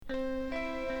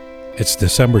It's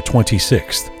December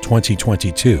 26th,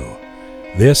 2022.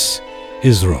 This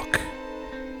is Rook.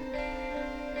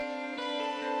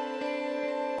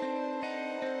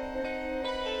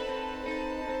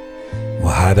 Well,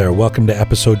 hi there. Welcome to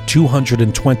episode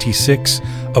 226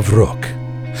 of Rook.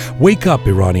 Wake up,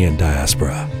 Iranian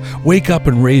diaspora. Wake up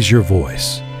and raise your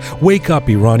voice. Wake up,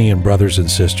 Iranian brothers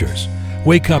and sisters.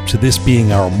 Wake up to this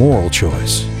being our moral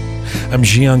choice. I'm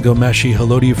Jian Gomeshi.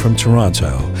 Hello to you from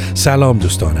Toronto. Salam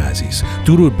Dostan Aziz.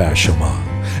 Durud bar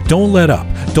shoma. Don't let up.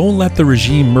 Don't let the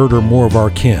regime murder more of our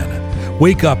kin.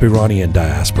 Wake up, Iranian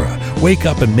diaspora. Wake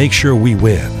up and make sure we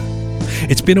win.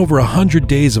 It's been over 100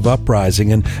 days of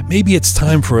uprising, and maybe it's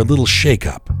time for a little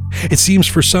shake-up. It seems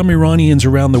for some Iranians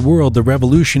around the world, the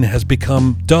revolution has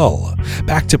become dull.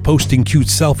 Back to posting cute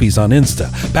selfies on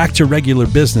Insta. Back to regular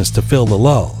business to fill the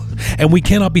lull. And we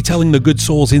cannot be telling the good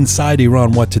souls inside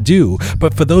Iran what to do,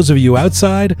 but for those of you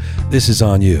outside, this is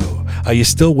on you. Are you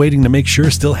still waiting to make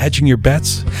sure, still hedging your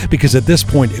bets? Because at this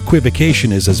point,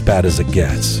 equivocation is as bad as it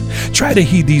gets. Try to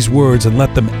heed these words and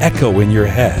let them echo in your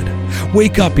head.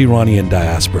 Wake up, Iranian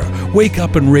diaspora. Wake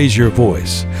up and raise your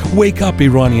voice. Wake up,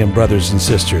 Iranian brothers and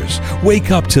sisters.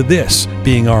 Wake up to this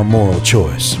being our moral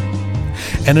choice.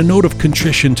 And a note of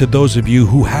contrition to those of you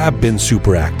who have been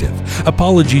super active.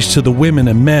 Apologies to the women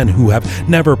and men who have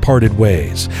never parted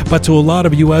ways. But to a lot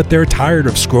of you out there tired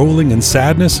of scrolling and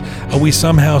sadness, are we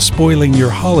somehow spoiling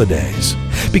your holidays?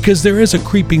 Because there is a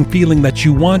creeping feeling that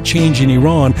you want change in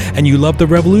Iran and you love the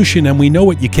revolution, and we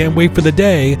know it, you can't wait for the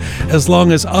day. As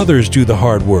long as others do the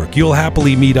hard work, you'll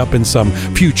happily meet up in some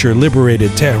future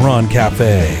liberated Tehran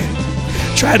cafe.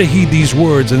 Try to heed these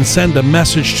words and send a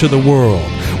message to the world.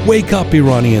 Wake up,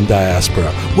 Iranian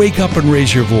diaspora. Wake up and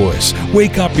raise your voice.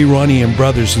 Wake up, Iranian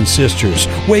brothers and sisters.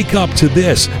 Wake up to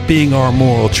this being our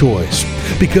moral choice.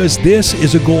 Because this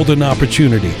is a golden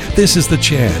opportunity. This is the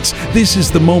chance. This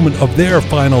is the moment of their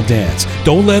final dance.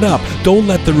 Don't let up. Don't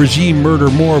let the regime murder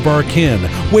more of our kin.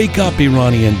 Wake up,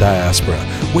 Iranian diaspora.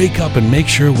 Wake up and make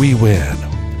sure we win.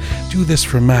 Do this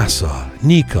for Masa,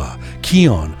 Nika,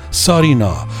 Kion,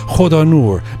 Sarina,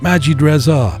 Khodanur, Majid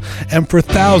Reza, and for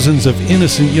thousands of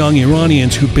innocent young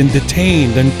Iranians who've been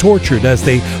detained and tortured as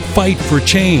they fight for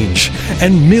change,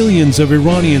 and millions of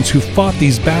Iranians who fought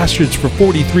these bastards for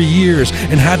 43 years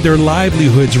and had their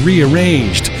livelihoods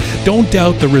rearranged. Don't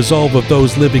doubt the resolve of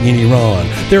those living in Iran.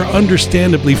 They're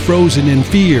understandably frozen in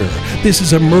fear. This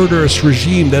is a murderous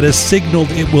regime that has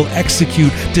signaled it will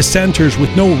execute dissenters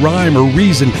with no rhyme or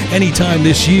reason anytime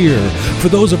this year. For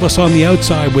those of us on the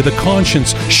outside with a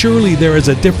conscience, surely there is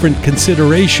a different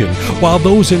consideration. While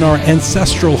those in our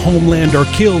ancestral homeland are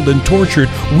killed and tortured,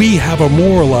 we have a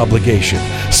moral obligation.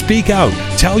 Speak out,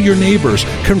 tell your neighbors,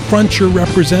 confront your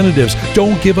representatives,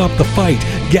 don't give up the fight.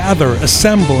 Gather,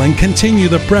 assemble, and continue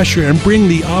the pressure and bring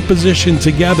the opposition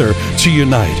together to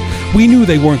unite. We knew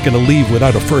they weren't going to leave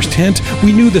without a first hint.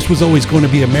 We knew this was always going to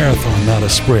be a marathon, not a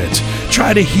sprint.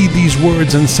 Try to heed these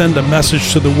words and send a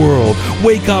message to the world.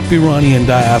 Wake up, Iranian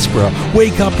diaspora.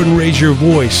 Wake up and raise your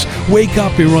voice. Wake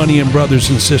up, Iranian brothers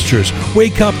and sisters.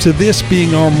 Wake up to this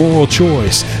being our moral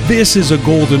choice. This is a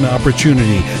golden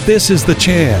opportunity. This is the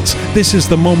chance. This is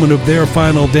the moment of their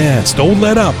final dance. Don't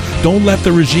let up. Don't let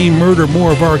the regime murder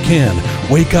more of our kin.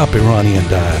 Wake up, Iranian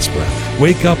diaspora.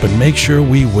 Wake up and make sure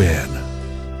we win.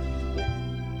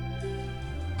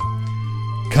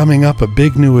 Coming up, a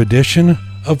big new edition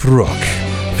of Rook,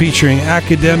 featuring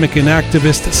academic and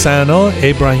activist Sana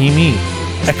Ebrahimi,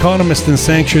 economist and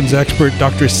sanctions expert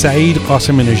Dr. Saeed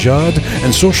Qaseminejad,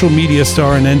 and social media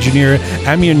star and engineer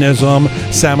Amir Nizam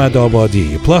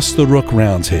Samadabadi, plus the Rook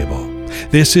Roundtable.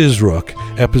 This is Rook,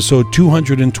 episode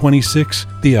 226,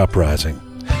 The Uprising.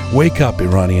 Wake up,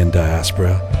 Iranian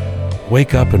diaspora.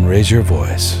 Wake up and raise your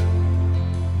voice.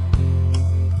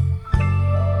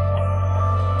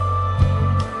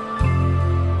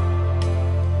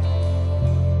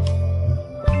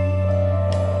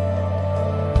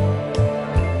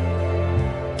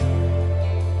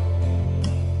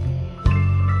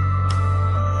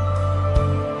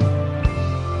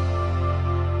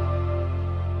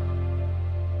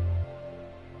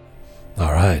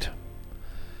 All right.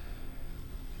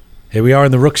 Here we are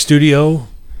in the Rook studio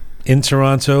in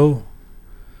Toronto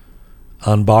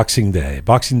on Boxing Day.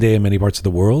 Boxing Day in many parts of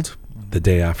the world, the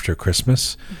day after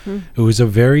Christmas. Mm-hmm. It was a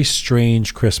very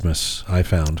strange Christmas, I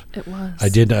found. It was. I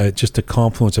did just a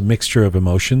confluence, a mixture of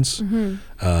emotions. Mm-hmm.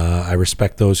 I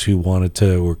respect those who wanted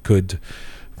to or could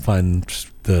find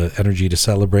the energy to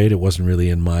celebrate. It wasn't really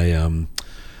in my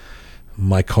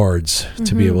my cards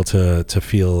to be able to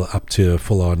feel up to a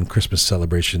full-on Christmas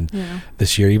celebration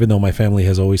this year, even though my family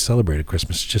has always celebrated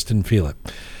Christmas. Just didn't feel it.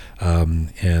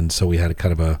 And so we had a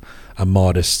kind of a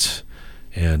modest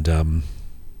and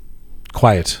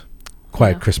quiet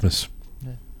Christmas.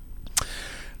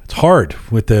 It's hard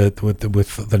with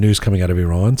the news coming out of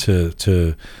Iran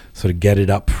to sort of get it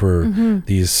up for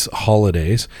these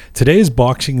holidays. Today is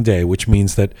Boxing Day, which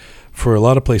means that for a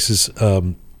lot of places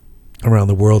around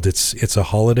the world, it's a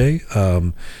holiday.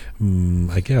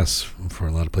 I guess for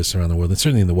a lot of places around the world, and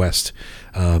certainly in the West.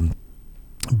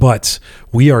 But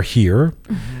we are here,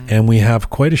 and we have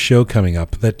quite a show coming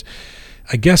up that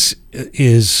I guess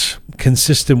is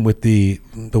consistent with the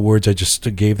words I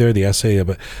just gave there, the essay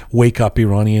about Wake Up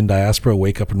Iranian Diaspora,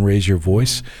 Wake Up and Raise Your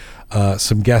Voice.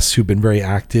 Some guests who've been very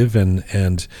active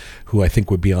and who I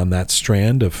think would be on that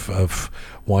strand of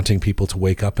wanting people to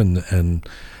wake up and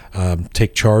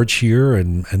take charge here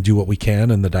and do what we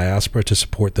can in the diaspora to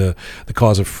support the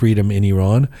cause of freedom in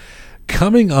Iran.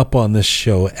 Coming up on this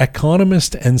show,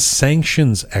 economist and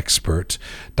sanctions expert,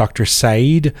 Dr.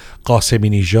 Saeed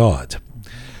Qaseminejad.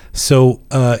 So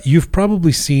you've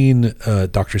probably seen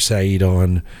Dr. Saeed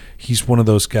on. He's one of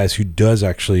those guys who does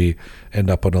actually end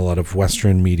up on a lot of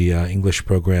Western media, English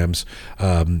programs.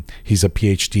 He's a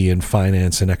PhD in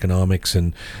finance and economics,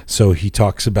 and so he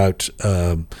talks about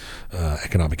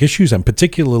economic issues and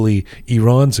particularly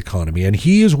Iran's economy. And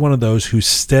he is one of those who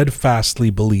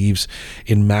steadfastly believes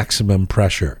in maximum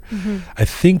pressure. I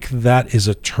think that is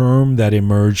a term that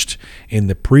emerged in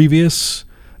the previous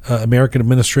American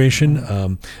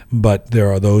administration, but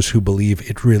there are those who believe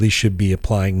it really should be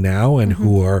applying now and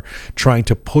who are trying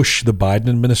to push the Biden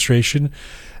administration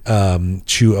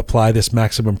to apply this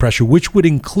maximum pressure, which would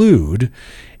include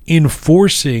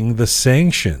enforcing the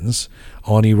sanctions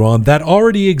on Iran that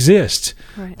already exist,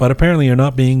 but apparently are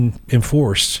not being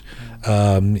enforced.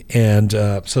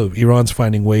 So Iran's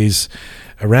finding ways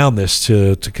around this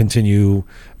to continue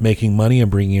making money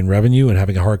and bringing in revenue and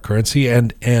having a hard currency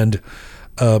and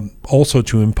also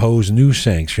to impose new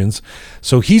sanctions.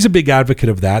 So he's a big advocate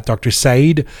of that. Dr.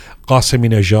 Saeed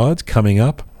Qaseminejad coming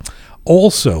up.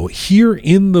 Also, here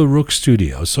in the Rook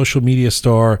studio, social media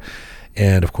star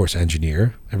and, of course,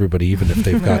 engineer. Everybody, even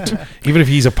if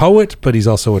he's a poet, but he's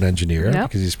also an engineer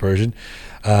because he's Persian.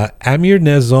 Amir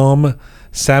Nizam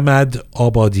Samad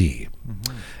Abadi.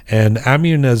 And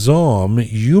Amir Nizam,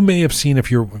 you may have seen if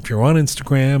you're on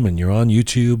Instagram and you're on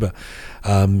YouTube.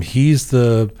 He's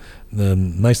the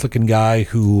nice-looking guy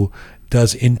who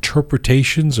does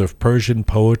interpretations of Persian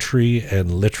poetry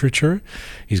and literature.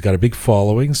 He's got a big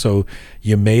following, so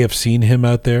you may have seen him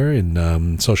out there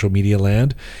in social media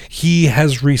land. He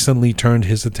has recently turned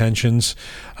his attentions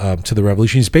to the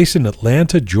revolution. He's based in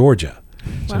Atlanta, Georgia.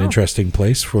 It's an interesting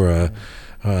place for a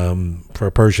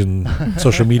Persian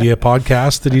social media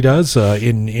podcast that he does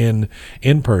in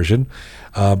Persian.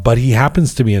 But he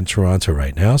happens to be in Toronto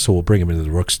right now, so we'll bring him into the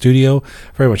Rook studio.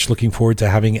 Very much looking forward to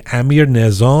having Amir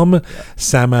Nizam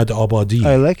Samad Abadi.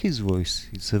 I like his voice.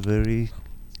 It's a very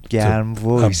warm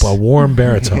voice. A warm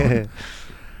baritone.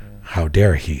 How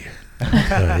dare he?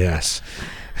 Yes.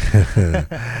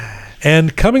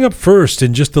 And coming up first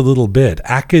in just a little bit,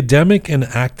 academic and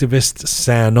activist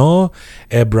Sana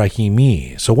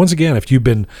Ebrahimi. So once again, if you've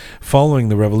been following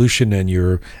the revolution and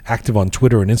you're active on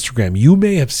Twitter and Instagram, you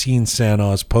may have seen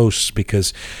Sana's posts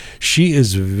because she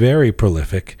is very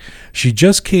prolific. She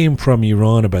just came from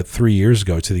Iran about 3 years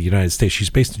ago to the United States. She's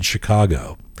based in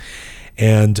Chicago.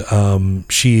 And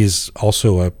she is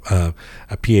also a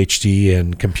PhD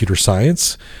in computer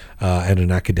science and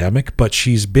an academic, but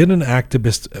she's been an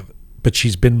activist. But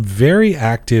she's been very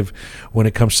active when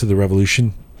it comes to the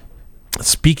revolution,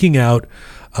 speaking out,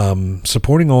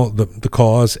 supporting all the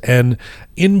cause, and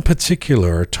in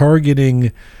particular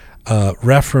targeting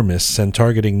reformists and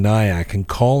targeting NIAC and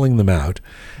calling them out.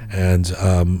 And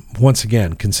once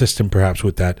again, consistent perhaps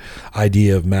with that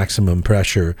idea of maximum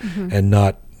pressure and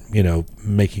not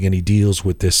making any deals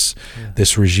with this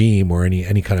regime or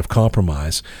any kind of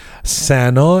compromise.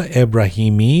 Sana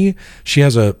Ebrahimi, she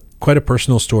has quite a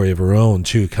personal story of her own,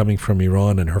 too, coming from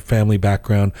Iran and her family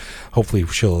background. Hopefully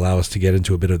she'll allow us to get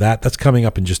into a bit of that. That's coming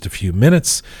up in just a few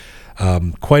minutes.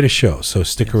 Quite a show, so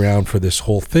stick around for this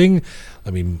whole thing.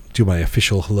 Let me do my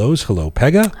official hellos. Hello,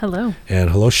 Pega. Hello. And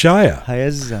hello, Shaya. Hi,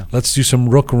 Aziza. Let's do some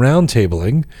Rook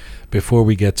roundtabling before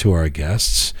we get to our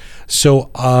guests. So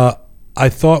I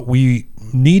thought we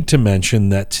need to mention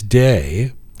that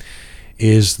today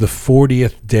is the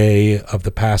 40th day of the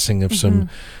passing of some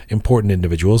important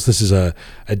individuals. This is a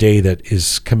day that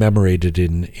is commemorated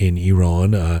in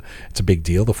Iran. It's a big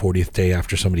deal, the 40th day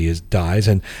after somebody dies.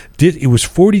 And it was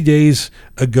 40 days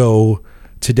ago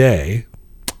today.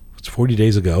 It's 40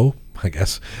 days ago. I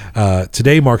guess.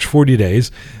 Today marks 40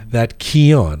 days that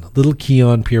little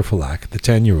Keon Pirfalak, the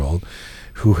 10-year-old,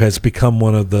 who has become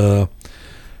one of the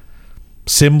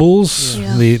symbols,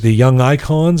 the young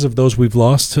icons of those we've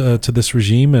lost to this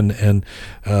regime and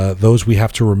those we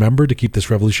have to remember to keep this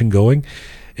revolution going.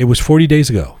 It was 40 days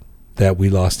ago that we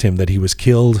lost him, that he was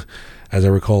killed, as I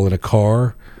recall, in a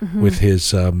car with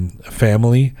his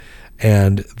family.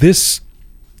 And this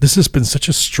has been such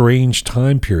a strange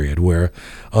time period where,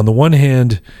 on the one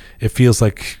hand, it feels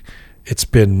like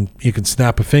you can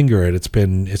snap a finger and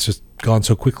it's just gone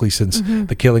so quickly since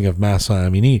the killing of Mahsa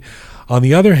Amini. On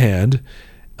the other hand,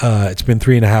 it's been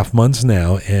 3.5 months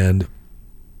now, and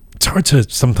it's hard to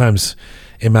sometimes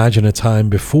imagine a time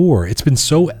before. It's been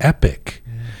so epic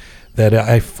that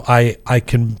I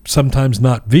can sometimes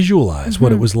not visualize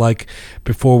what it was like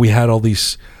before we had all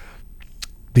these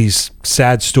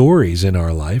sad stories in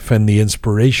our life and the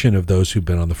inspiration of those who've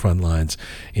been on the front lines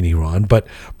in Iran. But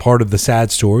part of the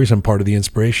sad stories and part of the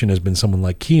inspiration has been someone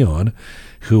like Keon,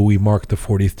 who we marked the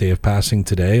 40th day of passing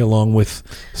today, along with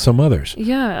some others.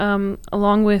 Yeah,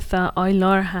 along with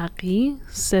Aylar Haqi,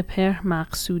 Sepher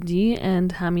Maqsoodi,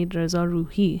 and Hamid Reza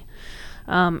Ruhi.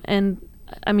 And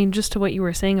I mean, just to what you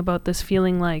were saying about this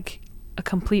feeling like a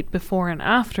complete before and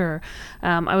after,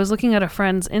 I was looking at a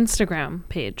friend's Instagram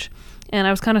page, and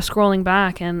I was kind of scrolling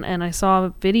back, and I saw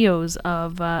videos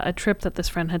of a trip that this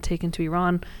friend had taken to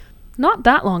Iran not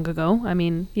that long ago. I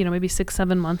mean, maybe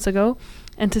 6-7 months ago.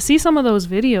 And to see some of those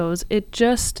videos,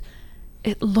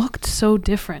 it looked so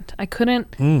different. I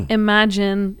couldn't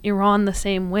imagine Iran the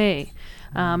same way,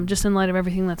 just in light of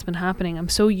everything that's been happening. I'm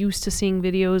so used to seeing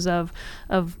videos of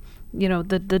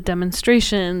the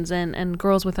demonstrations and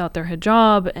girls without their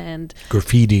hijab and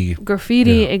graffiti.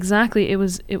 Yeah. Exactly. It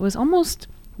was almost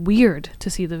weird to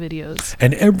see the videos.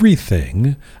 And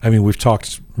everything, I mean, we've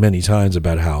talked many times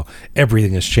about how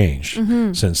everything has changed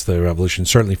since the revolution,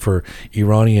 certainly for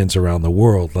Iranians around the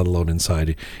world, let alone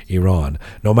inside Iran.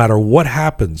 No matter what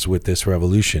happens with this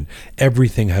revolution,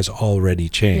 everything has already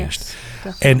changed.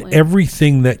 Yes, and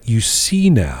everything that you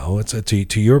see now,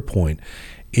 to your point,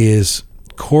 is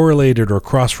correlated or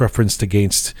cross-referenced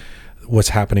against what's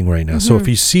happening right now. So if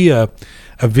you see a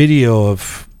video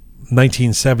of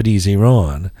 1970s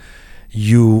Iran,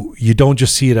 you don't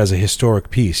just see it as a historic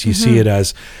piece. You see it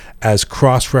as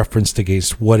cross-referenced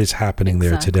against what is happening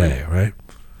there today, right?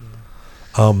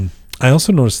 I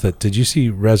also noticed that, did you see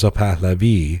Reza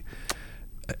Pahlavi?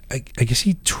 I guess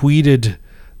he tweeted,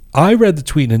 I read the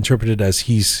tweet and interpreted it as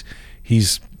he's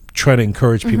trying to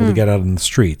encourage people to get out in the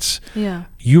streets. Yeah.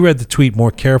 You read the tweet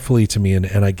more carefully to me,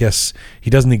 and I guess he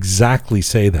doesn't exactly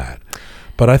say that.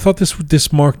 But I thought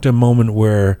this marked a moment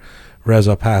where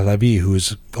Reza Pahlavi,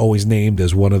 who's always named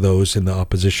as one of those in the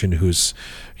opposition who's,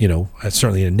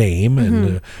 certainly a name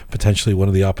and potentially one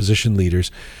of the opposition leaders,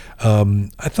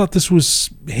 I thought this was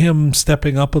him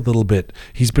stepping up a little bit.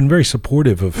 He's been very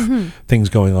supportive of things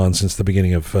going on since the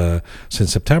beginning of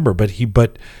since September. But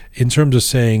in terms of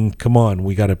saying, come on,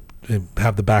 we got to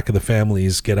have the back of the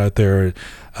families, get out there.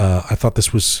 I thought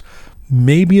this was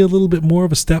maybe a little bit more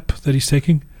of a step that he's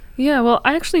taking. Yeah, well,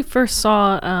 I actually first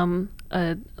saw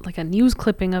a news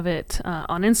clipping of it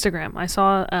on Instagram. I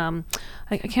saw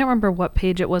I can't remember what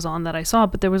page it was on that I saw,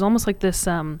 but there was almost like this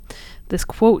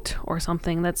quote or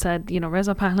something that said,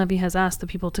 Reza Pahlavi has asked the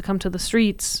people to come to the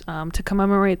streets to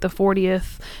commemorate the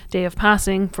 40th day of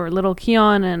passing for little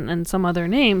Keon and some other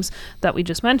names that we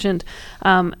just mentioned.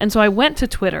 And so I went to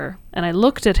Twitter and I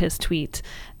looked at his tweet,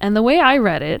 and the way I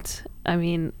read it, I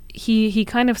mean, he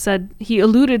kind of said, he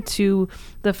alluded to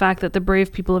the fact that the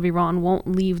brave people of Iran won't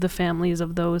leave the families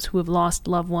of those who have lost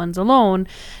loved ones alone.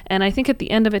 And I think at the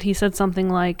end of it, he said something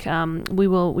like, we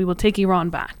will take Iran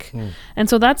back. And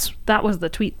so that was the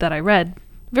tweet that I read.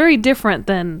 Very different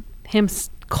than him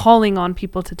calling on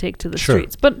people to take to the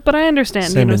streets. But I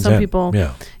understand, some people,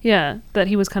 that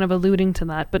he was kind of alluding to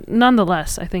that. But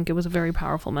nonetheless, I think it was a very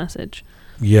powerful message.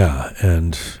 Yeah,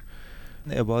 and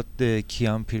about the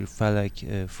Keon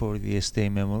Pirfalak 40th Day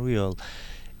Memorial,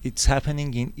 it's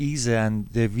happening in Ize, and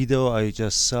the video I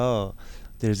just saw,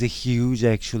 there's a huge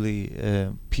huge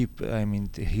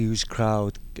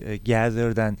crowd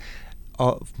gathered, and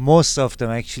most of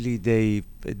them actually they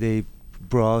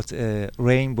brought a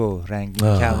rainbow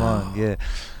rangin kaman,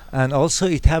 and also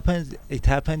it happened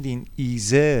in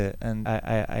Ize, and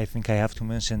I think I have to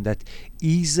mention that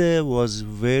Ize was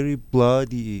very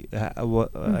bloody.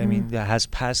 I mean, has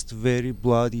passed very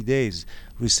bloody days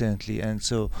recently, and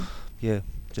so Ize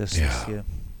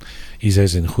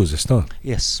is in Khuzestan.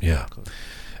 Yes. Yeah.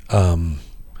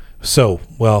 So,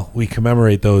 well, we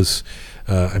commemorate those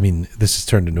I mean, this has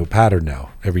turned into a pattern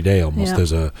now. Every day almost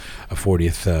there's a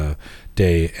 40th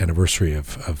day anniversary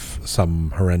of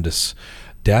some horrendous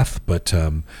death, but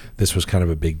this was kind of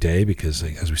a big day because,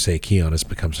 as we say, Keon has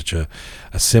become such a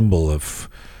symbol of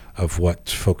what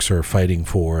folks are fighting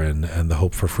for, and the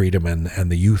hope for freedom,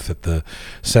 and the youth at the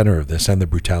center of this, and the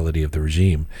brutality of the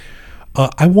regime.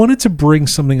 I wanted to bring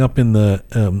something up in the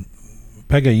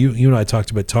Pegah, you and I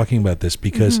talking about this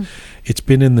because it's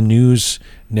been in the news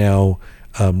now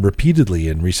repeatedly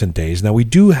in recent days. Now, we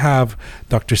do have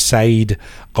Dr. Saeed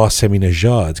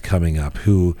Qaseminejad coming up,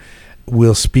 who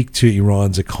will speak to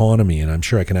Iran's economy, and I'm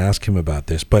sure I can ask him about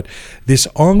this. But this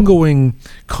ongoing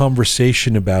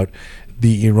conversation about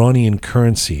the Iranian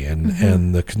currency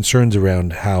and the concerns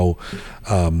around how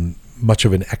much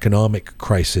of an economic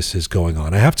crisis is going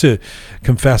on. I have to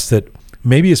confess that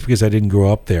maybe it's because I didn't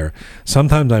grow up there.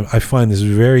 Sometimes I find this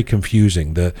very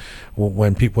confusing.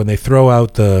 When they throw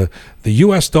out the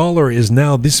U.S. dollar is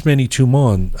now this many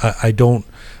tumon, I don't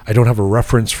have a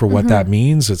reference for what that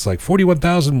means. It's like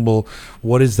 41,000. Well,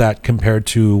 what is that compared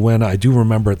to when I do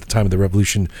remember at the time of the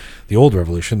revolution, the old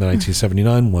revolution, the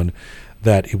 1979 one,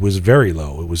 that it was very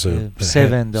low. It was $7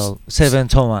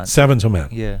 toman. 7 toman.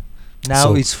 Yeah.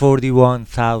 Now it's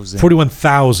 41,000.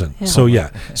 41,000. Yeah.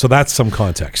 So that's some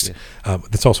context. Yeah.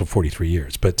 That's also 43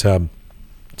 years. But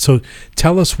so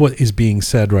tell us what is being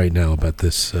said right now about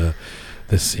this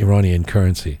this Iranian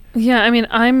currency. Yeah, I mean,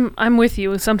 I'm with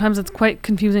you. Sometimes it's quite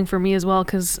confusing for me as well,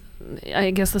 because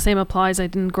I guess the same applies. I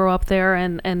didn't grow up there,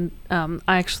 and I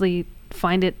actually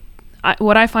find it.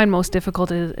 What I find most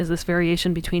difficult is this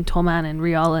variation between Toman and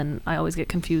Rial, and I always get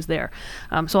confused there.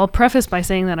 So I'll preface by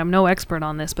saying that I'm no expert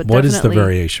on this, but what is the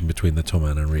variation between the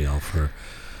Toman and Rial for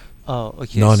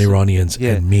okay, non-Iranians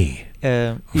and me?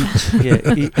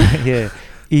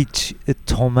 Each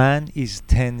Toman is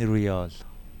 10 Rial.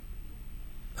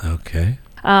 Okay.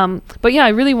 But yeah, I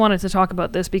really wanted to talk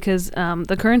about this because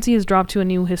the currency has dropped to a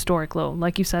new historic low.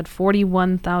 Like you said,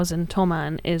 41,000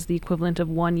 toman is the equivalent of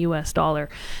 $1.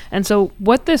 And so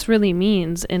what this really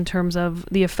means in terms of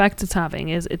the effect it's having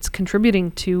is it's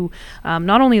contributing to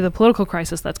not only the political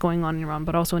crisis that's going on in Iran,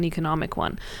 but also an economic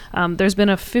one. There's been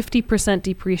a 50%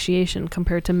 depreciation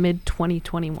compared to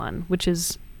mid-2021, which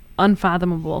is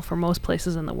unfathomable for most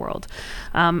places in the world.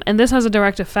 And this has a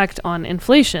direct effect on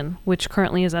inflation, which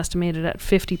currently is estimated at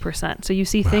 50%. So you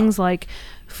see things like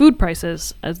food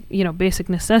prices, as basic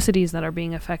necessities that are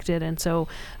being affected. And so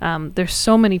there's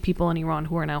so many people in Iran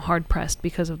who are now hard pressed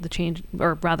because of the change,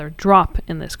 or rather drop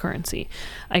in this currency.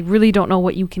 I really don't know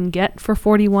what you can get for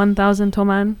 41,000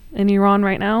 toman in Iran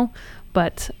right now,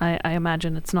 but I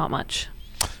imagine it's not much.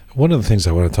 One of the things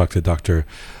I want to talk to Dr.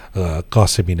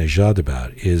 Qaseminejad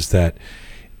about is that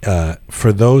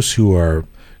for those who are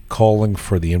calling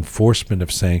for the enforcement of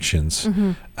sanctions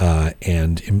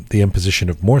and the imposition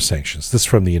of more sanctions, this is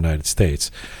from the United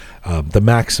States, the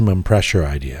maximum pressure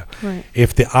idea. Right.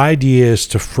 If the idea is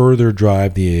to further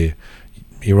drive the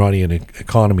Iranian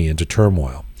economy into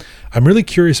turmoil, I'm really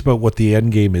curious about what the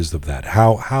end game is of that,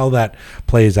 how that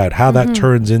plays out, how that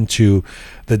turns into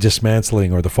the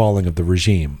dismantling or the falling of the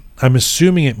regime. I'm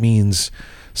assuming it means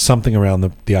something around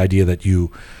the idea that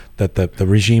the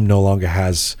regime no longer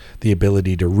has the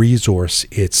ability to resource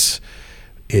its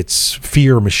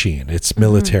fear machine, its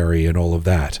military, and all of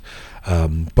that.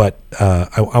 But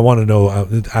I want to know,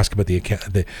 ask about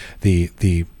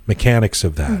the mechanics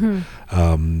of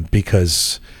that,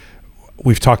 because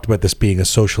we've talked about this being a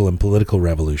social and political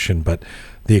revolution, but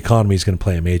the economy is going to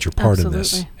play a major part in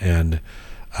this, and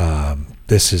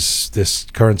this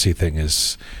currency thing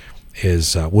is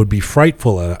would be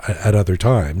frightful at other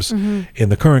times. In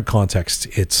the current context,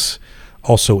 it's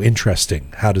also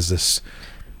interesting. How does this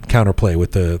counterplay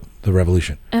with the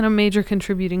revolution? And a major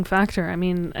contributing factor. I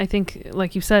mean, I think,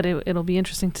 like you said, it'll be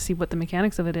interesting to see what the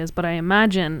mechanics of it is, but I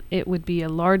imagine it would be a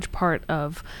large part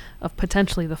of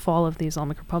potentially the fall of the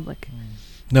Islamic Republic.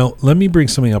 Now, let me bring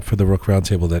something up for the Rook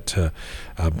Roundtable that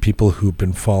people who've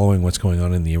been following what's going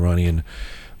on in the Iranian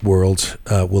world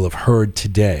will have heard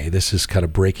today. This is kind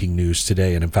of breaking news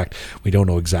today, and in fact, we don't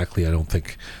know exactly, I don't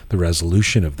think, the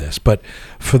resolution of this. But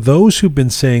for those who've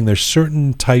been saying there's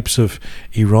certain types of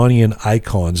Iranian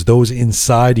icons, those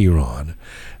inside Iran,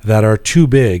 that are too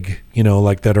big,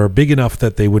 like that are big enough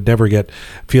that they would never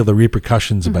feel the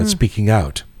repercussions about speaking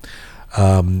out.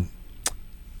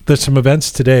 There's some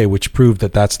events today which prove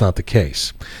that that's not the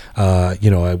case.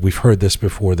 We've heard this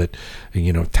before, that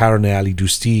Taraneh Ali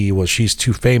Dousti, well, she's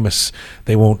too famous.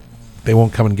 They won't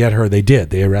come and get her. They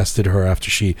did. They arrested her after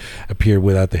she appeared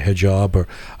without the hijab,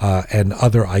 and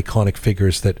other iconic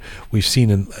figures that we've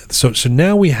seen. So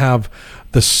now we have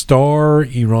the star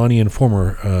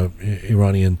former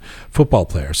Iranian football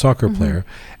player, soccer player,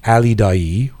 Ali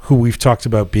Daei, who we've talked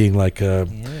about being like a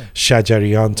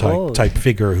Shajarian type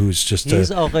figure who's just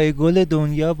he's آقای گل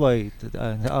دنیا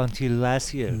until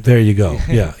last year. There you go.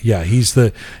 Yeah.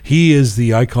 He is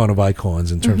the icon of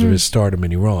icons in terms of his stardom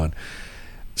in Iran.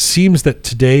 Seems that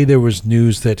today there was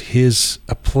news that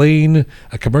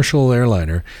a commercial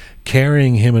airliner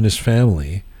carrying him and his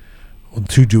family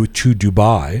to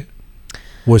Dubai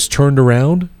was turned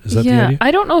around. Is that the idea?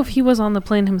 I don't know if he was on the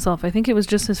plane himself. I think it was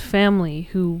just his family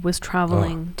who was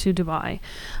traveling to Dubai.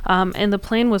 And the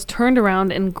plane was turned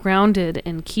around and grounded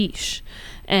in Quiche.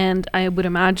 And I would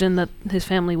imagine that his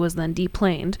family was then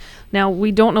deplaned. Now,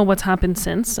 we don't know what's happened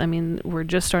since. I mean, we're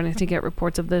just starting to get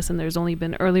reports of this, and there's only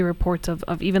been early reports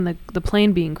of even the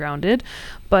plane being grounded.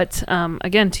 But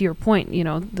again, to your point,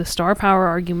 the star power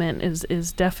argument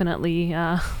is definitely...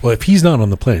 well, if he's not on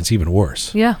the plane, it's even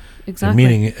worse. Yeah, exactly.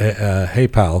 Meaning, hey,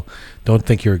 pal, don't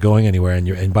think you're going anywhere.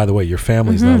 And by the way, your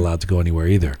family's not allowed to go anywhere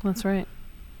either. That's right.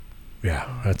 Yeah,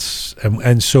 that's...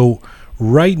 And so...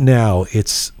 Right now,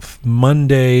 it's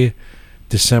Monday,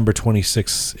 December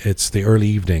 26th. It's the early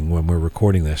evening when we're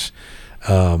recording this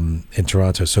in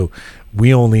Toronto. So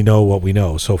we only know what we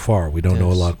know so far. We don't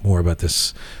know a lot more about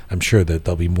this. I'm sure that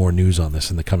there'll be more news on this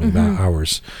in the coming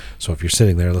hours. So if you're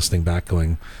sitting there listening back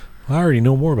going, well, I already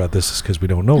know more about this, it's because we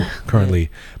don't know currently.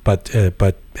 But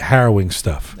harrowing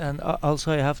stuff. And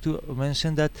also I have to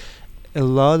mention that a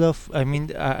lot of,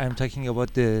 I'm talking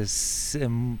about the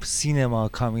cinema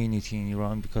community in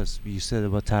Iran, because you said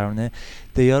about Taraneh,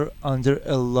 they are under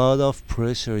a lot of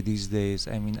pressure these days.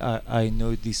 I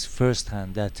know this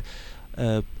firsthand, that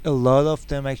a lot of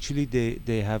them actually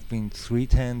they have been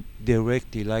threatened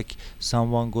directly, like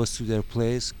someone goes to their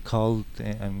place, called,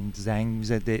 Zang,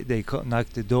 they knock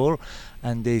the door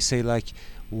and they say like,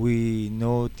 we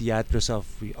know the address of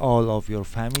all of your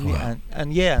family,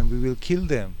 and we will kill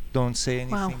them. Don't say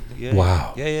anything.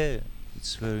 Wow. Yeah.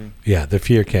 It's very... Yeah, the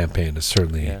fear campaign has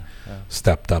certainly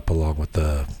stepped up, along with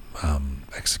the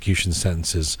execution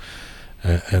sentences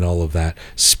and all of that.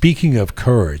 Speaking of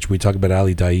courage, we talk about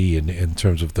Ali Daei in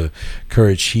terms of the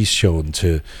courage he's shown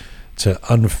to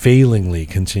unfailingly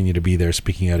continue to be there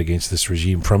speaking out against this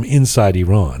regime from inside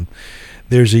Iran.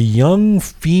 There's a young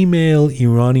female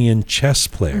Iranian chess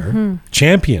player,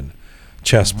 champion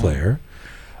chess player,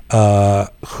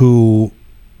 who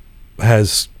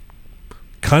has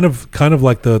kind of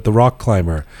like the rock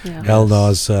climber,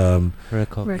 Elnaz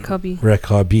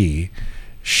Rekabi.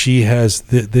 She has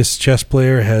this chess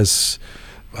player has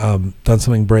done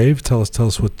something brave. Tell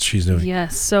us what she's doing.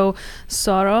 Yes. So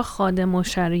Sara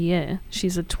Khademosharyeh,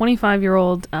 she's a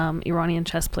 25-year-old Iranian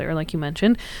chess player, like you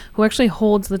mentioned, who actually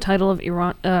holds the title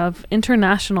of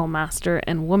International Master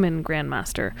and Woman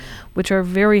Grandmaster, which are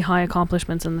very high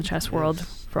accomplishments in the chess world,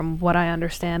 from what I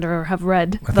understand or have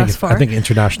read thus far. I think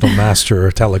International Master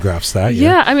telegraphs that.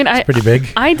 Yeah, it's pretty big.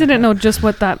 I didn't know just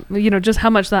what that, just how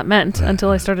much that meant until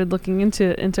I started looking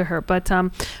into her. But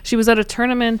she was at a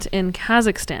tournament in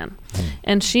Kazakhstan,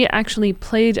 and she actually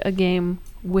played a game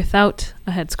without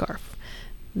a headscarf.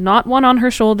 Not one on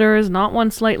her shoulders, not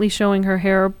one slightly showing her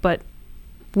hair, but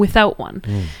without one.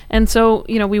 And so,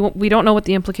 we don't know what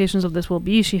the implications of this will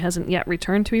be. She hasn't yet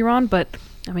returned to Iran, but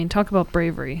talk about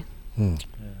bravery.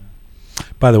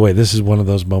 By the way, this is one of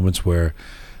those moments where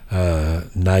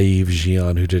naive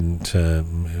Jian, who didn't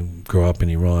grow up in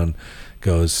Iran,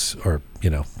 goes, or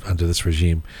under this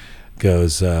regime,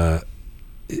 goes,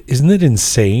 isn't it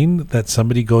insane that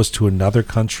somebody goes to another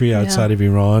country outside of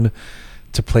Iran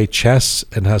to play chess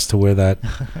and has to wear that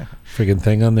friggin'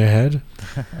 thing on their head?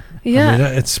 Yeah,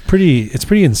 it's pretty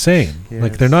insane. Yes.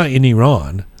 Like, they're not in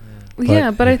Iran.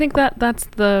 But I think that's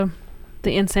the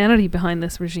insanity behind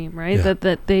this regime, right?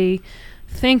 That they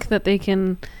think that they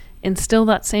can instill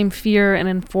that same fear and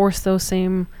enforce those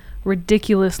same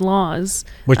ridiculous laws,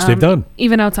 which they've done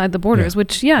even outside the borders,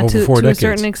 which to a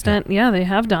certain extent they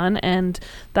have done, and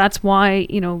that's why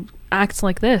acts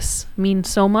like this mean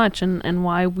so much, and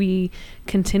why we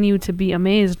continue to be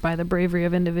amazed by the bravery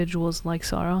of individuals like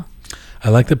Sarah. I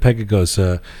like that Peggy goes,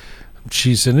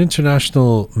 she's an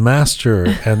international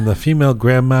master and the female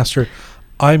grandmaster.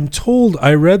 I'm told,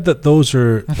 I read that those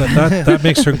are, that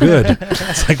makes her good.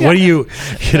 It's like, what do you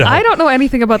know? I don't know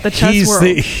anything about the chess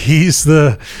world. He's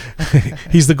the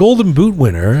Golden Boot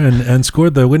winner and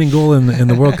scored the winning goal in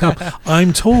the World Cup.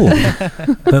 I'm told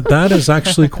that is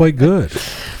actually quite good.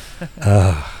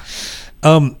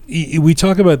 We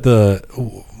talk about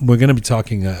we're going to be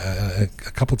talking a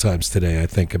couple times today, I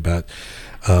think, about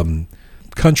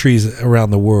countries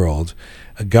around the world.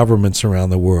 governments around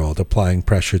the world applying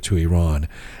pressure to Iran,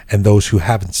 and those who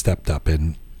haven't stepped up.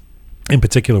 And in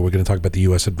particular, we're going to talk about the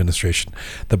U.S. administration,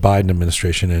 the Biden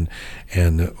administration,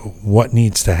 and what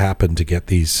needs to happen to get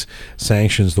these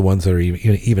sanctions, the ones that are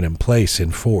even in place,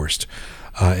 enforced,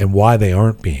 and why they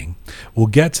aren't being. We'll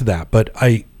get to that. But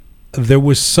there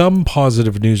was some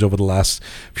positive news over the last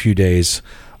few days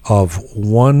of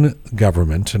one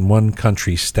government and one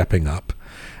country stepping up,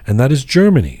 and that is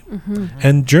Germany. Mm-hmm.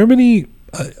 And Germany,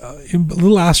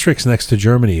 little asterisks next to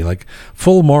Germany, like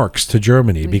full marks to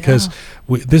Germany, because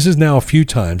this is now a few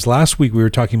times. Last week we were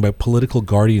talking about political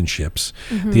guardianships,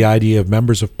 the idea of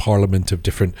members of parliament of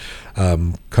different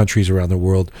countries around the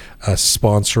world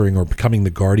sponsoring or becoming the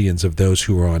guardians of those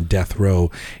who are on death row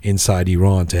inside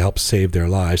Iran to help save their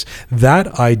lives.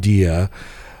 That idea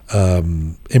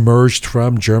emerged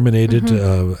from, germinated,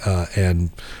 and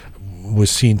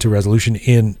was seen to resolution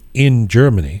in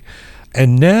Germany.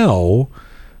 And now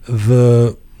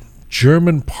the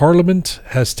German parliament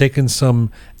has taken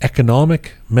some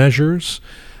economic measures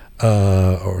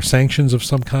or sanctions of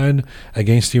some kind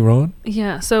against Iran.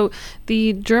 Yeah, so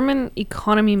the German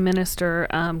economy minister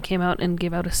came out and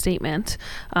gave out a statement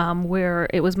where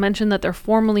it was mentioned that they're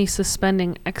formally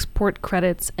suspending export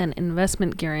credits and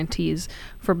investment guarantees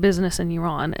for business in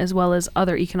Iran, as well as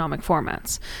other economic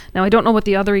formats. Now, I don't know what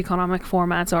the other economic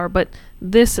formats are, but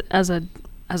this as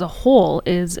a whole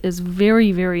is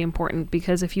very, very important,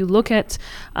 because if you look at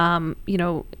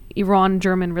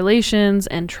Iran-German relations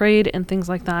and trade and things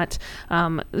like that,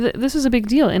 this is a big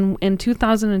deal. In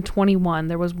 2021,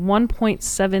 there was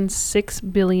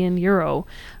 1.76 billion euro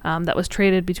that was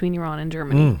traded between Iran and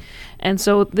Germany, and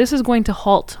so this is going to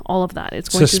halt all of that. It's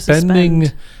going to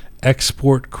suspend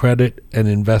export credit and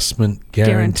investment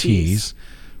guarantees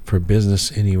for business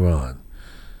in Iran.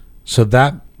 So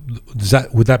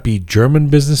would that be German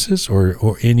businesses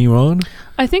or in Iran?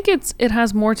 I think it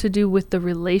has more to do with the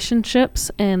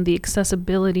relationships and the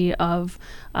accessibility of,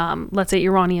 let's say,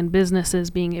 Iranian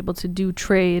businesses being able to do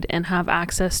trade and have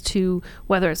access to,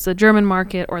 whether it's the German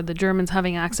market or the Germans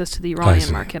having access to the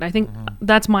Iranian market. I think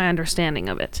that's my understanding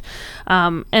of it.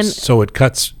 And so it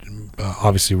cuts,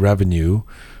 obviously, revenue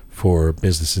for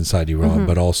business inside Iran,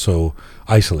 but also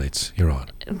isolates Iran.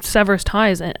 Severs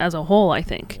ties as a whole, I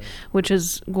think, which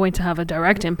is going to have a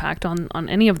direct impact on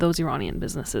any of those Iranian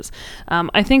businesses.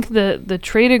 I think the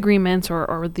trade agreements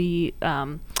or the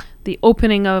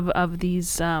opening of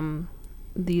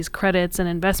these credits and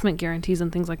investment guarantees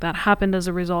and things like that happened as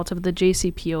a result of the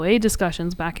JCPOA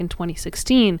discussions back in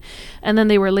 2016, and then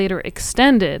they were later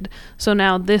extended. So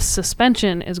now this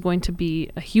suspension is going to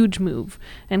be a huge move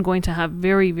and going to have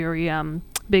very, very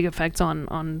big effects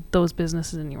on those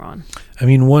businesses in Iran. I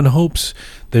mean, one hopes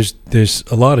there's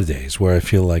a lot of days where I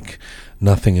feel like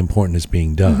nothing important is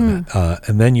being done.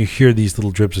 And then you hear these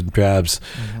little dribs and drabs,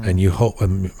 and you hope,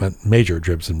 major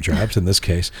dribs and drabs in this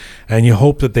case, and you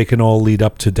hope that they can all lead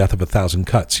up to death of 1,000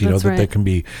 cuts. That's right. There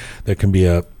can be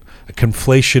a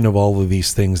conflation of all of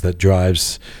these things that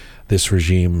drives this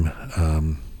regime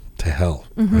to hell.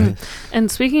 Right?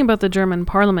 And speaking about the German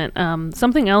parliament,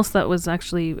 something else that was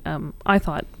actually, I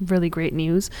thought, really great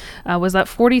news was that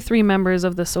 43 members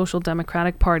of the Social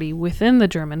Democratic Party within the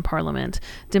German parliament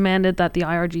demanded that the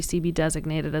IRGC be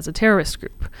designated as a terrorist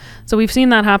group. So we've seen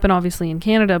that happen, obviously, in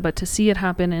Canada, but to see it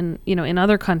happen in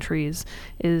other countries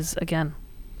is, again,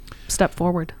 step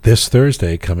forward. This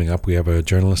Thursday coming up, we have a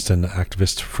journalist and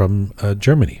activist from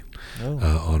Germany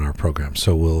on our program.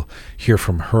 So we'll hear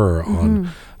from her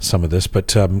on some of this.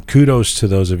 But kudos to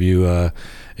those of you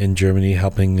in Germany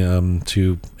helping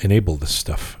to enable this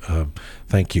stuff.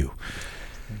 Thank you.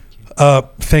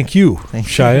 Thank you,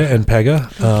 Shaya and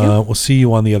Pegah. We'll see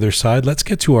you on the other side. Let's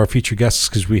get to our featured guests,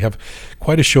 because we have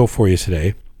quite a show for you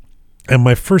today. And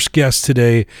my first guest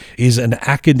today is an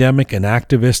academic, an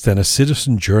activist, and a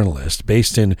citizen journalist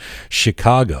based in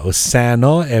Chicago.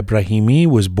 Sana Ebrahimi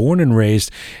was born and raised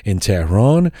in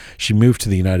Tehran. She moved to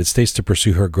the United States to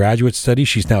pursue her graduate study.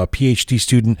 She's now a PhD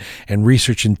student and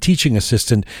research and teaching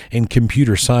assistant in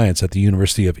computer science at the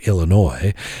University of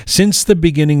Illinois. Since the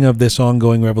beginning of this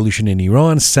ongoing revolution in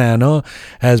Iran, Sana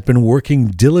has been working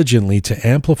diligently to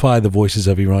amplify the voices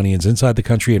of Iranians inside the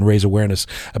country and raise awareness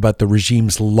about the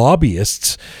regime's lobbyists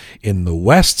in the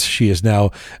West. She is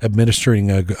now administering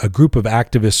a group of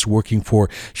activists working for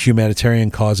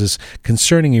humanitarian causes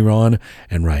concerning Iran.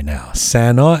 And right now,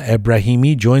 Sana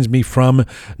Ebrahimi joins me from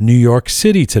New York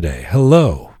City today.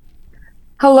 Hello.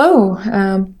 Hello.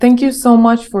 Thank you so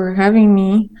much for having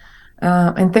me.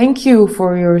 And thank you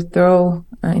for your thorough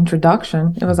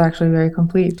introduction. It was actually very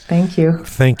complete. Thank you.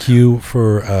 Thank you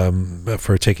for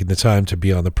taking the time to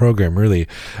be on the program. Really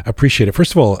appreciate it.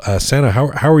 First of all, Sana,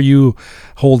 how are you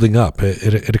holding up?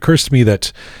 It occurs to me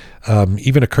that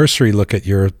even a cursory look at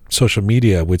your social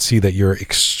media would see that you're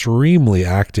extremely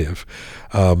active,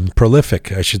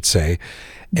 prolific, I should say,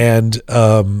 and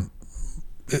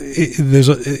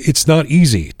it's not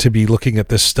easy to be looking at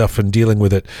this stuff and dealing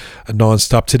with it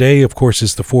nonstop. Today, of course,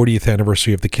 is the 40th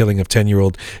anniversary of the killing of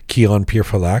 10-year-old Kian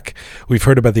Pirfalak. We've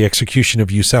heard about the execution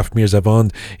of Youssef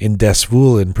Mirzavand in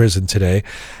Desvoul in prison today.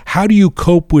 How do you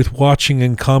cope with watching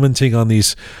and commenting on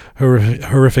these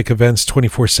horrific events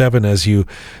 24/7 as you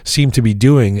seem to be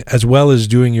doing, as well as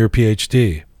doing your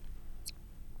PhD?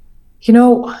 You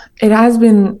know, it has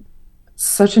been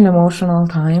such an emotional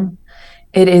time.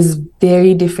 It is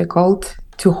very difficult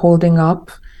to holding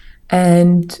up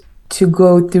and to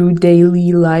go through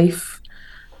daily life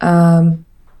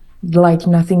like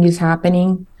nothing is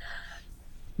happening.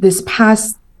 This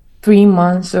past 3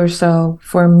 months or so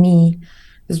for me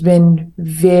has been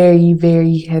very,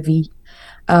 very heavy.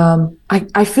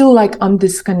 I feel like I'm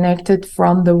disconnected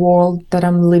from the world that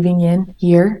I'm living in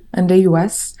here in the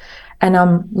US, and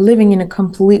I'm living in a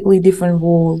completely different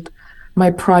world.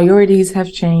 My priorities have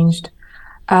changed.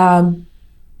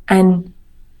 And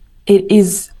it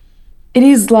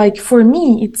is like, for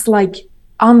me, it's like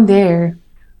I'm there,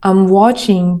 I'm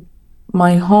watching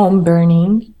my home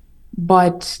burning,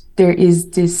 but there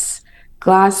is this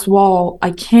glass wall.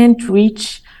 I can't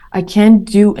reach, I can't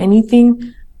do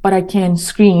anything, but I can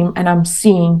scream, and I'm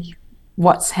seeing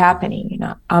what's happening. You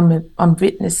know, I'm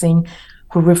witnessing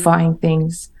horrifying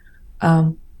things,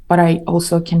 but I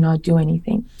also cannot do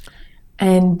anything.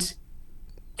 And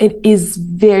it is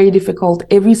very difficult.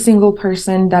 Every single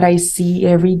person that I see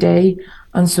every day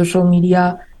on social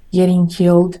media getting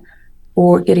killed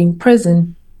or getting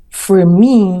imprisoned, for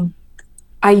me,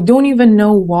 I don't even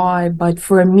know why, but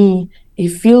for me, it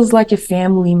feels like a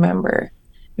family member.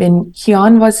 When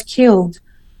Kian was killed,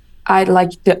 I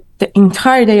the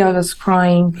entire day I was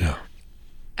crying. Yeah.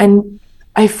 And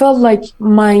I felt like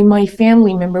my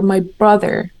family member, my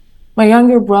brother, my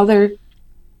younger brother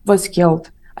was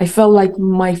killed. I felt like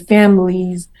my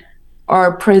families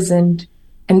are imprisoned,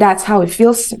 and that's how it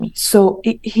feels to me. So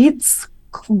it hits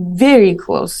very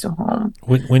close to home.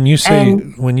 When you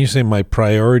say my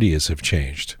priorities have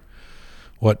changed,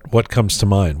 what comes to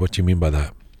mind? What do you mean by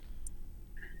that?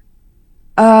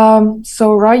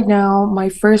 So right now, my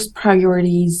first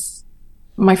priority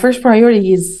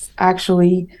is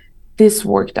actually this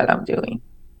work that I'm doing,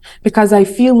 because I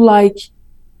feel like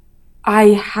I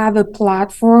have a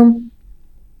platform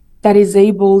that is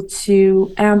able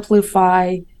to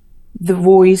amplify the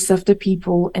voice of the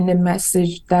people and the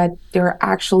message that they're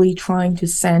actually trying to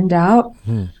send out.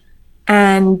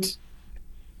 And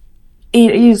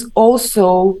it is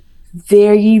also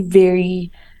very,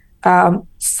 very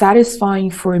satisfying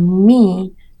for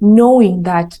me knowing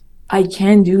that I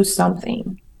can do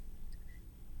something,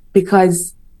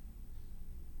 because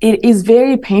it is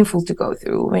very painful to go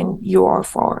through when you are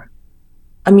far.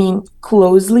 I mean,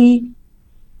 closely,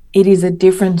 it is a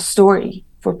different story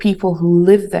for people who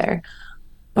live there.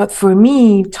 But for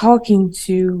me, talking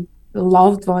to the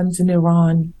loved ones in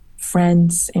Iran,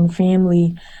 friends and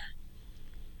family,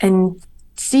 and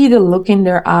see the look in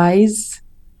their eyes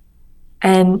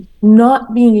and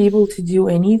not being able to do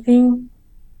anything,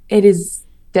 it is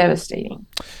devastating.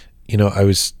 You know, I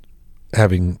was,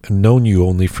 having known you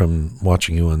only from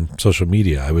watching you on social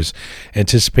media, I was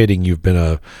anticipating you've been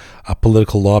a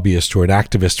political lobbyist or an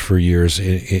activist for years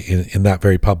in that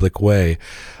very public way.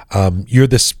 You're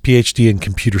this PhD in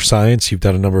computer science. You've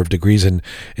done a number of degrees in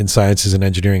sciences and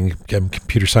engineering,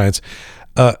 computer science.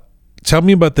 Tell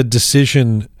me about the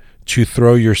decision to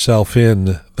throw yourself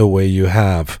in the way you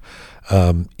have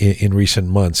in recent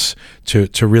months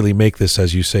to really make this,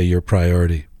 as you say, your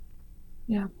priority.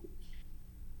 Yeah.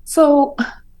 So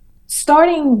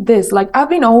starting this, like, I've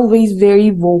been always very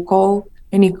vocal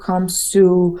when it comes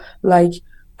to like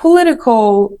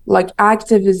political, like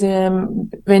activism,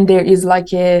 when there is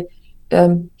like a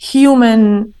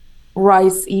human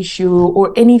rights issue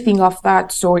or anything of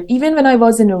that sort. Even when I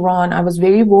was in Iran, I was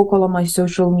very vocal on my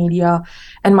social media,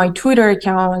 and my Twitter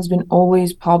account has been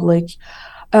always public.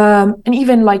 And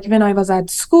even like when I was at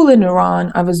school in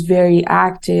Iran, I was very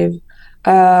active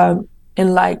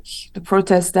in like the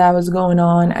protests that was going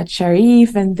on at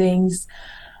Sharif and things.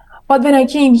 But when I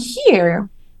came here,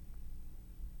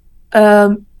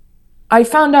 I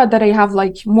found out that I have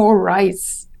like more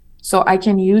rights, so I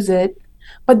can use it.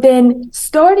 But then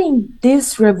starting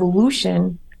this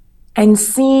revolution and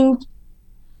seeing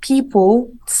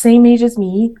people same age as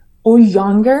me or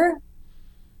younger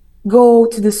go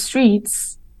to the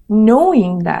streets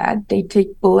knowing that they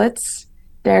take bullets,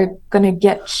 they're gonna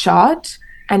get shot,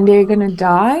 and they're gonna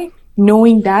die,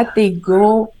 knowing that they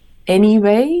go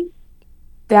anyway,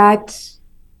 that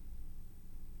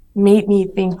made me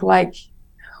think like,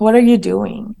 what are you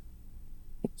doing?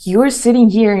 You're sitting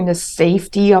here in the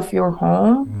safety of your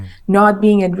home, not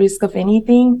being at risk of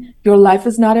anything. Your life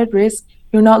is not at risk.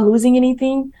 You're not losing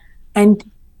anything. And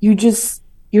you're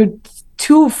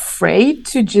too afraid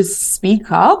to just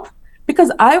speak up.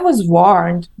 Because I was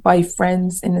warned by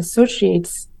friends and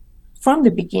associates from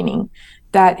the beginning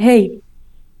that, hey,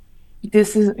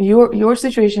 this is your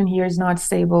situation here is not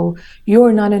stable.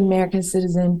 You're not an American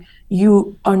citizen.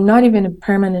 You are not even a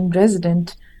permanent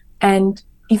resident. And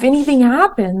if anything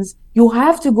happens, you'll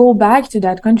have to go back to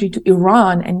that country, to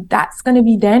Iran, and that's going to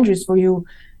be dangerous for you.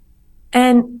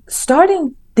 And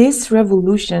starting this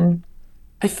revolution,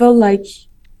 I felt like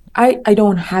I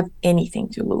don't have anything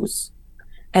to lose.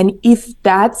 And if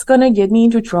that's going to get me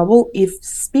into trouble, if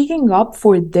speaking up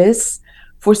for this,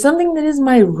 for something that is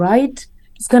my right,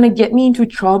 is going to get me into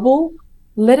trouble,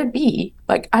 let it be.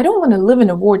 Like, I don't want to live in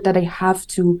a world that I have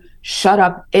to shut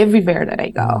up everywhere that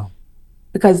I go.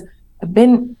 Because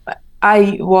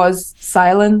I was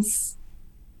silenced.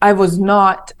 I was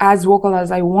not as vocal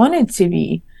as I wanted to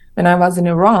be when I was in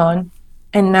Iran.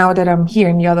 And now that I'm here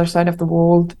on the other side of the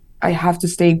world, I have to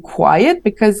stay quiet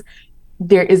because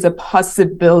there is a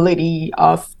possibility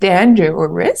of danger or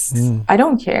risk. I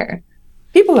don't care.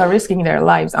 People are risking their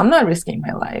lives. I'm not risking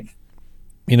my life.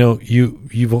 You know, you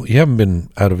haven't been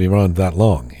out of Iran that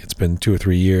long. It's been 2 or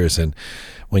 3 years. And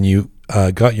when you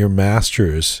got your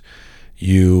master's,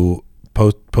 you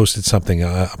posted something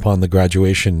upon the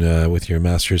graduation with your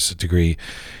master's degree.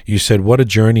 You said, "What a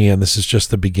journey, and this is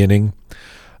just the beginning.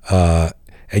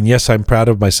 And yes, I'm proud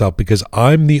of myself because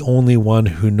I'm the only one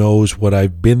who knows what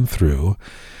I've been through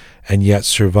and yet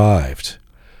survived."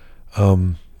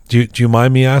 Do you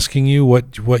mind me asking you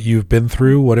what you've been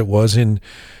through, what it was in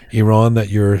Iran that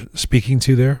you're speaking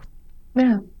to there?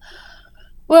 Yeah.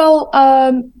 Well,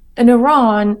 in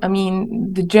Iran, I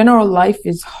mean, the general life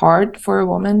is hard for a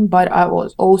woman, but I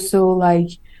was also like,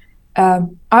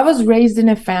 I was raised in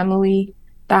a family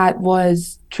that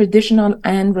was traditional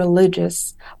and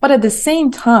religious, but at the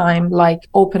same time, like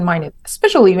open-minded,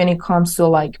 especially when it comes to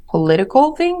like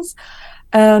political things.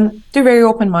 They're very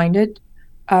open-minded,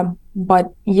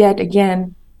 but yet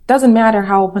again, doesn't matter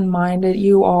how open-minded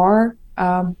you are.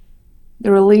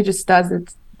 The religious does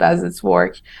its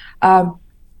work.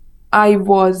 I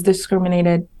was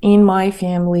discriminated in my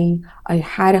family. I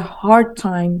had a hard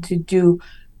time to do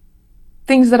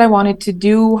things that I wanted to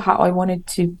do, how I wanted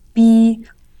to be,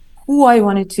 who I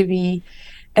wanted to be.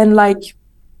 And like,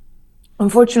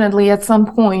 unfortunately, at some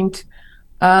point,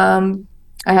 I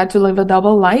had to live a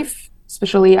double life,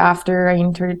 especially after I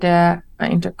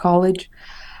entered college.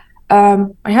 I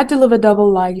had to live a double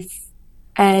life,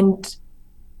 and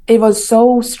it was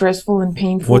so stressful and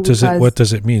painful. What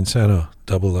does it mean, Sana?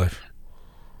 Double life?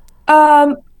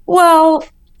 Well,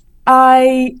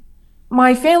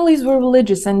 my families were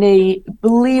religious, and they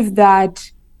believed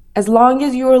that as long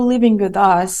as you are living with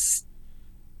us,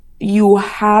 you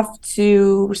have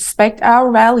to respect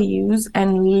our values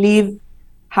and live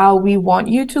how we want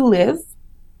you to live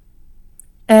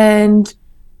and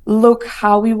look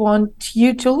how we want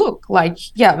you to look. Like,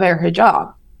 yeah, wear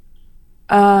hijab.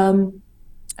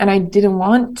 And I didn't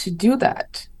want to do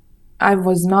that. I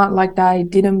was not like that. I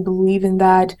didn't believe in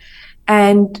that.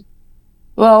 And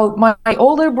well, my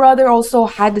older brother also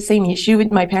had the same issue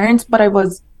with my parents, but I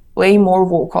was way more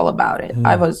vocal about it.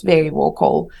 I was very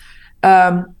vocal.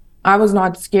 I was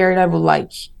not scared. I would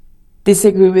like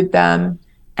disagree with them.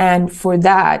 And for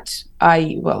that,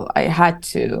 I had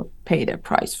to pay the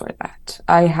price for that.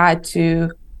 I had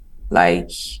to like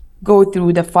go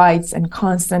through the fights and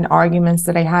constant arguments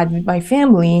that I had with my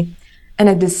family. And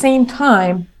at the same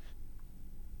time,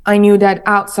 I knew that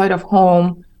outside of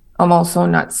home, I'm also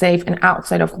not safe. And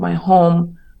outside of my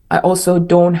home, I also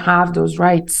don't have those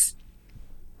rights.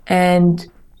 And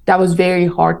that was very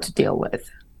hard to deal with.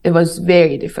 It was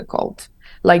very difficult.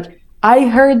 Like, I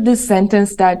heard this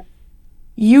sentence that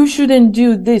you shouldn't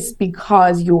do this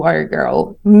because you are a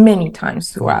girl many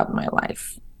times throughout my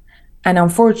life. And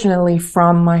unfortunately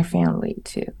from my family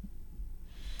too.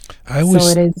 So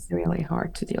it is really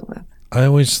hard to deal with. I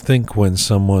always think when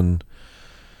someone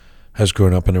has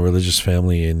grown up in a religious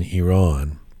family in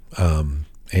Iran,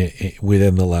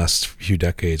 within the last few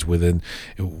decades, within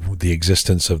the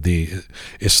existence of the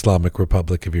Islamic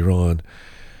Republic of Iran,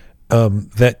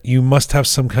 that you must have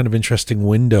some kind of interesting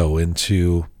window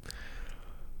into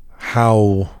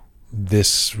how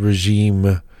this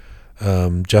regime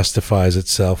justifies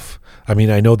itself. I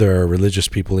mean, I know there are religious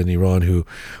people in Iran who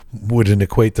wouldn't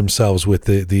equate themselves with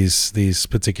these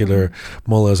particular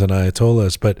mullahs and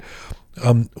ayatollahs, but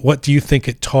what do you think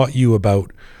it taught you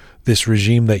about this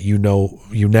regime that you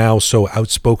now so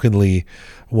outspokenly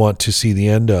want to see the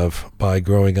end of by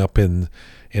growing up in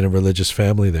a religious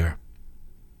family there?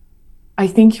 I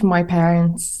think my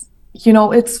parents,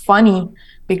 it's funny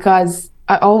because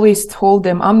I always told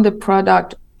them I'm the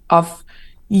product of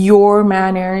your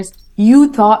manners.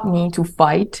 You taught me to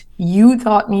fight. You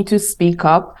taught me to speak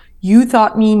up. You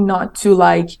taught me not to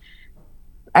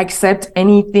accept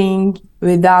anything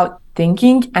without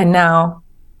thinking. And now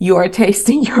you are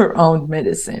tasting your own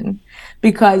medicine,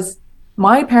 because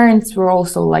my parents were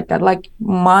also like that. Like,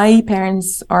 my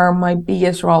parents are my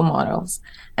biggest role models,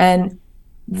 and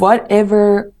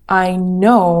whatever I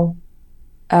know,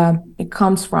 it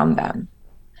comes from them.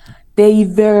 They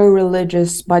were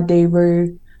religious, but they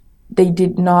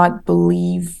did not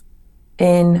believe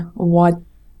in what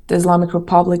the Islamic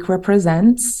Republic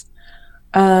represents.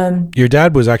 Your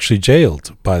dad was actually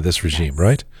jailed by this regime, Yes.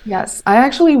 right? Yes, I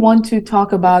actually want to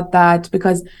talk about that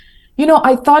because,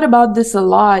 I thought about this a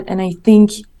lot, and I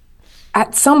think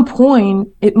at some point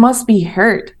it must be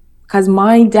heard, because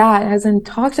my dad hasn't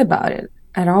talked about it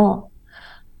at all.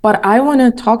 But I want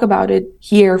to talk about it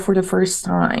here for the first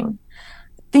time.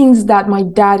 Things that my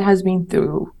dad has been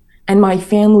through and my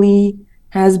family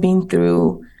has been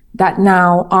through, that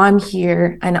now I'm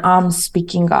here and I'm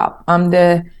speaking up. I'm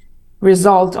the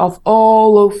result of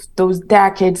all of those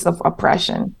decades of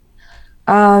oppression.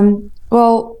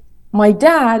 Well, my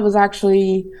dad was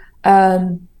actually,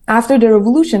 after the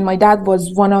revolution, my dad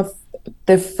was one of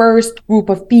the first group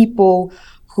of people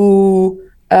who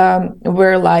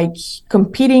were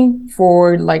competing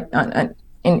for an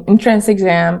entrance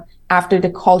exam after the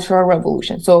Cultural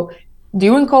Revolution. So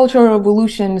during Cultural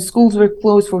Revolution, schools were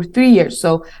closed for 3 years.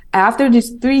 So after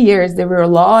these 3 years, there were a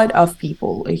lot of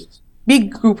people, a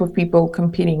big group of people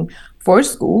competing for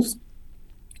schools.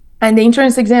 And the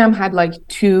entrance exam had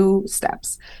 2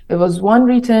 steps. It was one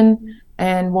written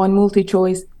and one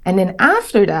multi-choice. And then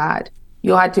after that,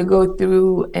 you had to go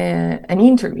through an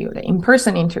interview, an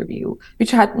in-person interview,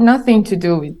 which had nothing to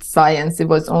do with science. It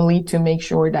was only to make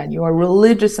sure that you are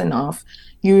religious enough,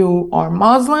 you are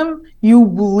Muslim, you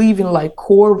believe in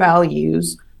core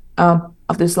values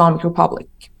of the Islamic Republic.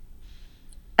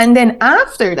 And then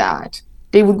after that,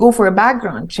 they would go for a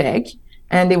background check,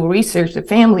 and they will research the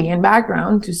family and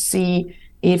background to see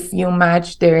if you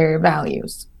match their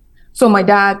values. So my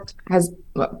dad has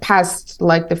passed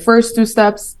the first 2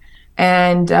 steps,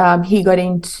 and he got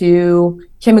into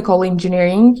chemical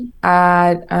engineering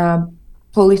at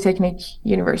Polytechnic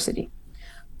University.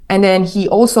 And then he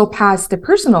also passed the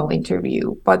personal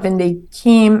interview. But when they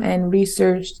came and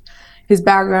researched his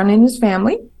background and his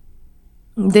family,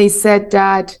 they said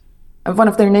that one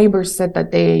of their neighbors said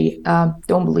that they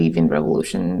don't believe in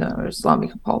revolution or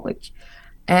Islamic Republic.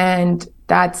 And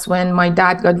that's when my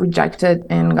dad got rejected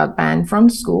and got banned from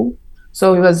school.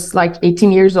 So he was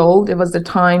 18 years old. It was the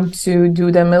time to do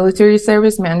the military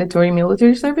service, mandatory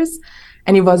military service.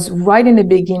 And it was right in the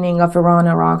beginning of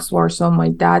Iran-Iraq's war. So my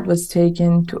dad was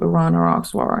taken to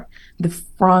Iran-Iraq's war, the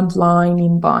front line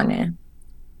in Bane.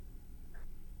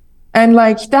 And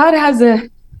that has a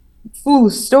full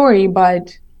story,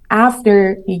 but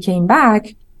after he came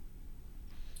back,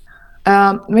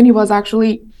 when he was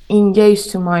actually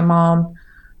engaged to my mom,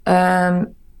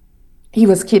 he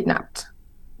was kidnapped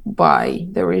by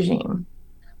the regime.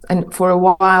 And for a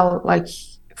while,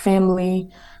 family,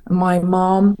 my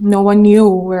mom, no one knew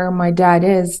where my dad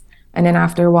is. And then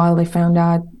after a while, they found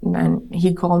out, and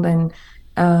he called, and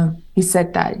he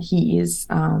said that he is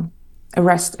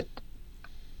arrested.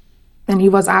 And he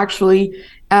was actually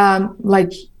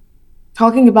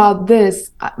talking about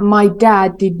this. My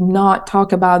dad did not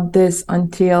talk about this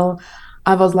until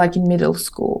I was in middle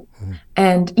school. Mm-hmm.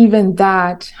 And even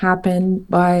that happened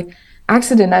by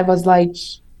accident. I was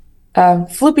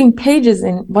flipping pages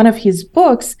in one of his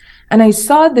books, and I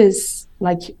saw this,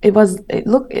 it was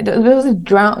a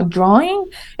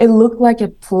drawing. It looked like a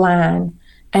plan.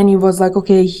 And he was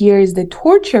okay, here is the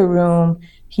torture room.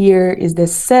 Here is the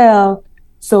cell.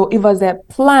 So it was a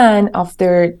plan of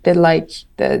the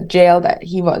jail that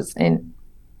he was in,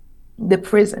 the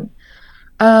prison.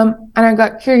 And I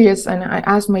got curious, and I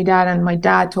asked my dad, and my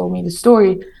dad told me the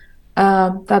story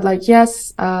that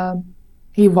yes,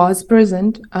 he was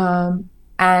imprisoned,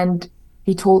 and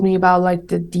he told me about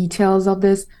the details of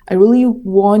this. I really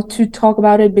want to talk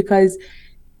about it because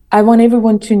I want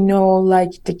everyone to know,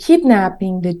 like, the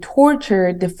kidnapping, the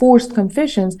torture, the forced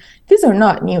confessions, these are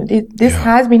not new. This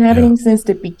has been happening since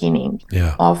the beginning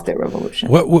of the revolution.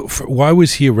 Why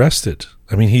was he arrested?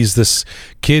 I mean, he's this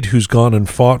kid who's gone and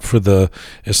fought for the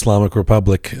Islamic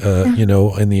Republic, in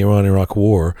the Iran-Iraq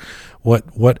War.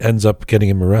 What ends up getting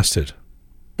him arrested?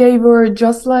 They were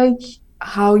just like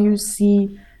how you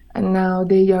see, and now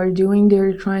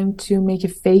they're trying to make a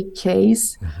fake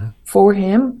case for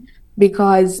him,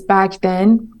 because back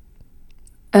then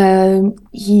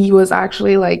he was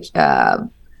actually like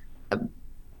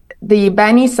the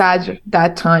Bani Sadr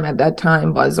at that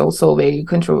time was also a very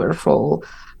controversial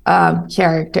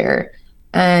character,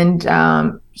 and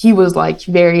he was like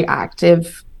very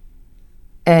active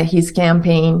his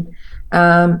campaign,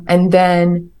 and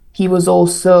then he was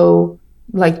also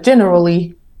like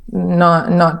generally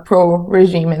not pro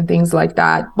regime and things like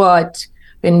that. But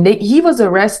when he was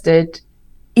arrested,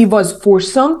 it was for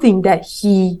something that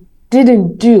he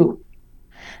didn't do,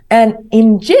 and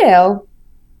in jail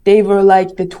they were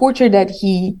like the torture that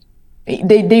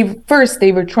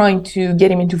they were trying to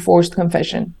get him into forced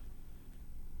confession,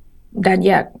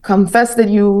 that confess that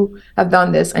you have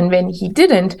done this, and when he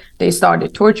didn't, they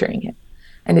started torturing him.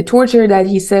 And the torture that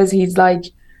he says, he's like,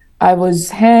 I was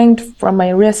hanged from my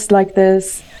wrist like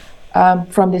this,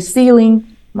 from the ceiling,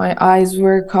 my eyes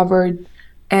were covered,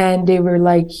 and they were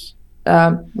like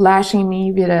lashing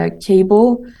me with a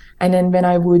cable, and then when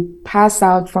I would pass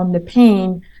out from the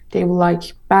pain, they would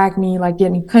like bag me, like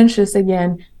get me conscious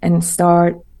again and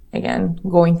start again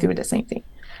going through the same thing.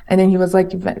 And then he was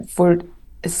like, for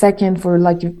a second, for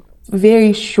like a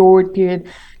very short period,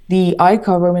 the eye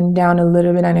cover went down a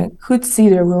little bit and I could see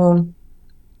the room.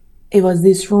 It was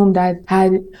this room that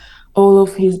had all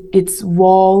of its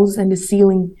walls and the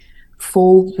ceiling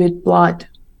filled with blood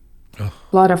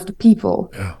of the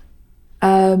people.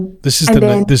 This is the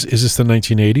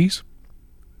 1980s?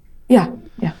 Yeah.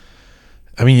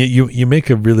 I mean, you make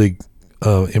a really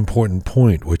important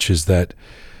point, which is that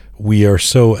we are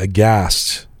so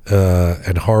aghast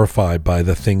and horrified by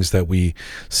the things that we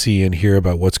see and hear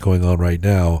about what's going on right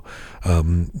now.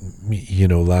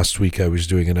 Last week I was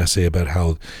doing an essay about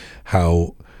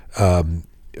how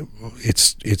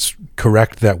it's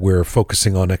correct that we're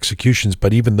focusing on executions,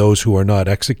 but even those who are not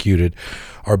executed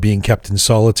are being kept in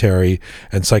solitary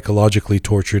and psychologically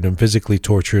tortured and physically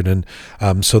tortured, and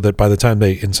so that by the time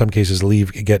they, in some cases,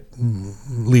 leave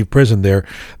prison,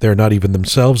 they're not even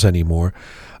themselves anymore.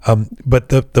 But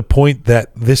the point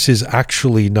that this is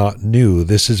actually not new.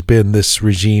 This has been this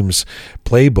regime's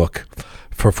playbook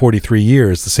for 43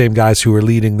 years. The same guys who are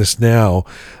leading this now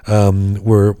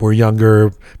were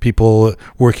younger people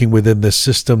working within this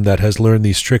system that has learned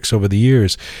these tricks over the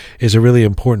years, is a really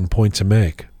important point to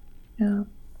make. Yeah.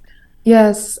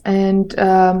 Yes, and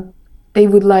they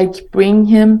would like bring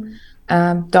him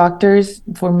doctors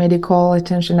for medical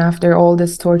attention after all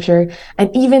this torture, and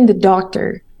even the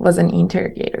doctor was an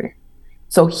interrogator.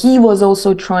 So he was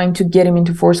also trying to get him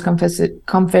into forced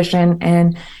confession,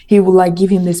 and he would like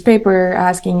give him this paper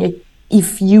asking,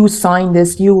 if you sign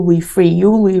this, you will be free,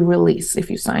 you will be released if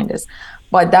you sign this.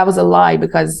 But that was a lie,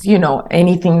 because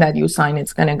anything that you sign,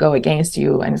 it's going to go against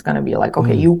you, and it's going to be like,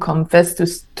 okay, you confess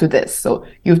to this, so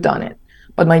you've done it.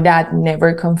 But my dad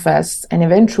never confessed, and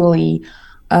eventually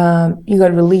he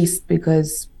got released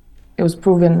because it was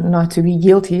proven not to be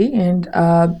guilty, and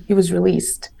he was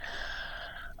released.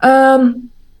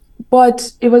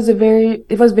 But it was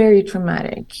very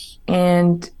traumatic,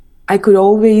 and I could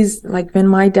always, like, when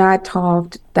my dad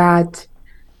talked, that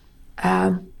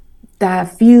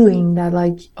feeling that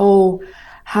like, oh,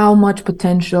 how much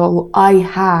potential I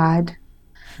had,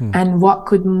 and what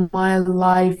could my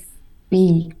life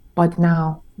be, but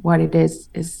now what it is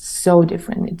so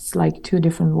different. It's like two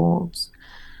different worlds.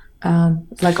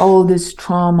 It's like all this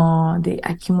trauma, the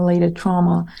accumulated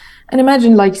trauma. And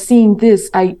imagine like seeing this.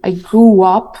 I grew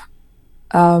up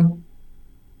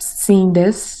seeing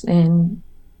this and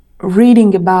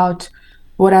reading about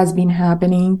what has been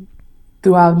happening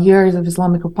throughout years of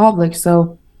Islamic Republic.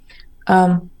 So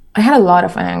I had a lot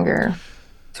of anger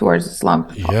towards Islamic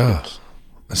Republic. Yeah.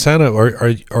 Sana,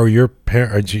 are your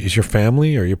is your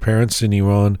family or your parents in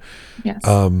Iran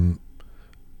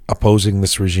opposing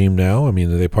this regime now? I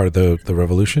mean, are they part of the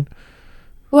revolution?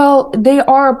 Well, they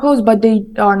are opposed, but they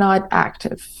are not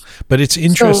active. But it's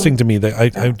interesting to me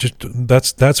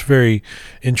that that's very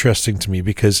interesting to me,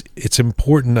 because it's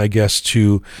important, I guess,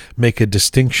 to make a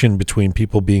distinction between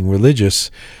people being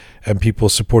religious and people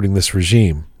supporting this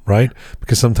regime, right?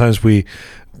 Because sometimes we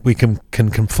can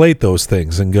conflate those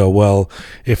things and go, well,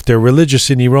 if they're religious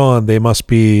in Iran, they must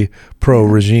be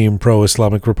pro-regime,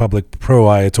 pro-Islamic Republic,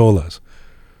 pro-Ayatollahs.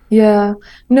 Yeah,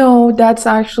 no, that's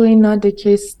actually not the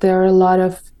case. There are a lot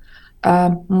of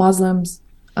Muslims.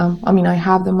 I mean, I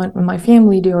have them in my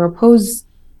family. They are opposed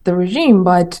the regime,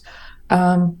 but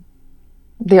um,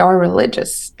 they are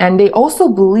religious, and they also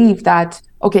believe that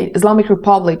Islamic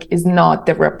Republic is not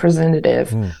the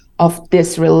representative of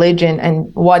this religion,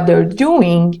 and what they're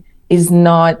doing is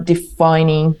not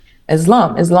defining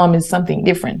Islam. Islam is something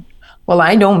different. Well,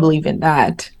 I don't believe in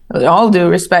that. With all due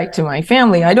respect to my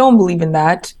family, I don't believe in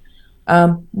that.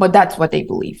 But that's what they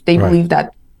believe. They believe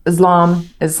that Islam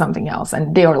is something else,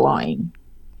 and they are lying.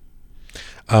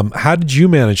 How did you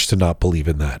manage to not believe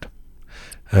in that?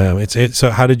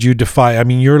 So how did you defy? I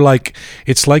mean,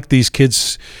 it's like these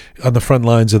kids on the front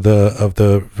lines of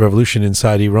the revolution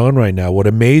inside Iran right now. What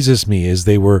amazes me is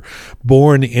they were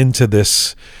born into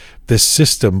this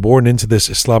system, born into this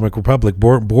Islamic Republic,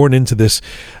 born into this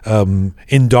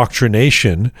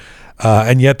indoctrination.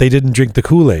 And yet they didn't drink the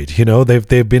Kool-Aid. You know,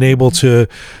 they've been able to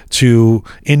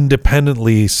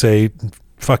independently say,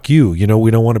 "Fuck you." You know, we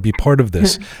don't want to be part of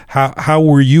this. How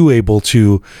were you able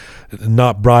to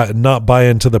not buy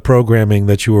into the programming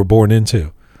that you were born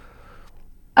into?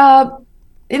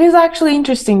 It is actually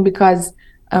interesting because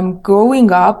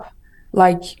growing up,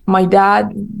 like my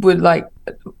dad would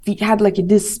we had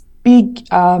this big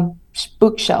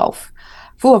bookshelf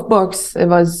full of books. It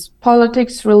was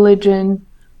politics, religion,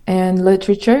 and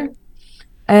literature.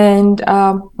 And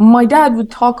my dad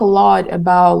would talk a lot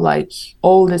about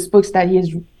all these books that he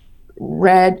has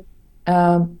read,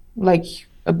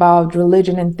 about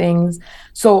religion and things.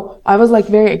 So I was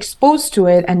very exposed to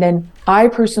it. And then I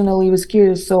personally was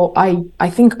curious. So I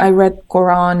think I read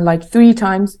Quran 3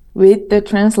 times with the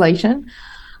translation.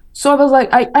 So I was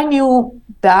I knew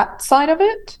that side of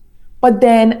it. But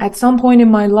then at some point in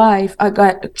my life, I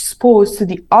got exposed to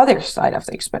the other side of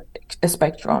the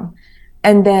spectrum.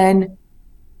 And then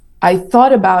I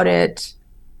thought about it,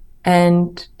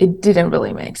 and it didn't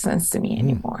really make sense to me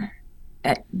anymore.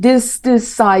 This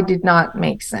side did not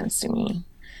make sense to me,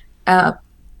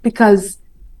 because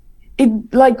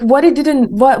what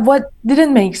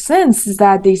didn't make sense is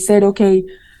that they said, okay,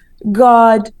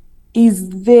 God is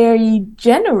very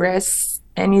generous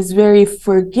and is very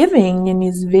forgiving and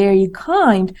is very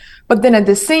kind, but then at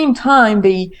the same time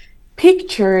they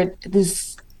pictured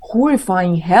this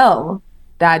horrifying hell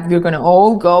that we're going to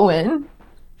all go in.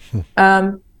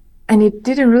 And it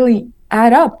didn't really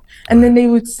add up. And then they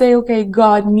would say, okay,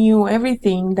 God knew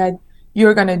everything that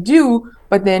you're going to do,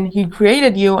 but then he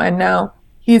created you, and now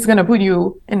he's going to put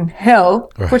you in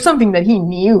hell for something that he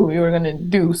knew you were going to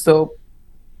do. So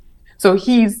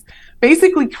he's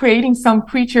basically creating some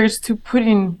creatures to put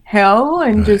in hell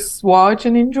and just watch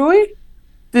and enjoy.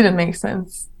 Didn't make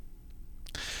sense.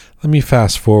 Let me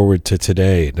fast forward to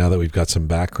today, now that we've got some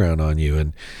background on you,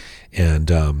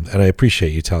 and I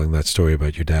appreciate you telling that story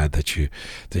about your dad that you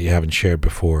haven't shared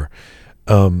before.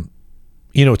 To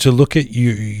look at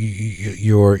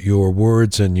your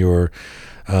words and your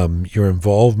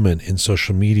involvement in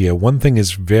social media, one thing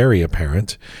is very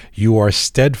apparent: you are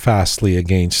steadfastly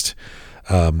against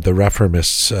the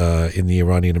reformists in the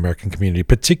Iranian American community,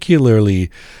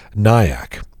 particularly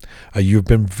NIAC. You've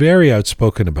been very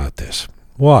outspoken about this.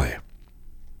 Why?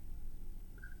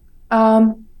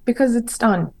 Because it's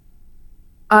done.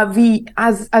 We,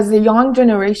 as a young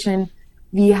generation,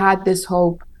 we had this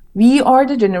hope. We are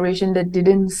the generation that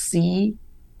didn't see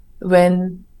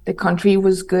when the country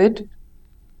was good.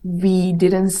 We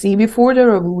didn't see before the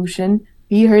revolution.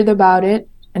 We heard about it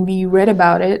and we read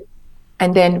about it.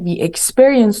 And then we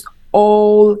experienced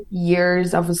all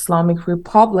years of Islamic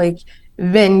Republic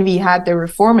when we had the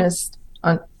reformists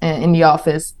in the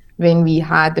office, when we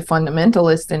had the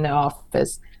fundamentalists in the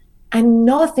office, and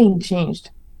nothing changed.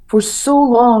 For so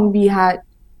long, we had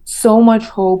so much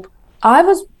hope. I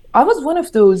was one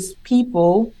of those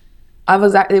people.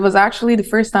 It was actually the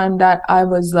first time that I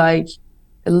was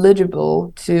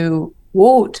eligible to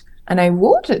vote, and I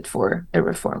voted for a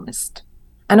reformist.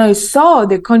 And I saw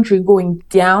the country going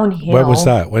downhill. When was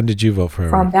that? When did you vote for?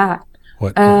 From that.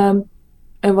 What?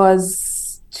 It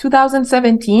was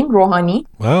 2017, Rouhani.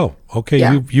 Wow. Okay.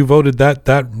 Yeah. You voted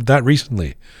that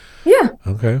recently. Yeah.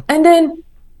 Okay. And then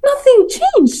nothing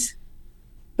changed.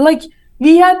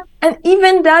 And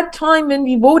even that time when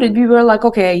we voted, we were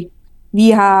okay, we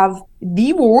have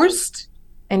the worst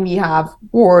and we have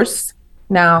worse.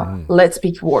 Now let's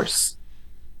pick worse.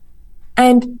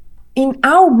 And in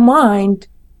our mind,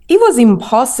 it was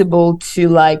impossible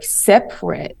to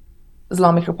separate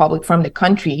Islamic Republic from the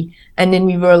country. And then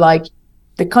we were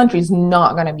the country is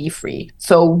not going to be free.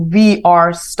 So we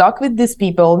are stuck with these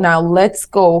people. Now let's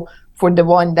go for the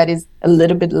one that is a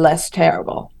little bit less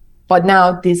terrible. But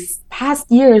now these past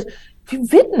years, we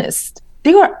witnessed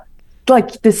they are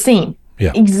like the same,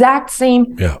 exact same.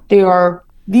 They are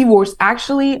the worst.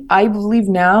 Actually, I believe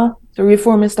now the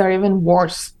reformists are even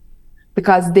worse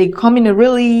because they come in a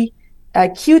really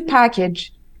cute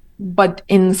package, but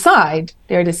inside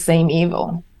they're the same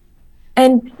evil.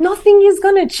 And nothing is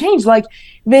going to change. Like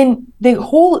when the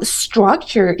whole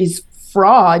structure is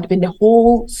fraud, when the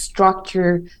whole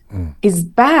structure is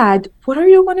bad, what are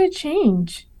you going to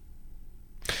change?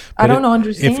 I don't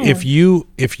understand.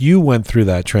 If you went through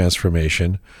that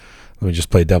transformation, let me just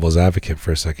play devil's advocate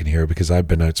for a second here, because I've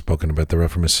been outspoken about the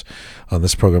reformists on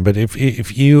this program. But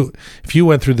if you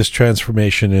went through this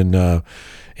transformation in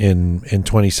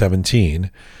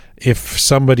 2017, if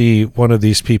somebody, one of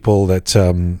these people that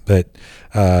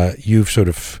you've sort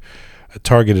of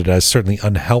targeted as certainly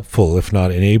unhelpful, if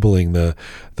not enabling the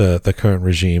current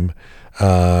regime,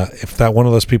 if that one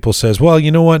of those people says, well, you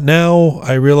know what, now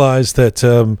I realize that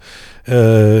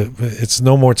it's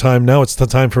no more time, now it's the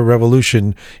time for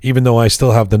revolution, even though I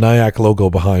still have the NIAC logo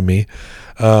behind me,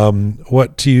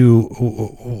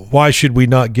 why should we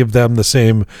not give them the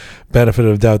same benefit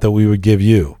of doubt that we would give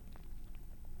you?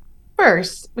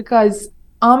 First, because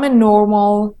I'm a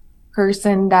normal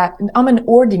person, I'm an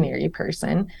ordinary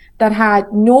person that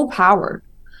had no power.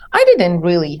 I didn't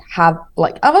really have,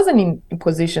 I wasn't in a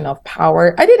position of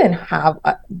power. I didn't have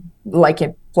a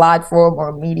platform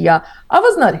or media. I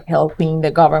was not helping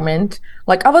the government.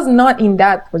 I was not in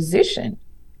that position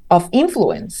of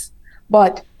influence.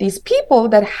 But these people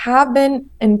that have been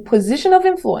in position of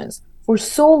influence for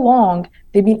so long,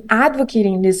 they've been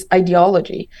advocating this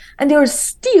ideology, and they are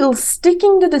still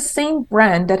sticking to the same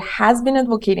brand that has been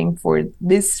advocating for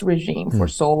this regime for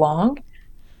so long.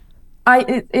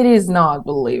 It is not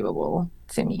believable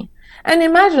to me. And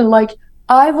imagine,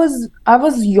 I was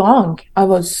young. I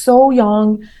was so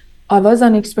young. I was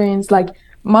unexperienced.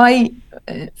 My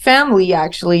family,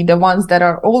 actually, the ones that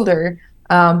are older,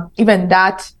 even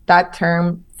that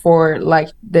term for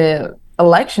the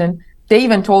election, they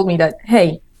even told me that,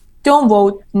 hey, don't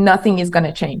vote, nothing is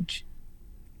gonna change.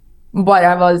 But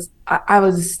I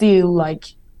was still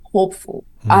hopeful.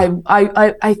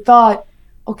 I thought,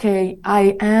 okay,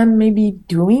 I am maybe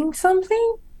doing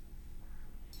something.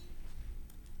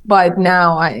 But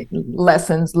now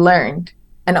lessons learned,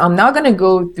 and I'm not gonna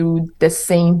go through the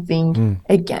same thing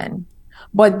again.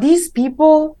 But these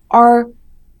people are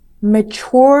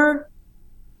mature,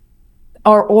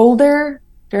 are older,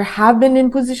 they have been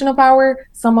in position of power.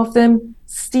 Some of them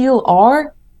still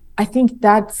are. I think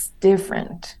that's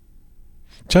different.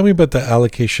 Tell me about the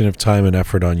allocation of time and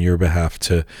effort on your behalf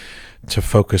to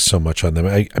focus so much on them.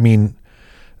 I mean,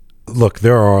 look,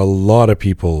 there are a lot of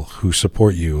people who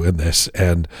support you in this,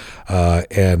 and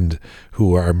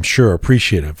who are, I'm sure,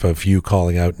 appreciative of you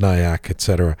calling out NIAC,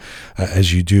 etc.,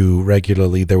 as you do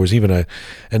regularly. There was even an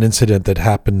incident that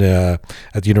happened at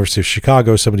the University of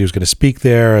Chicago. Somebody was going to speak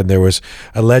there, and there was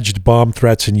alleged bomb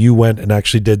threats, and you went and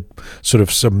actually did sort of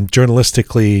some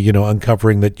journalistically,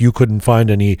 uncovering that you couldn't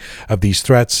find any of these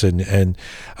threats,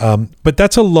 but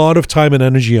that's a lot of time and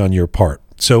energy on your part.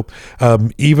 So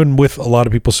even with a lot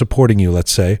of people supporting you,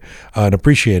 let's say, and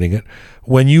appreciating it,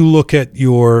 when you look at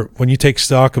when you take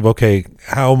stock of, okay,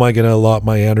 how am I going to allot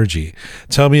my energy?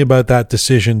 Tell me about that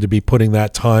decision to be putting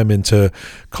that time into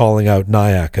calling out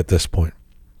NIAC at this point.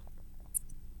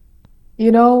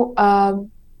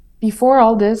 Before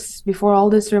all this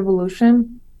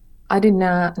revolution, I did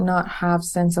not have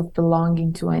sense of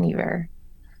belonging to anywhere,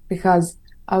 because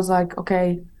I was like,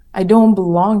 okay, I don't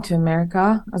belong to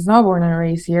America. I was not born and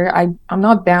raised here. I'm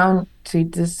not bound to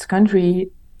this country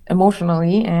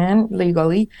emotionally and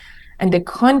legally. And the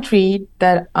country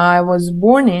that I was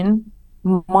born in,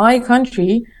 my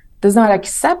country, does not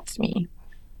accept me.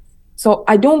 So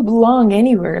I don't belong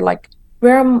anywhere.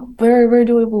 Where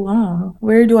do I belong?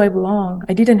 Where do I belong?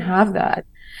 I didn't have that.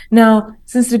 Now,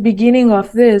 since the beginning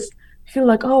of this, I feel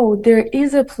like, oh, there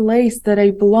is a place that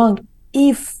I belong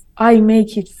if I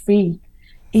make it free.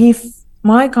 If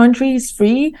my country is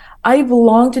free, I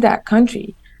belong to that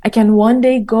country. I can one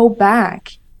day go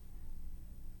back.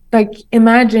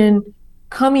 Imagine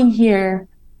coming here,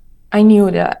 I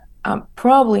knew that I'm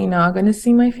probably not going to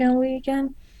see my family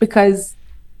again, because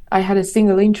I had a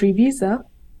single entry visa.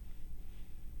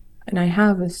 And I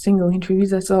have a single entry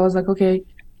visa. So I was like, okay,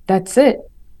 that's it.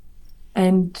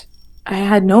 And I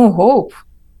had no hope.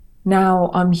 Now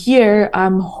I'm here,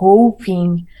 I'm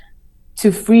hoping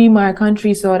to free my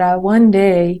country so that one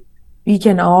day we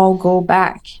can all go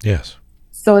back. Yes.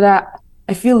 So that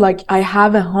I feel like I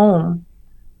have a home.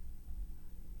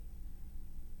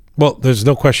 Well, there's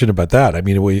no question about that. I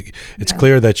mean, it's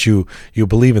clear that you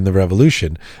believe in the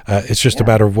revolution. It's just a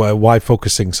matter of why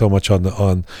focusing so much on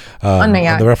the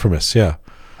reformists. Yeah.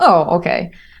 Oh,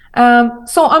 okay.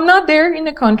 So I'm not there in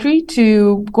the country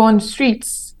to go on the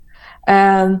streets,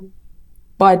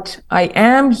 but I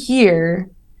am here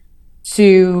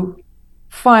to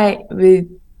fight with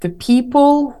the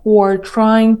people who are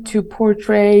trying to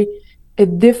portray a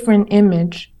different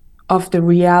image of the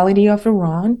reality of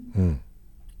Iran.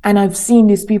 And I've seen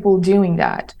these people doing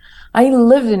that. I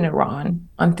lived in Iran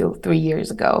until 3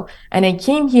 years ago, and I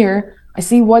came here. I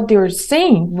see what they're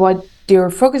saying, what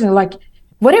they're focusing, like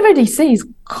whatever they say is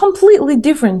completely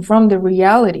different from the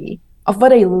reality of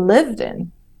what I lived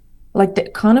in, like the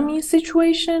economy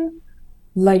situation,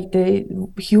 like the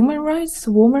human rights,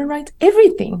 women rights,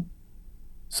 everything.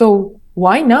 So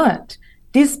why not?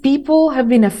 These people have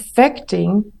been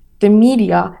affecting the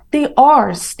media. They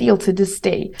are still to this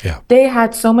day. Yeah. They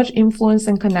had so much influence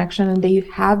and connection, and they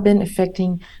have been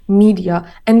affecting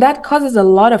media, and that causes a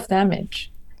lot of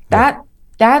damage. That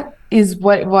is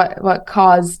what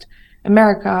caused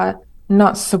America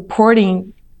not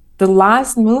supporting the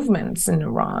last movements in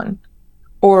Iran,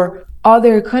 or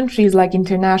other countries like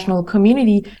international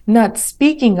community not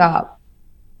speaking up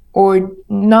or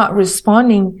not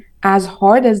responding as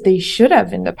hard as they should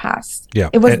have in the past. Yeah.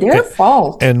 It was their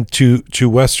fault. And to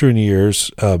Western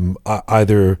ears,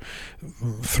 either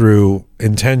through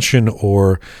intention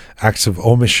or acts of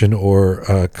omission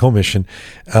or commission,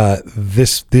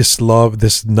 this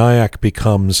NIAC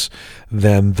becomes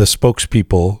then the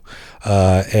spokespeople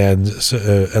and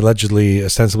allegedly,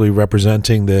 ostensibly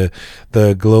representing the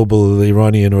global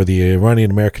Iranian or the Iranian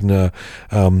American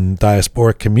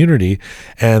diasporic community,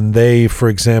 and they, for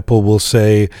example, will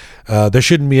say there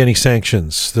shouldn't be any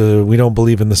sanctions. We don't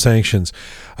believe in the sanctions.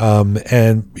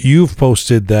 And you've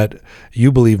posted that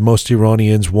you believe most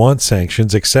Iranians want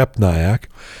sanctions except NIAC.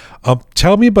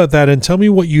 Tell me about that, and tell me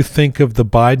what you think of the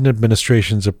Biden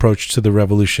administration's approach to the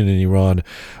revolution in Iran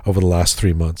over the last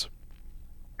 3 months.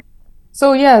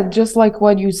 So yeah, just like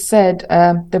what you said,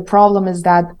 the problem is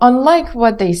that unlike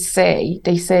what they say,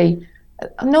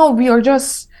 no, we are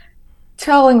just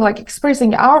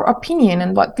expressing our opinion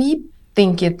and what we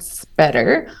think it's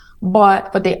better.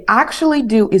 But what they actually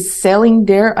do is selling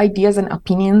their ideas and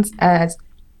opinions as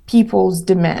people's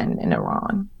demand in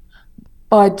Iran.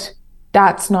 But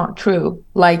that's not true.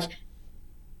 Like,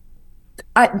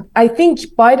 I think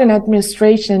Biden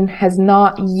administration has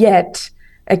not yet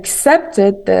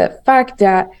accepted the fact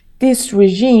that this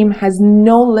regime has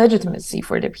no legitimacy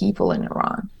for the people in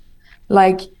Iran.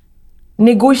 Like,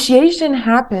 negotiation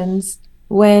happens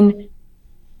when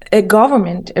a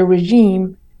government, a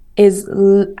regime,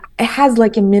 has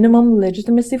like a minimum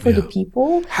legitimacy for the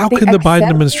people. How can the Biden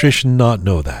administration not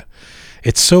know that?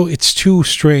 It's too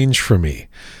strange for me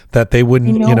that they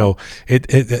wouldn't,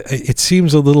 it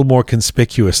seems a little more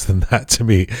conspicuous than that to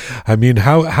me. I mean,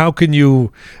 how can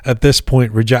you at this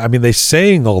point reject? I mean, they're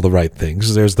saying all the right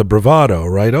things. There's the bravado,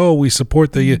 right? Oh, we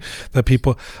support the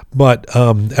people. But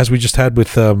as we just had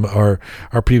with our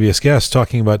previous guest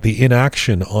talking about the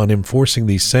inaction on enforcing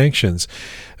these sanctions,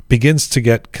 begins to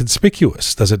get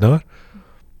conspicuous, does it not?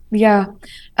 Yeah.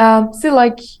 So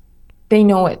like they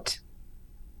know it.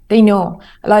 They know.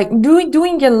 Like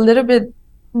doing a little bit.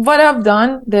 What I've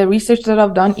done, the research that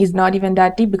I've done is not even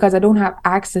that deep because I don't have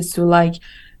access to like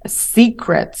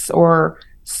secrets or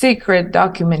secret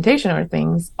documentation or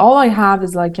things. All I have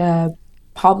is like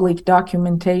public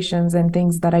documentations and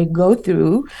things that I go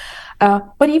through.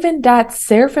 But even that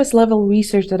surface level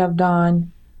research that I've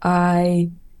done,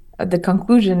 the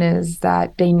conclusion is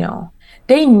that they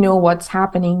know what's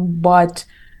happening, but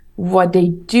what they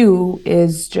do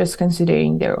is just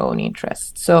considering their own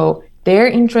interests. So their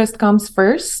interest comes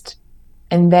first,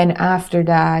 and then after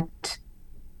that,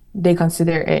 they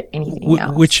consider anything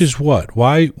else. Which is what?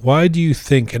 Why do you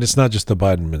think, and it's not just the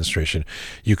Biden administration,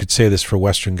 you could say this for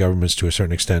Western governments to a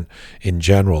certain extent in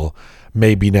general,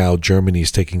 maybe now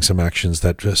Germany's taking some actions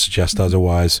that suggest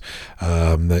otherwise.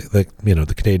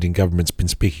 The Canadian government's been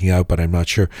speaking out, but I'm not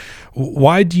sure.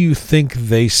 Why do you think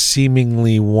they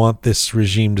seemingly want this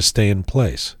regime to stay in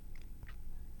place?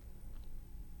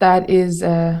 That is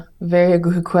a very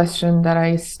good question that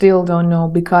I still don't know,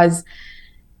 because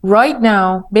right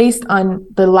now, based on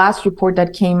the last report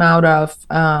that came out of,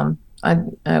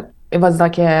 it was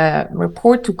like a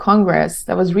report to Congress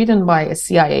that was written by a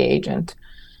CIA agent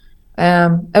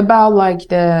about like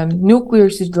the nuclear,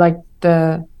 like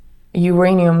the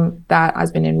uranium that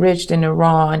has been enriched in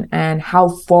Iran, and how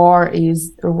far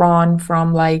is Iran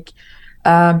from like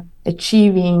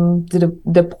achieving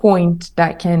the point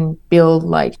that can build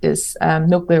like this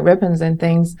nuclear weapons and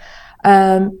things,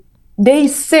 they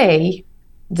say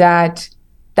that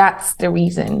that's the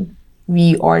reason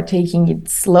we are taking it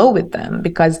slow with them,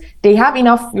 because they have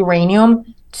enough uranium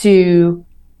to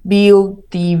build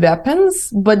the weapons,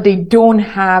 but they don't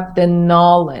have the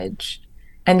knowledge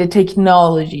and the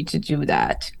technology to do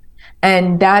that.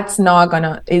 And that's not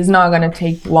gonna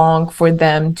take long for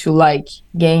them to like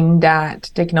gain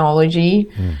that technology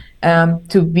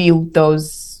to build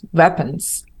those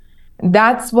weapons.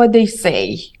 That's what they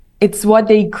say. It's what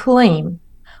they claim.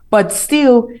 But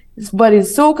still, what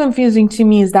is so confusing to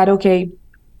me is that, okay,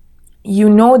 you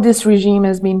know, this regime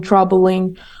has been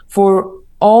troubling for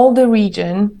all the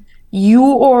region.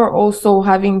 You are also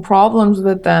having problems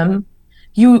with them.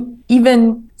 You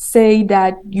even say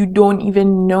that you don't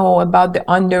even know about the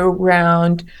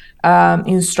underground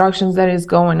instructions that is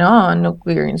going on,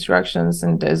 nuclear instructions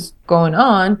and is going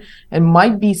on. It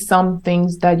might be some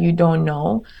things that you don't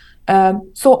know.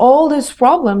 So all these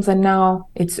problems, and now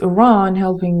it's Iran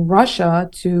helping Russia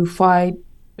to fight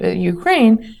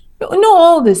Ukraine. You know,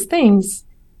 all these things.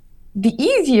 The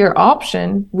easier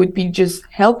option would be just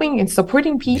helping and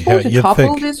supporting people to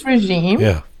topple this regime.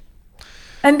 Yeah.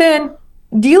 And then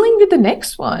dealing with the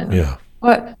next one. Yeah.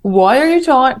 But why are you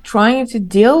trying to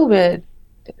deal with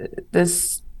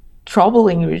this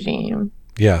troubling regime?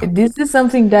 Yeah. This is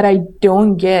something that I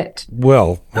don't get.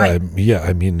 Well, yeah,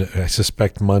 I mean, I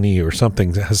suspect money or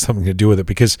something has something to do with it,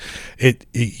 because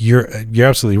you're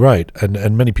absolutely right,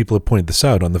 and many people have pointed this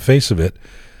out. On the face of it,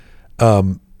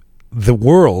 the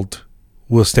world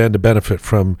will stand to benefit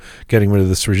from getting rid of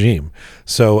this regime.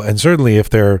 So, and certainly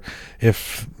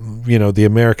if you know, the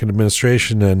American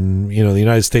administration and, you know, the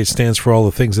United States stands for all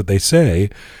the things that they say,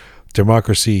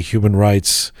 democracy, human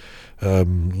rights,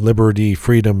 liberty,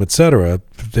 freedom, etc.,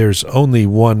 there's only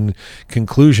one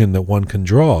conclusion that one can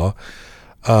draw,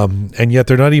 and yet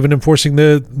they're not even enforcing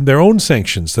their own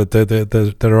sanctions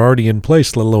that are already in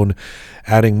place, let alone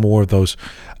adding more of those.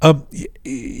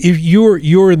 If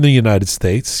you're in the United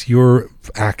States, you're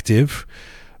active.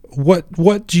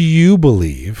 What do you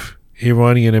believe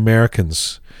Iranian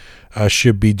Americans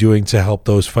should be doing to help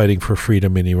those fighting for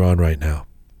freedom in Iran right now?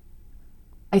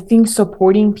 I think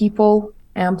supporting people,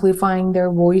 amplifying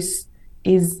their voice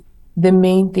is the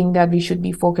main thing that we should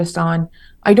be focused on.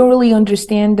 I don't really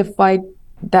understand the fight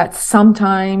that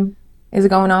sometime is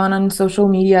going on social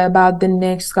media about the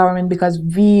next government, because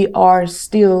we are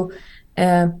still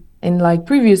in like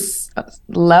previous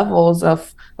levels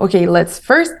of, okay, let's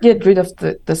first get rid of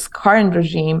this current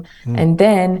regime and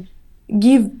then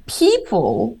give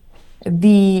people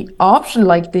the option,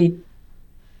 like the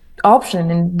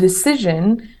option and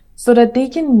decision, so that they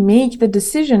can make the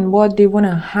decision what they want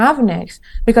to have next,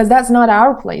 because that's not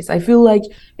our place. I feel like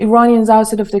Iranians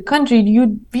outside of the country,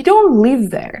 we don't live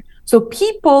there. So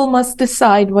people must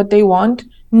decide what they want.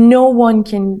 No one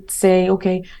can say,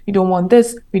 okay, we don't want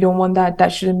this, we don't want that, that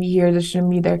shouldn't be here, that shouldn't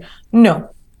be there.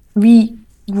 No,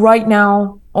 right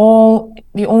now,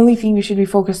 the only thing we should be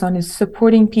focused on is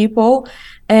supporting people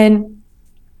and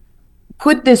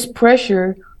put this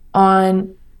pressure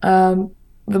on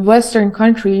the Western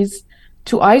countries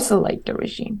to isolate the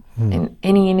regime in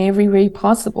any and every way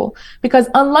possible. Because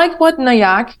unlike what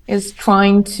Nayak is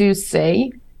trying to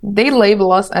say, they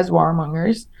label us as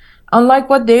warmongers. Unlike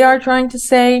what they are trying to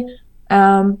say,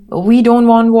 we don't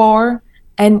want war.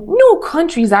 And no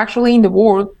countries actually in the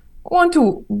world want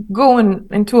to go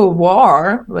into a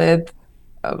war with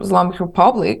Islamic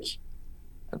Republic.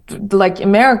 Like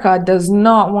America does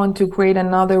not want to create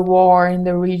another war in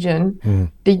the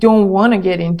region. They don't want to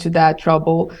get into that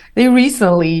trouble. They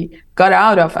recently got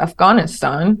out of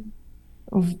Afghanistan.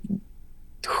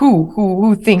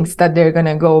 Who thinks that they're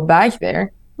gonna go back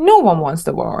there? No one wants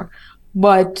the war,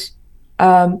 but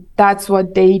that's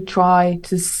what they try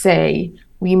to say.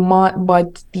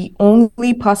 But the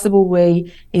only possible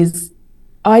way is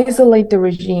isolate the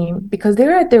regime, because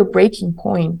they're at their breaking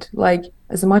point. Like,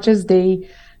 as much as they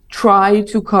try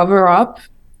to cover up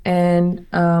and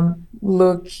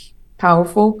look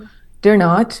powerful, they're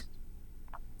not.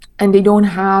 And they don't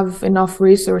have enough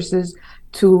resources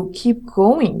to keep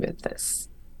going with this.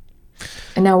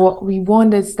 And now what we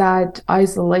want is that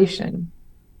isolation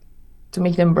to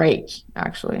make them break,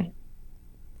 actually.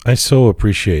 I so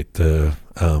appreciate the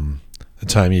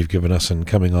time you've given us and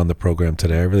coming on the program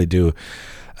today. I really do.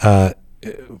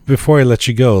 before I let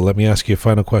you go, let me ask you a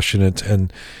final question.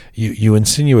 And you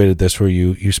insinuated this, where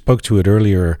you spoke to it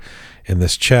earlier in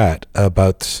this chat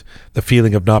about the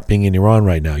feeling of not being in Iran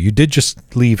right now. You did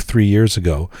just leave 3 years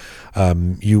ago.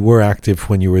 You were active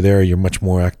when you were there. You're much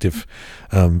more active,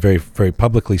 very, very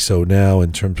publicly so now,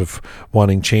 in terms of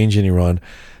wanting change in Iran.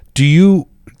 Do you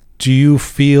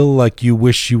feel like you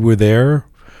wish you were there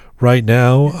right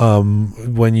now,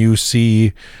 when you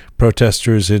see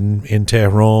protesters in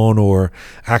Tehran or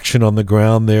action on the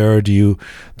ground there? Do you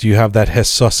have that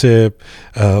hessasib,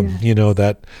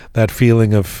 that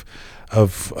feeling of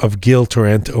guilt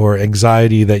or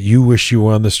anxiety that you wish you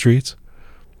were on the streets?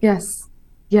 Yes.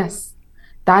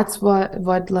 That's what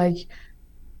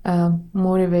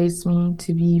motivates me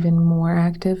to be even more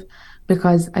active,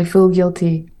 because I feel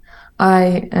guilty.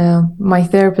 My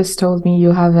therapist told me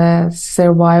you have a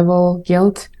survivor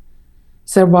guilt,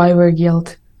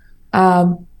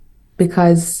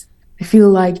 because I feel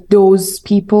like those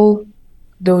people,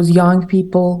 those young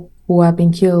people who have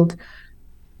been killed,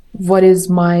 what is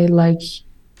my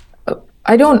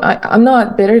I'm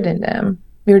not better than them.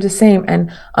 We're the same,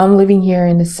 and I'm living here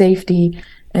in the safety,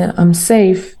 and I'm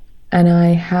safe, and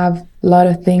I have a lot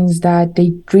of things that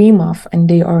they dream of, and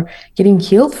they are getting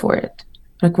killed for it.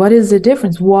 What is the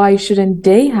difference? Why shouldn't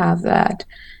they have that?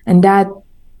 And that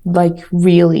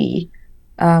really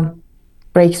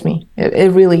breaks me.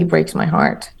 It really breaks my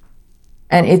heart.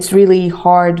 And it's really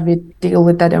hard to deal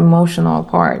with that emotional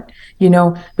part,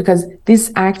 because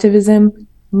this activism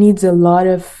needs a lot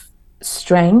of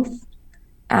strength.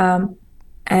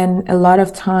 And a lot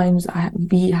of times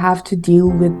we have to deal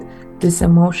with these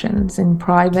emotions in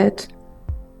private,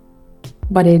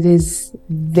 but it is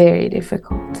very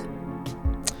difficult.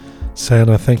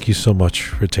 Sana, thank you so much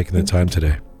for taking the time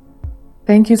today.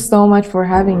 Thank you so much for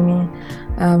having me.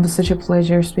 It was such a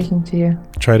pleasure speaking to you.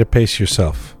 Try to pace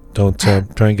yourself. Don't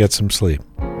try and get some sleep.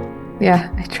 Yeah,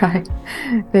 I try.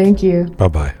 Thank you.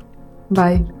 Bye-bye.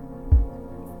 Bye.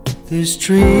 This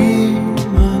dream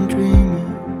I'm dreaming,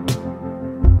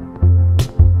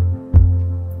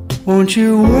 won't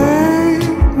you wake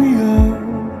me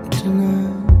up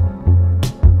tonight?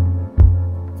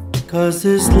 'Cause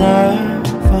this life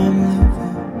I'm living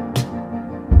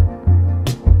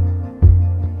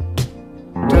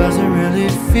doesn't really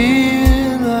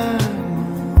feel like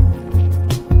mine.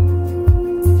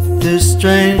 This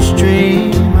strange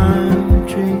dream I'm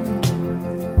dreaming,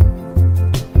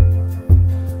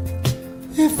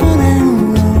 if it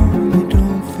ain't wrong, it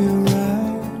don't feel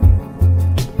right.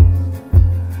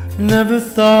 Never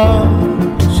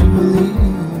thought you were leaving.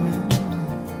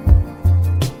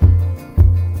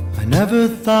 I never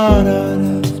thought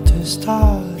I'd have to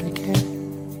start again.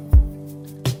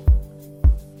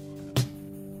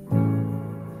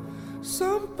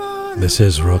 This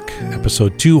is Rook,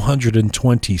 episode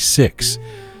 226,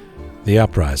 The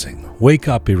Uprising. Wake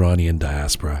up, Iranian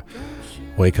diaspora.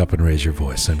 Wake up and raise your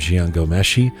voice. I'm Jian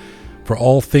Ghomeshi. For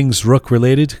all things Rook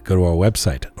related, go to our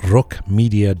website,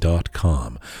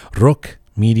 rookmedia.com.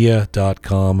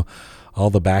 rookmedia.com. All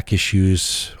the back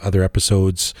issues, other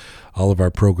episodes, all of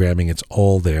our programming, it's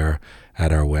all there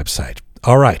at our website.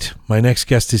 All right, my next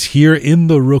guest is here in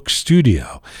the Rook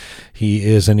studio. He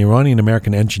is an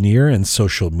Iranian-American engineer and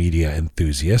social media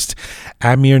enthusiast.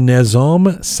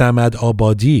 Amirnezam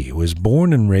Samadabadi was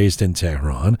born and raised in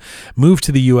Tehran, moved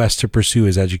to the U.S. to pursue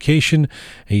his education.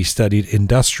 He studied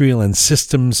industrial and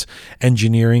systems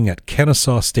engineering at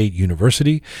Kennesaw State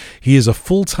University. He is a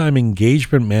full-time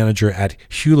engagement manager at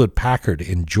Hewlett-Packard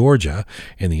in Georgia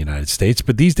in the United States.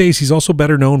 But these days, he's also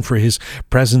better known for his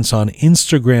presence on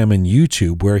Instagram and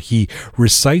YouTube, where he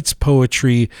recites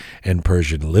poetry and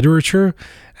Persian literature.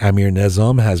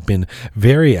 Amirnezam has been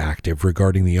very active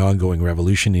regarding the ongoing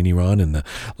revolution in Iran in the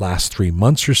last 3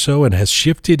 months or so, and has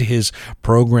shifted his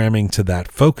programming to that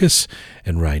focus.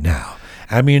 And right now,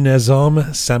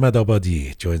 Amirnezam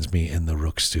Samadabadi joins me in the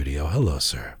Rook studio. Hello,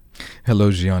 sir.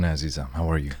 Hello, Jian Azizam. How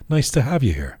are you? Nice to have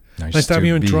you here. Nice to have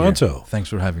you in Toronto. Here. Thanks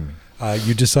for having me.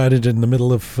 You decided in the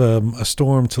middle of a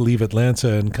storm to leave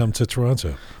Atlanta and come to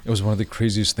Toronto. It was one of the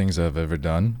craziest things I've ever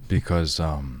done, because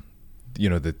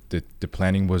the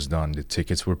planning was done, the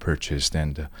tickets were purchased,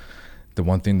 and the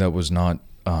one thing that was not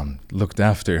looked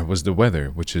after was the weather,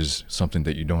 which is something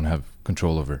that you don't have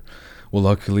control over. Well,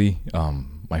 luckily,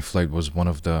 my flight was one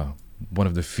of the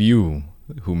few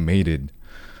who made it,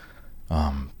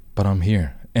 but I'm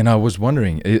here. And I was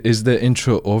wondering, is the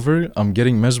intro over? I'm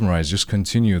getting mesmerized. Just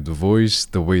continue. The voice,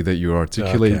 the way that you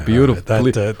articulate, okay, beautiful.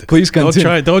 Please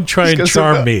continue. Don't try and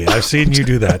charm me. I've seen you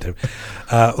do that.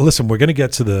 Listen, we're going to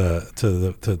get to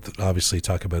the obviously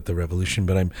talk about the revolution,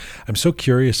 but I'm so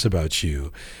curious about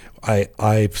you.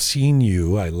 I've seen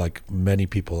you. I like many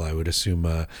people. I would assume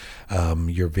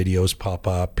your videos pop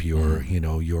up,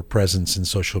 your presence in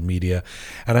social media,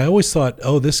 and I always thought,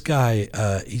 oh, this guy,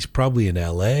 he's probably in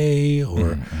L.A.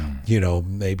 or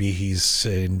maybe he's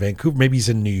in Vancouver, maybe he's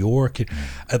in New York,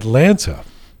 Atlanta.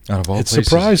 Out of all it places.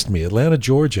 Surprised me, Atlanta,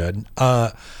 Georgia.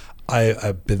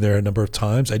 I've been there a number of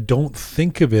times. I don't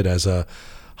think of it as a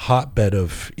hotbed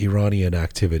of Iranian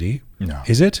activity. No,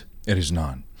 is it? It is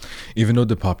not. Even though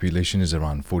the population is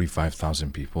around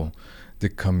 45,000 people, the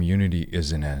community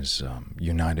isn't as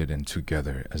united and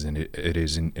together as it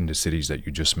is in the cities that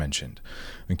you just mentioned.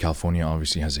 And California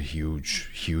obviously has a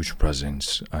huge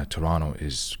presence. Toronto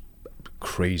is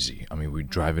crazy. I mean, we're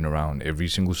driving around every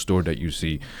single store that you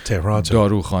see. Tehran,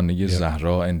 Daru Khanege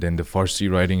Zahra, and then the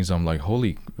Farsi writings. I'm like,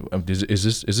 holy, is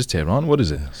this Tehran? What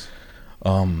is it? Yes.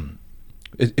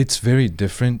 It's very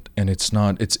different, and it's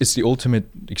the ultimate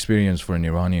experience for an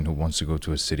Iranian who wants to go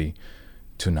to a city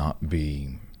to not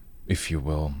be, if you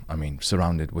will,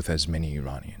 surrounded with as many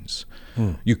Iranians.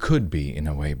 You could be in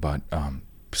a way, but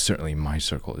certainly my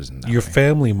circle isn't that Your way.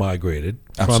 family migrated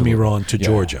Absolutely. from Iran to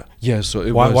Georgia. Yeah,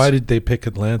 so why did they pick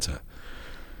Atlanta?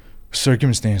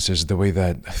 Circumstances, the way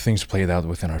that things played out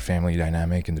within our family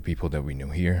dynamic and the people that we knew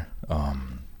here,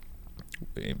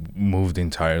 moved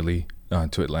entirely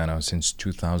to Atlanta since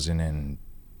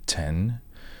 2010,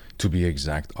 to be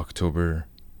exact, October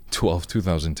 12,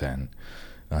 2010.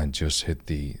 Just hit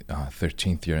the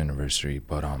 13th year anniversary,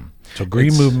 but So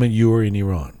Green Movement, you were in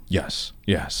Iran. Yes.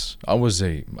 I was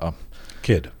a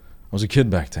Kid. I was a kid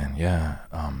back then. Yeah.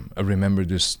 I remember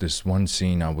this one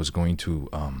scene. I was going to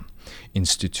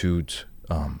institute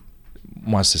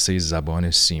Muassaseh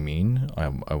Zaban Simin.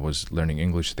 I was learning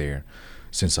English there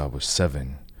since I was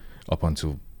 7 up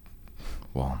until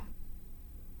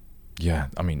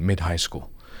mid-high school.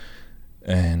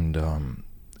 And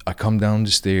I come down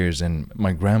the stairs, and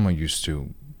my grandma used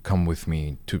to come with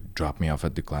me to drop me off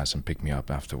at the class and pick me up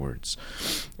afterwards.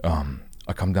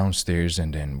 I come downstairs,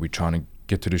 and then we're trying to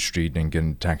get to the street and get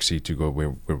in a taxi to go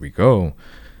where we go.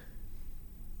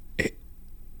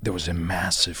 There was a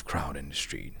massive crowd in the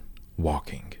street,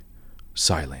 walking,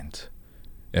 silent.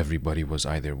 Everybody was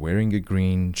either wearing a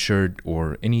green shirt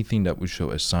or anything that would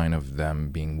show a sign of them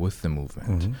being with the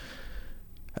movement. Mm-hmm.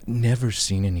 I'd never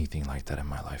seen anything like that in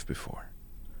my life before.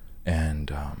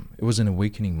 And it was an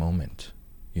awakening moment,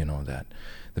 that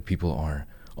the people are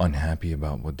unhappy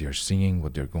about what they're seeing,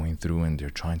 what they're going through, and they're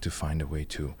trying to find a way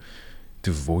to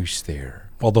voice their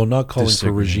Although not calling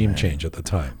for regime disagreement. change at the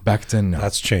time. Back then, no.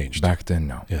 That's changed. Back then,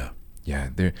 no. Yeah. Yeah,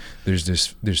 there's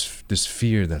this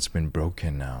fear that's been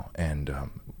broken now, and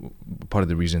part of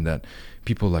the reason that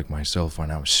people like myself are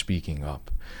now speaking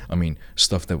up.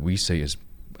 Stuff that we say is,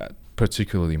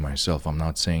 particularly myself, I'm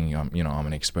not saying I'm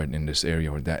an expert in this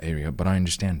area or that area, but I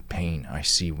understand pain. I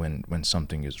see when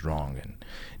something is wrong and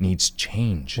needs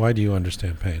change. Why do you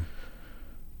understand pain?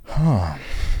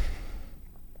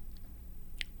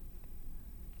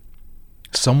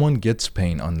 Someone gets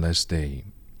pain unless they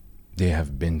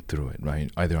have been through it, right?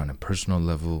 Either on a personal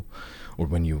level, or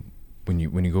when you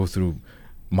go through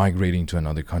migrating to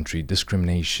another country,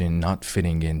 discrimination, not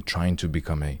fitting in, trying to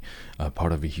become a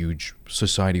part of a huge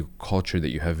society culture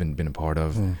that you haven't been a part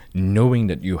of, knowing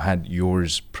that you had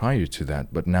yours prior to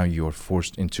that, but now you're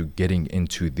forced into getting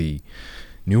into the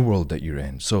new world that you're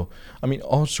in. So,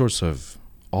 all sorts of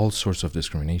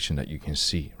discrimination that you can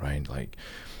see, right? Like,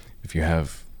 if you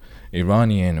have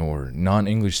Iranian or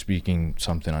non-English speaking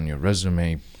something on your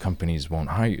resume, companies won't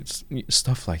hire you. It's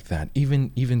stuff like that.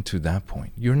 Even to that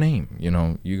point, your name, you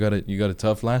got a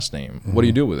tough last name. Mm-hmm. What do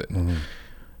you do with it? Mm-hmm.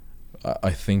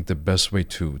 I think the best way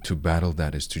to battle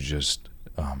that is to just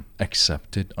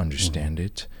accept it, understand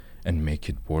it, and make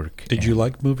it work. Did you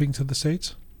like moving to the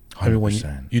States? 100%.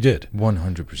 When you did.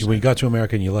 100%. When you got to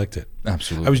America and you liked it.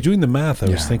 Absolutely. I was doing the math. I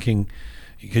was thinking,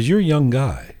 because you're a young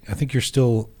guy. I think you're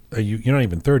still. You're not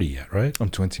even 30 yet, right? I'm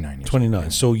 29 years 29.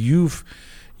 old. So you've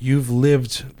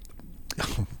lived,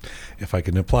 if I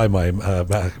can apply my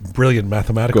brilliant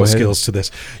mathematical skills to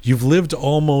this, you've lived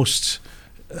almost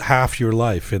half your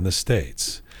life in the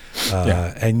States.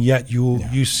 And yet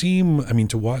you seem,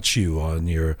 to watch you on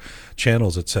your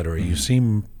channels, etc., you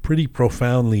seem pretty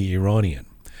profoundly Iranian.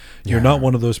 You're not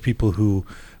one of those people who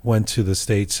went to the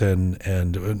States and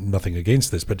nothing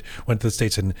against this, but went to the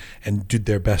States and did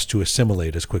their best to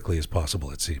assimilate as quickly as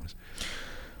possible, it seems.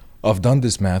 I've done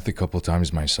this math a couple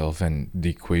times myself, and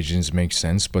the equations make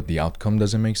sense, but the outcome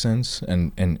doesn't make sense.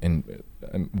 And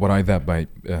what I that by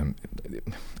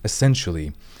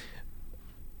essentially,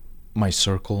 my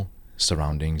circle,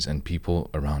 surroundings, and people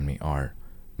around me are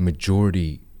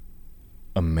majority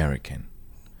American.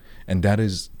 And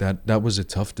that was a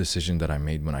tough decision that I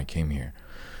made when I came here.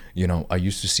 You know, I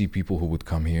used to see people who would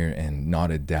come here and not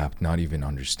adapt, not even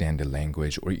understand the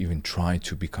language, or even try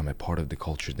to become a part of the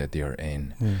culture that they are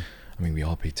in. I mean, we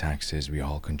all pay taxes, we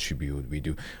all contribute, we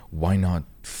do. Why not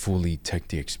fully take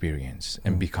the experience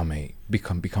and become a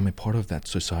part of that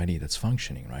society that's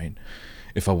functioning, right?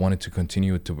 If I wanted to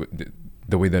continue it to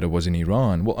the way that it was in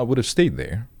Iran, well, I would have stayed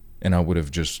there and I would have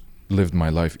just lived my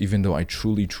life, even though I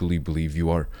truly, truly believe you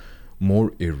are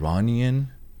more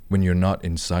Iranian when you're not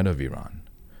inside of Iran.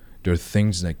 There are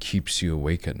things that keeps you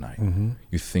awake at night.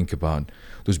 You think about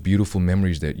those beautiful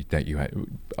memories that you had.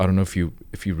 I don't know if you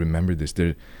remember this.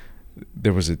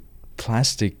 There was a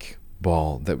plastic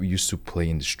ball that we used to play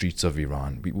in the streets of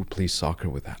Iran. We would play soccer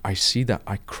with that. I see that,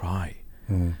 I cry.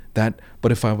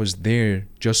 But if I was there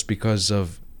just because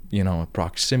of, you know,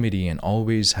 proximity and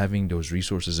always having those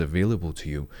resources available to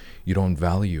you, you don't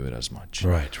value it as much.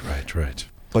 Right.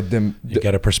 But then You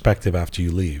get a perspective after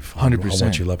you leave. 100%. On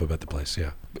what you love about the place,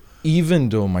 yeah. Even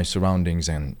though my surroundings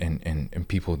and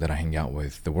people that I hang out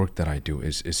with, the work that I do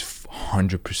is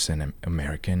 100%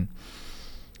 American.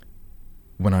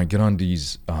 When I get on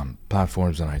these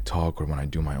platforms and I talk, or when I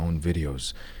do my own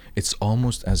videos, it's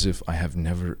almost as if I have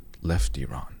never left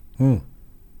Iran.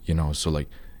 You know, so like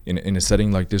in a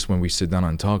setting like this, when we sit down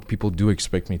and talk, people do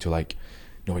expect me to like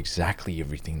know exactly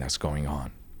everything that's going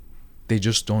on. They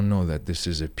just don't know that this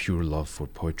is a pure love for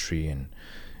poetry and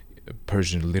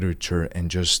Persian literature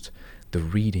and just the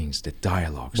readings, the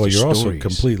dialogues, Well, the you're stories. also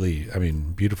completely, I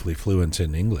mean, beautifully fluent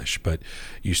in English, but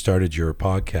you started your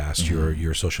podcast,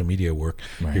 your social media work,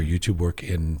 your YouTube work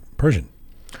in Persian.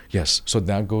 Yes, so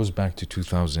that goes back to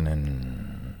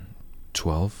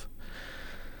 2012.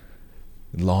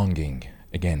 Longing,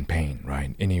 again, pain,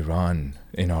 right? In Iran,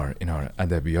 in our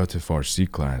Adabiyat Farsi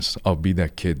class, I'll be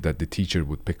that kid that the teacher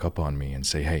would pick up on me and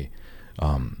say, hey,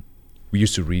 we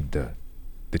used to read the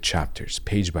chapters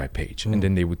page by page, and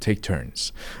then they would take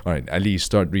turns. All right, Ali,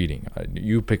 start reading.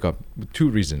 You pick up. 2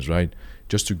 reasons, right?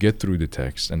 Just to get through the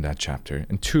text and that chapter,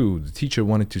 and 2, the teacher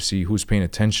wanted to see who's paying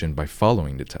attention by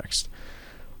following the text.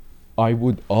 I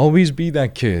would always be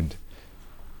that kid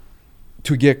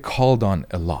to get called on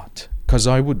a lot, because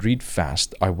I would read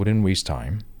fast. I wouldn't waste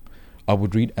time. I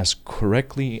would read as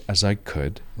correctly as I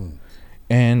could,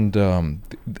 and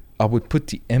I would put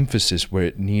the emphasis where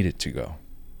it needed to go.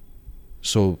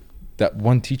 So that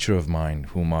one teacher of mine,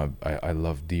 whom I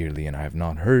love dearly and I have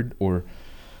not heard or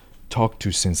talked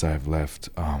to since I've left,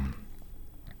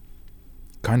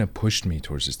 kind of pushed me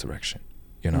towards this direction.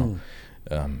 You know,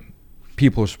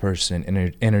 people's person,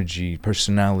 energy,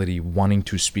 personality, wanting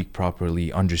to speak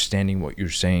properly, understanding what you're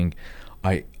saying.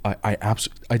 I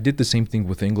did the same thing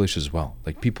with English as well.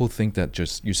 Like, people think that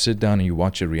just you sit down and you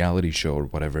watch a reality show or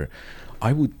whatever.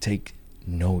 I would take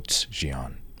notes,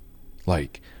 Jian.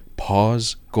 Like,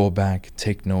 pause, go back,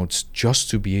 take notes, just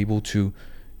to be able to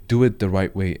do it the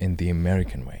right way, in the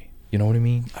American way. You know what I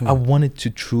mean? I wanted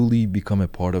to truly become a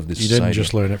part of this society. You didn't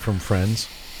just learn it from friends?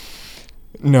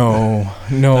 No,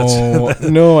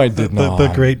 I did not.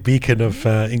 The great beacon of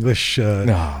English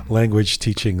language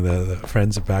teaching, the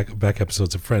Friends, back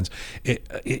episodes of Friends.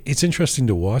 It's interesting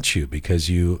to watch you, because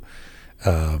you,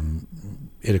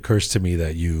 it occurs to me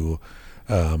that you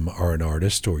are an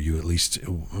artist, or you at least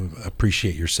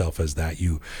appreciate yourself as that.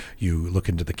 You look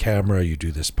into the camera, you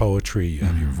do this poetry, you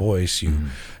have your voice,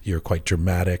 you're quite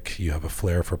dramatic, you have a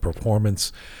flair for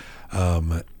performance,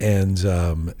 and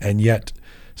yet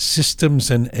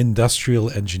systems and industrial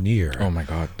engineer. Oh my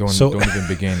God! Don't even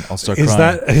begin. I'll start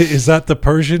crying. Is that the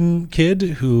Persian kid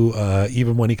who,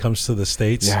 even when he comes to the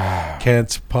States,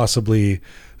 can't possibly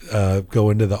go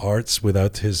into the arts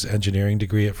without his engineering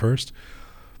degree at first?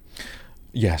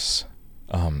 Yes.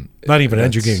 Not even an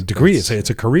engineering degree. It's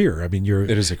a career. I mean, you're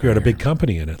at a big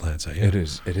company in Atlanta. Yeah. It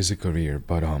is a career,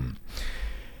 but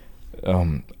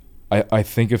I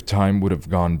think if time would have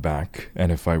gone back,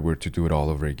 and if I were to do it all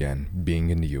over again, being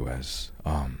in the U.S.,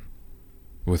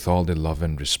 with all the love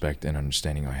and respect and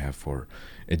understanding I have for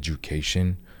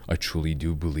education, I truly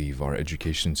do believe our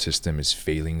education system is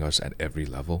failing us at every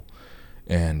level.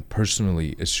 And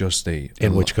personally, it's just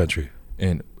In which country?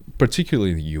 In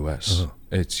particularly the U.S.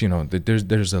 It's, you know,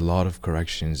 there's a lot of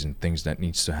corrections and things that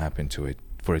needs to happen to it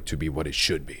for it to be what it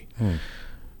should be.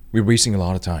 We're wasting a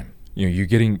lot of time. You know, you're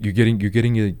getting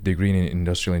a degree in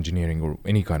industrial engineering, or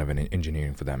any kind of an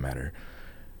engineering for that matter.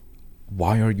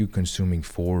 Why are you consuming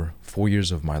 4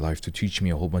 years of my life to teach me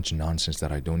a whole bunch of nonsense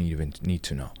that I don't even need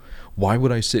to know? Why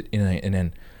would I sit in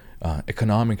an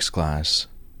economics class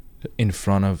in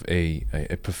front of a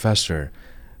professor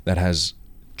that has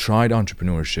tried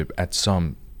entrepreneurship at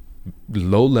some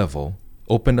low level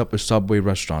opened up a Subway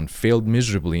restaurant, failed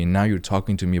miserably, and now you're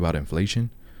talking to me about inflation?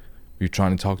 You're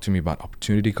trying to talk to me about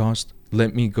opportunity cost?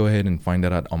 Let me go ahead and find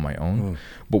that out on my own.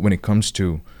 But when it comes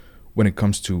to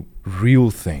real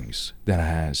things that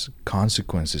has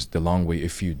consequences the long way,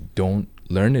 if you don't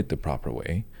learn it the proper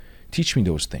way, teach me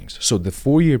those things. So the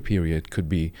 4-year period could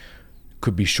be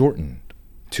shortened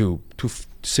to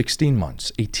 16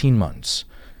 months, 18 months.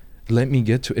 Let me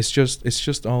get to it's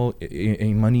just all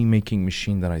a money making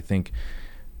machine that I think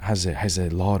has a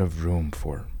lot of room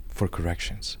for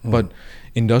corrections. But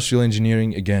industrial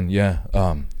engineering, again,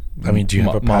 I mean, do you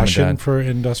have a passion for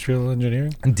industrial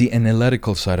engineering? The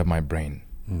analytical side of my brain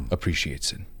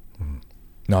appreciates it.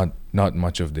 Not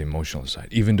much of the emotional side.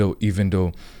 Even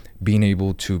though being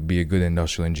able to be a good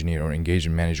industrial engineer or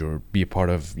engagement manager or be a part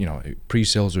of a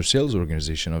pre-sales or sales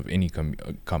organization of any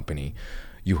company,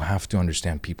 you have to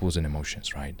understand people's and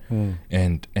emotions, right?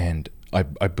 And I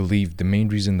believe the main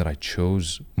reason that I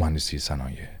chose Mühendisliği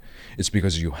Sanayi is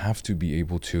because you have to be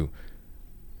able to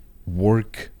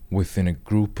work within a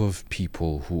group of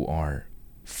people who are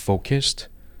focused,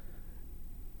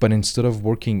 but instead of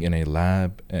working in a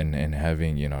lab and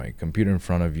having a computer in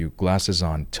front of you, glasses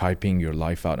on, typing your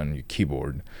life out on your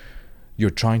keyboard, you're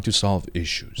trying to solve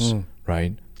issues,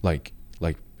 right? Like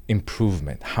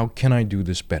improvement. How can I do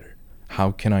this better?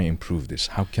 How can I improve this?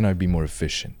 How can I be more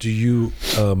efficient? Do you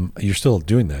you're still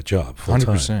doing that job full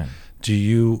time? 100%. Do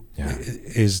you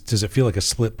does it feel like a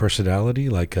split personality,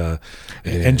 like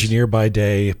engineer by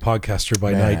day, podcaster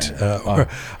by night?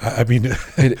 I mean,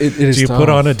 it is do you tough. put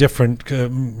on a different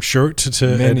shirt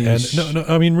to? No.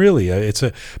 I mean, really, it's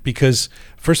because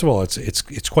first of all,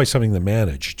 it's quite something to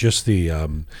manage. Just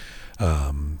the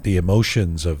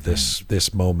emotions of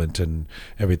this moment and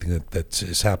everything that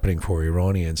is happening for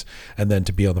Iranians, and then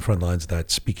to be on the front lines of that,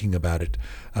 speaking about it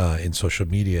in social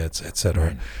media, et cetera.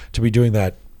 Right. To be doing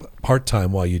that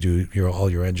part-time while you do all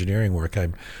your engineering work,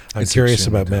 I'm It's curious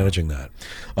extremely about tough. managing that.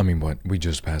 I mean, we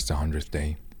just passed the 100th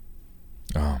day.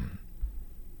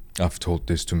 I've told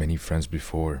this to many friends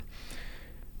before.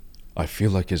 I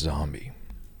feel like a zombie.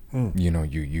 You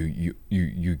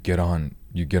get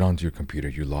onto your computer,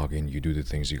 you log in, you do the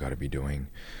things you got to be doing,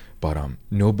 but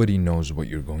nobody knows what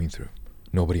you're going through.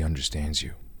 Nobody understands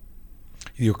you.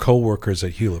 Your co-workers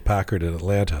at Hewlett Packard in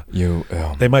Atlanta,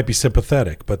 They might be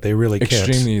sympathetic, but they really can't.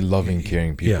 extremely loving,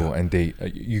 caring people, Yeah. and they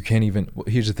you can't even.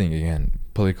 Here's the thing again: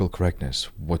 political correctness.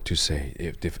 What to say?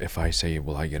 If I say,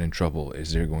 "Will I get in trouble?"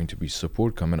 Is there going to be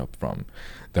support coming up from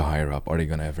the higher up? Are they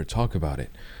going to ever talk about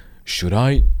it? Should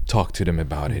I talk to them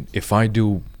about it? If I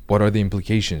do, what are the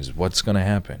implications? What's going to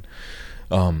happen?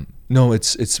 No,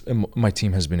 it's my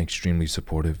team has been extremely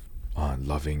supportive,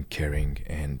 loving, caring,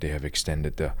 and they have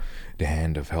extended the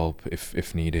hand of help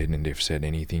if needed, and they've said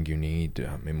anything you need,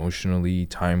 emotionally,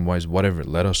 time-wise, whatever,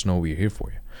 let us know, we're here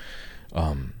for you.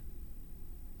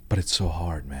 But it's so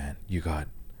hard, man. You got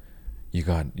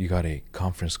a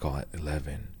conference call at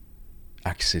 11,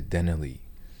 accidentally.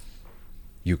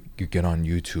 You get on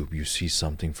YouTube, you see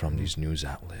something from these news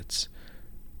outlets,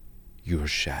 you're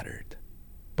shattered.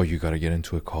 But you gotta get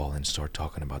into a call and start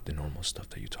talking about the normal stuff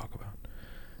that you talk about.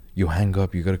 You hang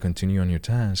up, you gotta continue on your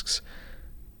tasks,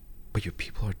 but your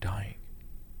people are dying.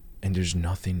 And there's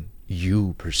nothing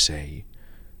you, per se,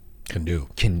 can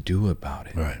do about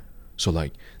it. right. So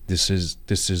like this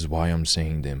is why I'm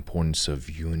saying the importance of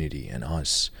unity and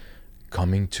us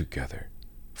coming together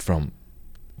from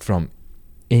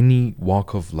any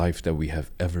walk of life that we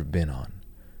have ever been on.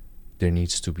 There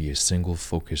needs to be a single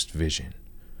focused vision,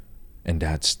 and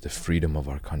that's the freedom of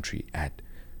our country at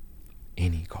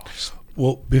any cost.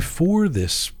 Well, before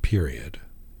this period,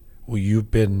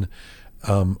 you've been,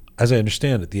 as I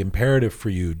understand it, the imperative for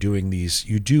you doing these,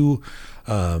 you do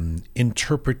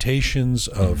interpretations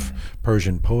of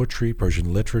Persian poetry,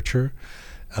 Persian literature,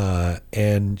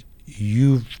 and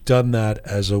you've done that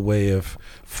as a way of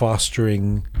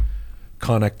fostering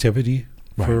connectivity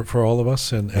for all of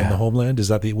us and the homeland. Was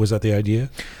that the idea?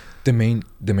 The main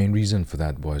reason for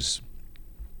that was,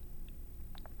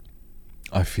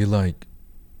 I feel like,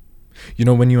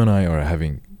 when you and I are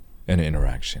having an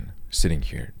interaction, sitting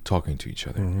here talking to each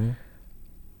other,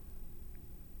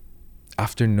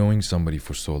 after knowing somebody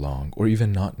for so long, or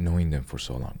even not knowing them for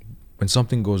so long, when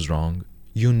something goes wrong,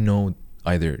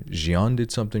 either Jian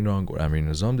did something wrong or Amir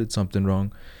Nizam did something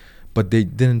wrong, but they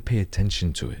didn't pay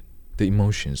attention to it. The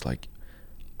emotions, like,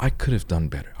 I could have done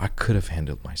better. I could have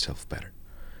handled myself better.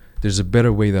 There's a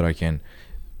better way that I can,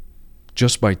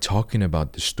 just by talking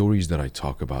about the stories that I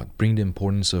talk about, bring the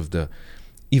importance of the,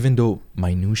 even though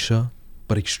minutia,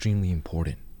 but extremely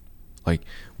important. Like,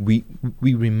 we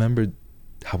remember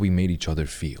how we made each other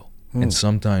feel. And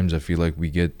sometimes I feel like we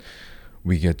get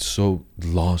we get so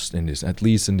lost in this, at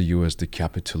least in the US, the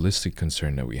capitalistic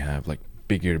concern that we have, like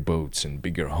bigger boats and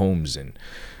bigger homes and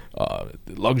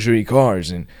luxury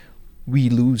cars, and we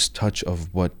lose touch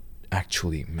of what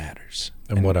actually matters.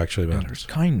 And what actually matters?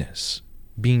 Kindness,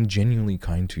 being genuinely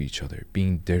kind to each other,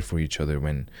 being there for each other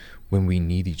when we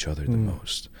need each other the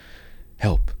most.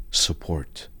 Help,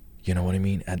 support, you know what I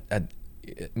mean? At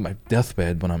my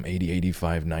deathbed, when I'm 80,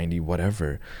 85, 90,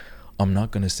 whatever, I'm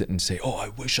not going to sit and say, oh, I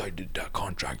wish I did that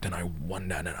contract and I won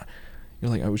that. And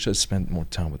you're like, I wish I spent more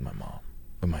time with my mom,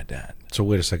 with my dad. So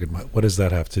wait a second. What does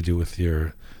that have to do with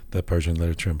the Persian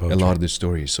literature and poetry? A lot of the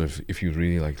stories. So if you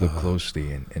really like look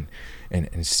closely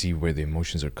and see where the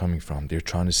emotions are coming from, they're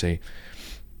trying to say,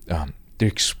 they're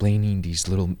explaining these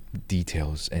little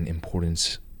details and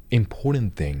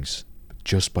important things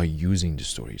just by using the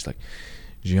stories. Like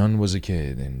Jian was a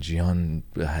kid, and Jian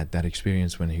had that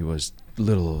experience when he was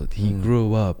little. He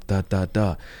grew up,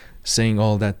 saying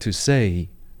all that to say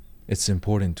it's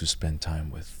important to spend time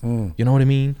with. You know what I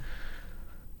mean?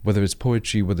 Whether it's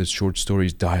poetry, whether it's short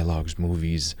stories, dialogues,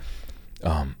 movies.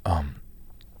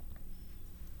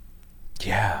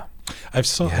 Yeah. I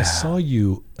saw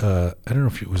you, I don't know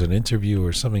if it was an interview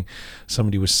or something.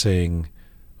 Somebody was saying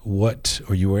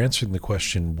or you were answering the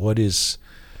question, what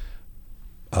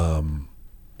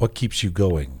keeps you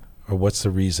going? Or what's the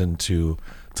reason to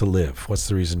live? What's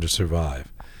the reason to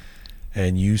survive?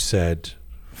 And you said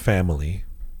family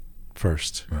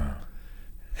first.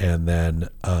 And then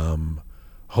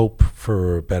hope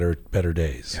for better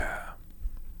days. Yeah.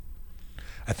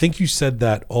 I think you said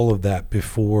all of that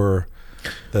before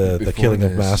the killing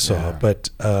of Massaw,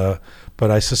 yeah.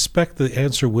 But I suspect the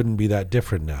answer wouldn't be that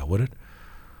different now, would it?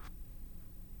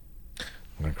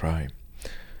 I'm gonna cry.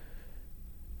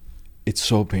 It's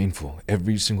so painful.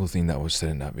 Every single thing that was said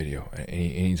in that video,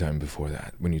 any time before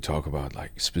that, when you talk about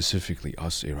like specifically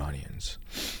us Iranians,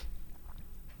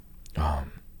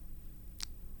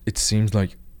 it seems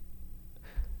like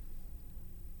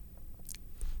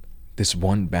this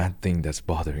one bad thing that's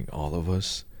bothering all of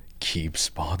us keeps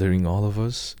bothering all of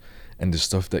us. And the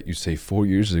stuff that you say 4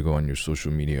 years ago on your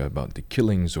social media about the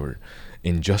killings or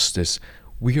injustice,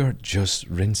 we are just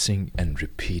rinsing and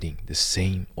repeating the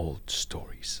same old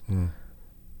stories.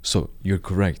 So you're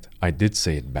correct. I did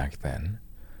say it back then.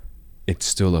 It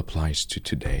still applies to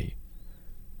today.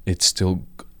 It's still...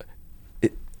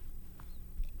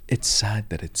 It's sad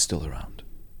that it's still around.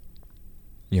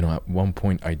 You know, at one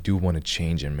point I do want to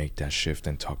change and make that shift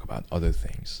and talk about other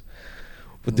things.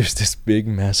 But there's this big,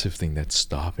 massive thing that's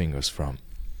stopping us from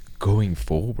going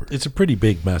forward. It's a pretty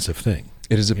big, massive thing.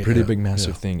 It is a pretty big,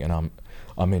 massive thing, and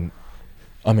I'm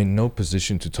in no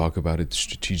position to talk about it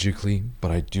strategically,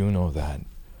 but I do know that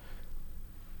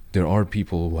there are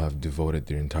people who have devoted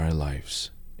their entire lives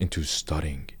into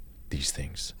studying these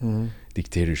things.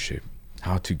 Dictatorship,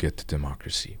 how to get to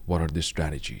democracy, what are the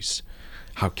strategies?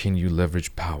 How can you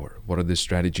leverage power? What are the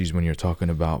strategies when you're talking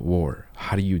about war?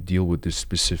 How do you deal with this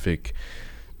specific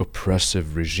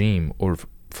oppressive regime, or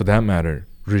for that matter,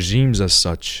 regimes as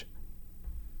such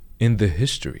in the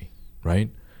history,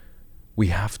 right? We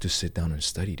have to sit down and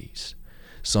study these.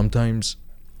 Sometimes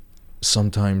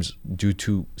due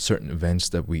to certain events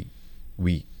that we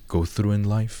go through in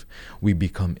life, we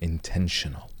become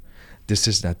intentional. This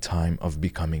is that time of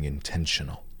becoming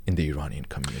intentional in the Iranian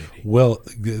community. Well,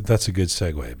 that's a good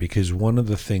segue, because one of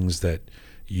the things that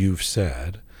you've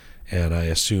said, and I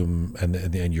assume,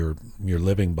 and you're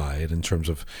living by it in terms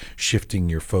of shifting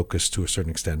your focus to a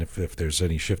certain extent, if there's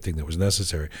any shifting that was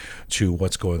necessary, to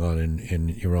what's going on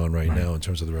in Iran right now in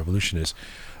terms of the revolution, is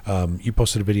you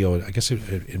posted a video, I guess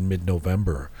in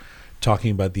mid-November,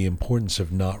 talking about the importance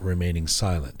of not remaining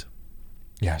silent.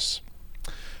 Yes.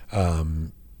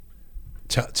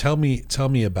 Tell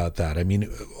me about that. I mean,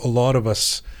 a lot of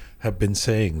us have been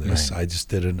saying this. Right. I just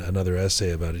did another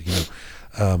essay about it, you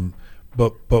know.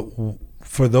 But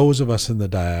for those of us in the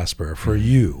diaspora, for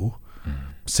you,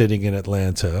 sitting in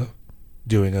Atlanta,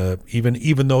 doing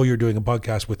even though you're doing a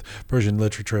podcast with Persian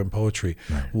literature and poetry,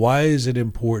 why is it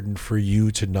important for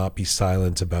you to not be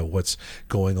silent about what's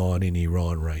going on in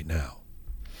Iran right now?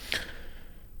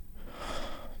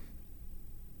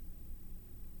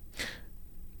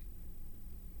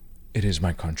 It is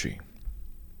my country.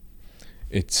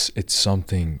 It's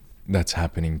something that's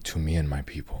happening to me and my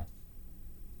people.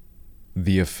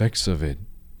 The effects of it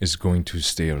is going to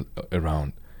stay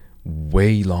around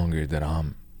way longer than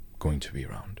I'm going to be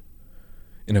around.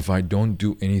 And if I don't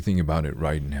do anything about it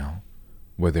right now,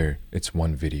 whether it's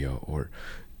one video or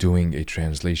doing a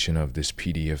translation of this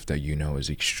PDF that you know is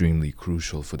extremely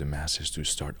crucial for the masses to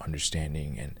start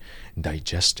understanding and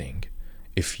digesting,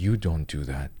 if you don't do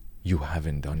that, you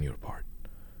haven't done your part.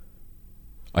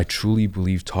 I truly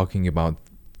believe talking about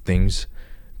things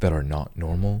that are not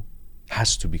normal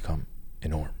has to become a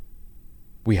norm.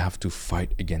 We have to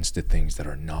fight against the things that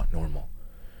are not normal.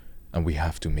 And we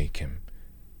have to make him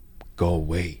go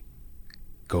away.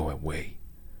 Go away.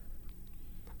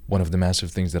 One of the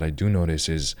massive things that I do notice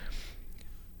is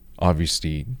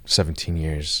obviously 17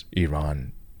 years,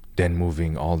 Iran, then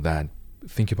moving, all that.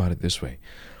 Think about it this way.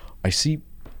 I see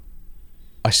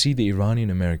the Iranian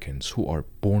Americans who are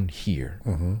born here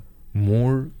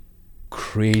more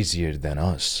crazier than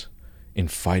us in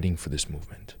fighting for this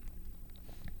movement.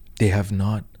 They have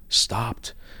not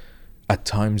stopped. At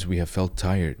times we have felt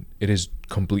tired. It is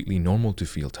completely normal to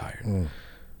feel tired.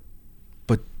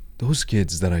 But those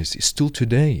kids that I see still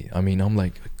today, I mean, I'm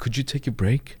like, could you take a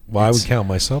break? Well, I would count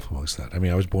myself amongst that. I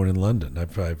mean, I was born in London. I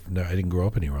didn't grow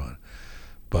up in Iran.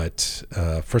 But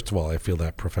first of all, I feel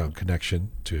that profound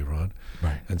connection to Iran.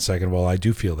 Right. And second of all, I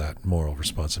do feel that moral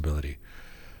responsibility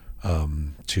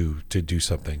to do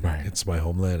something. Right. It's my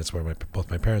homeland. It's where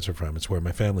both my parents are from. It's where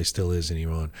my family still is in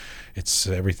Iran. It's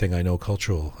everything I know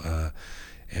cultural.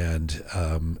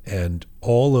 And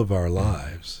all of our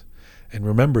lives. And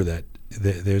remember that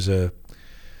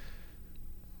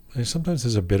sometimes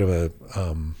there's a bit of a,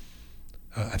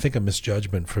 I think, a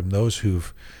misjudgment from those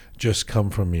who've just come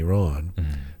from Iran,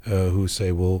 who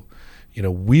say, well, you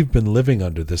know, we've been living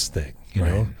under this thing, you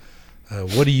know,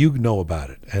 what do you know about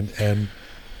it? And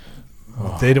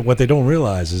what they don't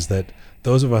realize is that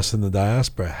those of us in the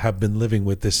diaspora have been living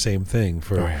with this same thing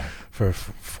for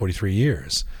 43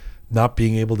 years, not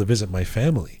being able to visit my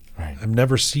family. Right. I've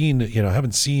never seen, you know, I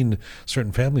haven't seen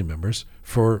certain family members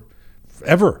for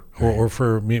ever, or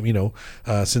for, you know,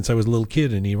 since I was a little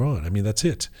kid in Iran. I mean, that's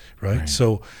it, right?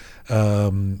 So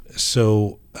not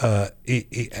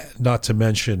to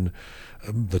mention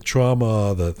the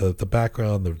trauma, the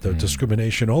background, the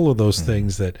discrimination, all of those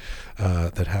things that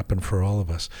happen for all of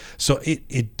us. So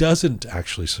it doesn't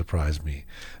actually surprise me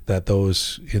that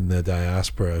those in the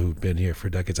diaspora who've been here for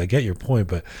decades, I get your point,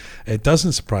 but it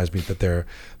doesn't surprise me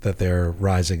that they're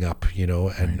rising up, you know,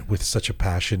 and with such a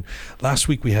passion. Last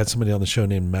week we had somebody on the show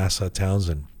named Massa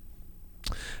Townsend.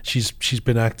 She's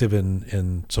been active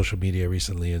in social media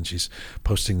recently, and she's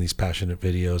posting these passionate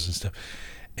videos and stuff.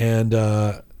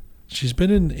 And she's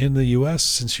been in the U.S.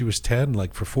 since she was 10,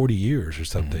 like for 40 years or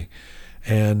something,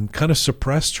 and kind of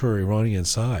suppressed her Iranian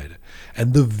side.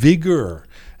 And the vigor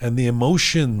and the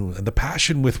emotion and the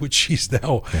passion with which she's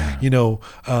now, you know,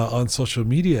 on social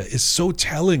media is so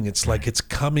telling. It's like it's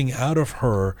coming out of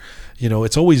her. You know,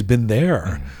 it's always been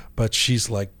there, but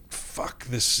she's like, fuck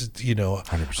this, you know,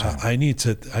 100%. I need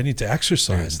to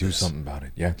exercise do this. something about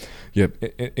it. Yeah.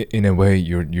 In a way,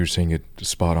 you're saying it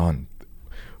spot on.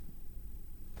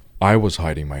 I was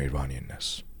hiding my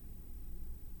Iranianness.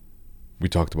 We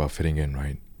talked about fitting in,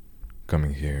 right?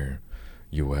 Coming here,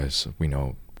 U.S. We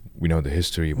know the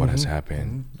history, what has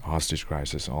happened, hostage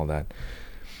crisis, all that.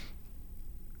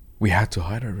 We had to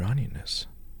hide our Iranianness,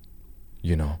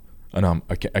 you know. And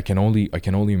I can only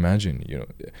imagine, you know,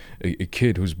 a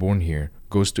kid who's born here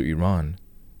goes to Iran,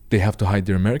 they have to hide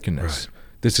their Americanness. Right.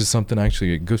 This is something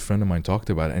actually a good friend of mine talked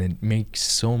about, and it makes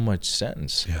so much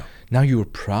sense. Yeah. Now you're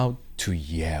proud to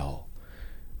yell,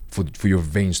 for your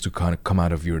veins to kind of come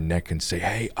out of your neck and say,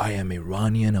 "Hey, I am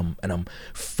Iranian, and I'm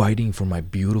fighting for my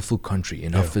beautiful country.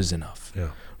 Enough is enough." Yeah.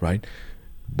 Right?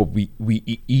 But we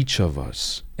each of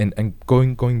us, and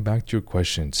going back to your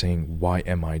question, saying, why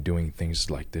am I doing things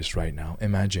like this right now?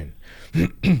 Imagine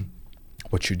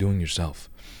what you're doing yourself.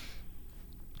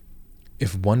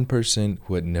 If one person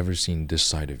who had never seen this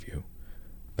side of you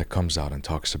that comes out and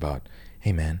talks about,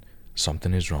 hey man,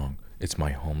 something is wrong. It's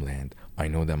my homeland. I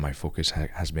know that my focus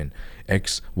has been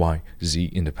X, Y, Z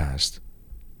in the past.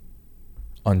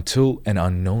 Until an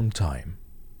unknown time,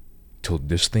 till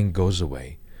this thing goes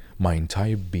away, my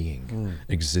entire being,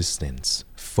 existence,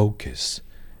 focus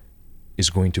is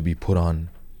going to be put on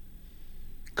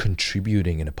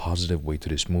contributing in a positive way to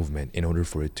this movement in order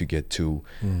for it to get to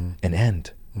an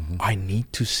end. I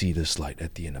need to see this light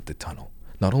at the end of the tunnel.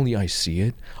 Not only I see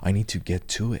it, I need to get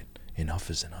to it.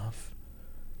 Enough is enough.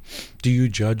 Do you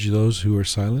judge those who are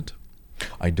silent?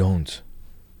 I don't.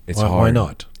 It's hard. Why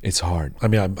not? It's hard. I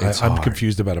mean, I'm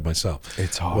confused about it myself.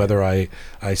 It's hard. Whether I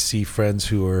see friends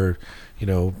who are, you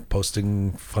know,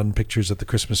 posting fun pictures at the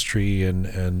Christmas tree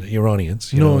and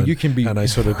Iranians. You know, you can be. And I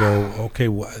sort of go, okay,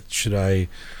 should I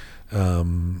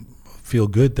feel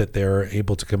good that they're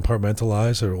able to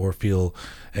compartmentalize, or feel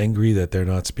angry that they're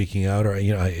not speaking out, or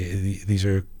these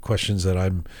are questions that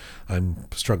I'm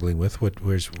struggling with.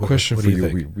 Question for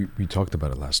you? We talked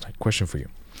about it last night. Question for you.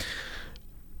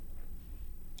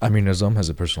 Amir Nazam has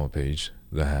a personal page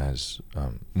that has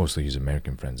mostly his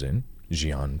American friends in.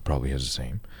 Jian probably has the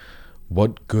same.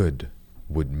 What good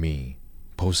would me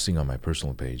posting on my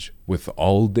personal page with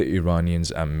all the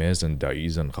Iranians, Ammis and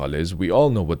Da'is and Khaleds, we all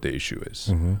know what the issue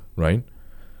is, right?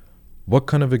 What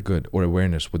kind of a good or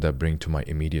awareness would that bring to my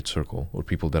immediate circle or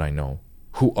people that I know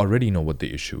who already know what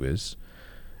the issue is?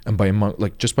 And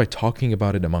just by talking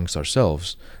about it amongst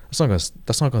ourselves, that's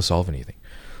not gonna solve anything.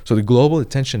 So the global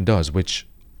attention does, which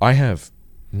I have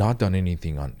not done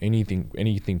anything on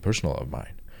anything personal of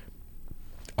mine.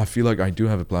 I feel like I do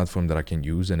have a platform that I can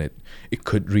use, and it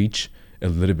could reach a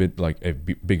little bit like a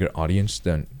bigger audience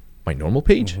than my normal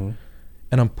page, and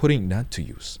I'm putting that to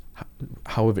use.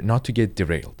 However, not to get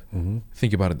derailed.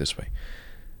 Think about it this way: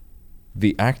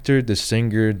 the actor, the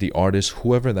singer, the artist,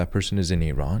 whoever that person is in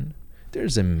Iran,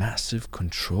 there's a massive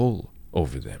control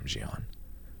over them, Jian.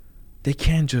 They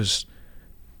can't just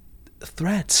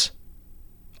threats.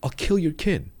 I'll kill your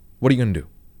kid. What are you gonna do?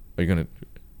 Are you gonna?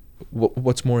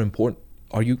 What's more important?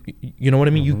 Are you know what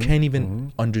I mean? You can't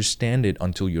even understand it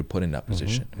until you're put in that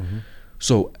position.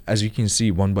 So as you can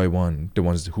see, one by one, the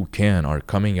ones who can are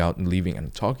coming out and leaving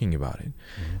and talking about it.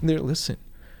 And they're, listen,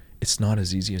 it's not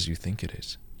as easy as you think it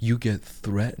is. You get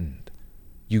threatened.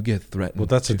 Well,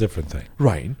 that's a different thing.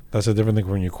 Right. That's a different thing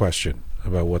when you question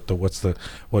about what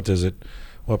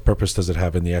purpose does it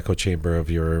have in the echo chamber of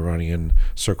your Iranian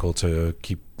circle to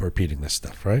keep repeating this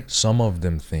stuff, right? Some of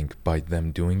them think by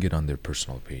them doing it on their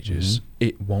personal pages,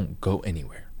 it won't go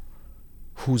anywhere.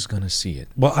 Who's going to see it?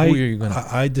 Well,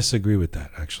 I disagree with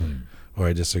that, actually. Or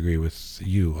I disagree with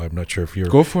you. I'm not sure if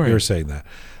you're saying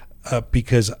that.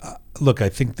 Because, look, I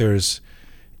think there's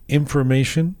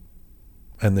information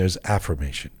and there's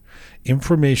affirmation.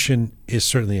 Information is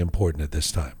certainly important at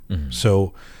this time.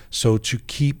 So to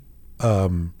keep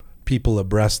people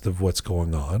abreast of what's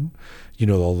going on,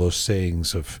 all those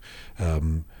sayings of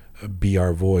be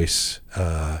our voice,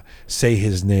 say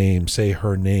his name, say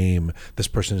her name, this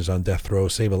person is on death row,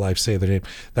 save a life, say their name.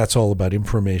 That's all about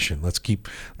information. Let's keep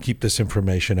this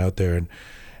information out there.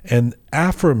 And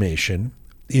affirmation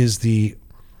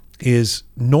is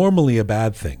normally a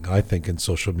bad thing, I think, in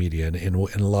social media in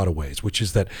a lot of ways, which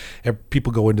is that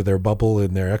people go into their bubble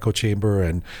in their echo chamber,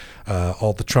 and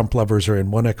all the Trump lovers are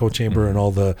in one echo chamber, and all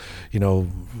the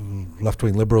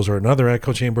left-wing liberals are in another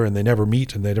echo chamber, and they never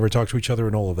meet and they never talk to each other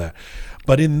and all of that.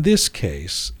 But in this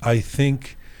case, I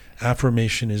think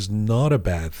affirmation is not a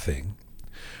bad thing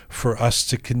for us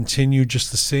to continue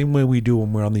just the same way we do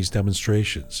when we're on these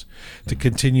demonstrations, to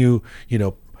continue,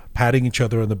 patting each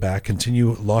other on the back,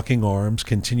 continue locking arms,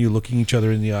 continue looking each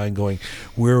other in the eye and going,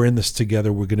 we're in this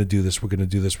together, we're going to do this, we're going to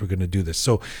do this, we're going to do this.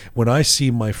 So when I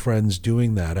see my friends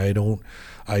doing that, I don't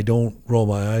roll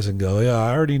my eyes and go, yeah,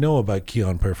 I already know about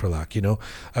Kian Perfalak,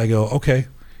 I go, okay,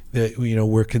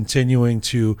 we're continuing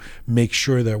to make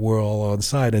sure that we're all on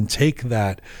side and take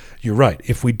that. You're right.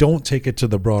 If we don't take it to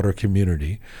the broader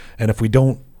community, and if we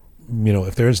don't,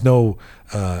 if there is no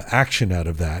action out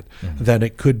of that, then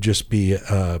it could just be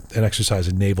an exercise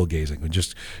in navel gazing and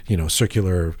just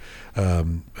circular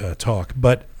talk.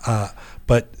 But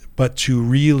to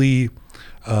really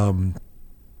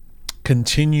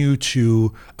continue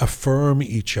to affirm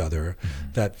each other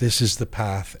that this is the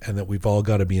path and that we've all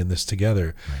got to be in this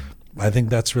together. I think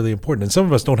that's really important. And some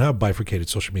of us don't have bifurcated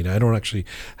social media. I don't actually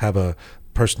have a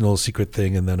personal secret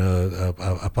thing and then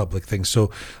a public thing. So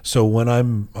when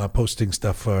I'm posting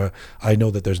stuff, I know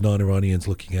that there's non-Iranians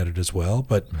looking at it as well.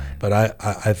 But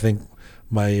I think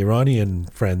my Iranian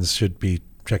friends should be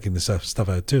checking this stuff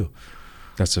out too.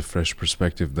 That's a fresh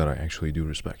perspective that I actually do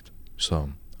respect.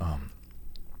 So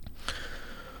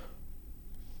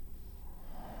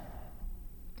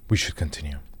we should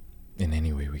continue in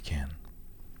any way we can.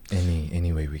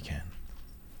 Any way we can.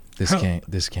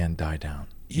 This can't die down.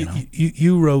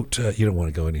 You wrote. You don't want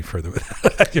to go any further with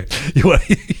that.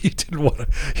 you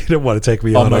didn't want to take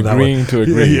me on that one. Agreeing to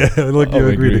agree. Yeah, look, you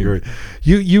agreed to agree.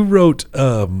 You wrote,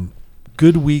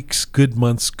 "Good weeks, good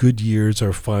months, good years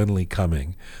are finally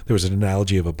coming." There was an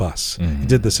analogy of a bus. You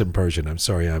did this in Persian. I'm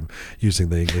sorry, I'm using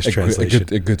the English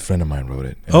translation. A good friend of mine wrote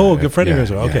it. Oh, a good friend of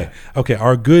yours. Okay.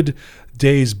 Our good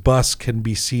days bus can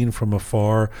be seen from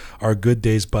afar. Our good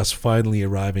days bus finally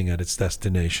arriving at its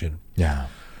destination. Yeah.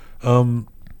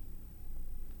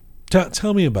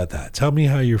 Tell me about that. Tell me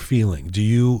how you're feeling. Do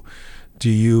you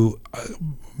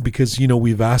because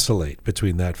we vacillate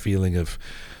between that feeling of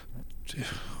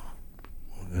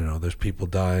there's people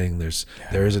dying,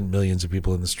 there isn't millions of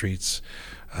people in the streets,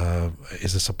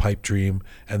 is this a pipe dream,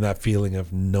 and that feeling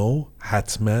of no,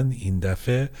 hatman in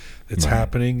dafe, it's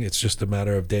happening, it's just a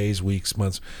matter of days, weeks,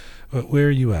 months. Where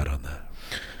are you at on that?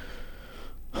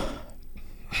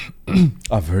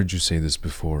 I've heard you say this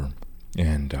before,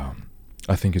 and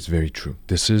I think it's very true.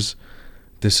 This is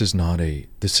not a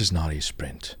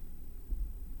sprint.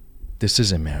 This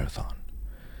is a marathon,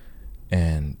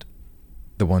 and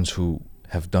the ones who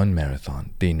have done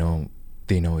marathon, they know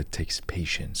it takes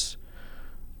patience.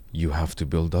 You have to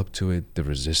build up to it. The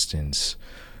resistance.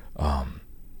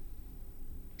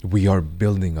 We are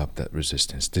building up that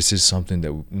resistance. This is something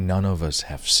that none of us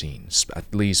have seen,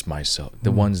 at least myself.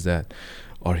 The ones that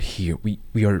are here,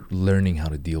 we are learning how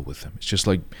to deal with them. It's just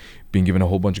like being given a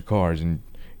whole bunch of cards and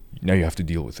now you have to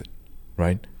deal with it,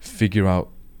 right? Figure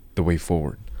out the way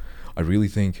forward. I really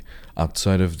think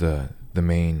outside of the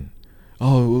main,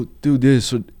 oh, do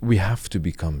this, we have to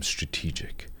become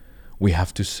strategic. We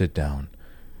have to sit down.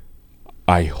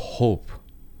 I hope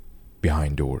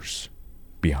behind doors,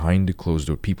 behind the closed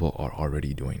door, people are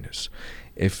already doing this.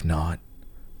 If not,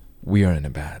 we are in a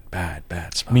bad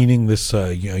spot. Meaning this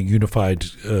unified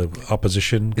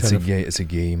opposition. It's a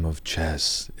game of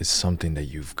chess. It's something that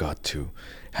you've got to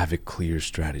have a clear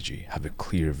strategy, have a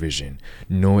clear vision,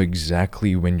 know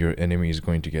exactly when your enemy is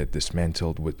going to get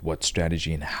dismantled with what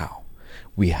strategy and how.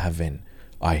 We haven't.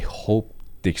 I hope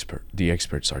the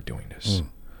experts are doing this.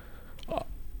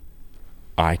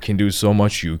 I can do so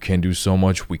much. You can do so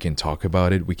much. We can talk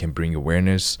about it. We can bring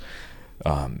awareness.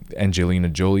 Angelina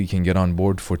Jolie can get on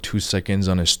board for 2 seconds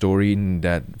on a story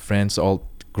that France all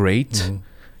great.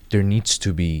 There needs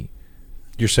to be.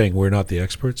 You're saying we're not the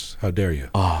experts? How dare you?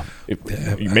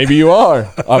 Maybe you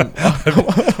are. No,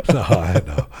 I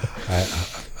know.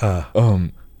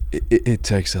 It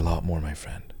takes a lot more, my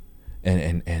friend,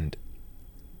 and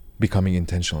becoming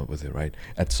intentional with it, right?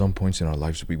 At some points in our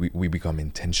lives, we become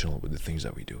intentional with the things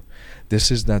that we do.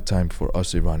 This is that time for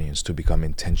us Iranians to become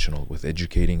intentional with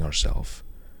educating ourselves,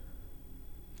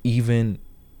 even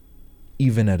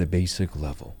at a basic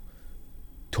level,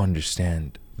 to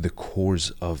understand the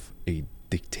cores of a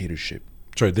dictatorship.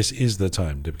 Sorry, this is the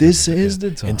time to This is the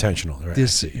time. Intentional. Right?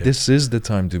 This is the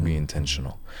time to be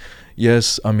intentional.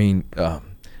 Yes, I mean,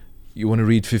 you want to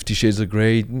read 50 Shades of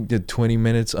Grey, get 20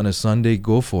 minutes on a Sunday,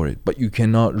 go for it. But you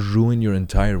cannot ruin your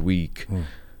entire week.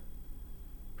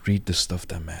 Read the stuff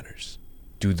that matters.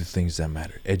 Do the things that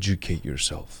matter. Educate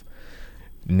yourself.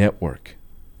 Network.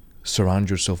 Surround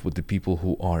yourself with the people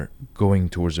who are going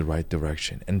towards the right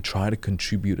direction. And try to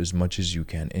contribute as much as you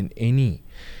can in any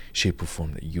shape or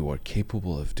form that you are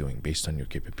capable of doing based on your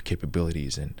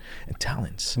capabilities and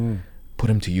talents. Put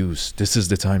them to use. This is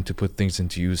the time to put things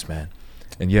into use, man.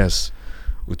 And yes,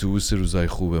 اتوبوس روزای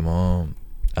خوب ما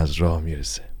از راه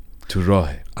میرسه. تو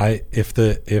راهه. If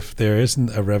there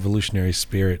isn't a revolutionary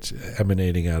spirit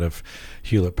emanating out of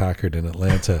Hewlett Packard in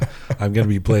Atlanta, I'm going to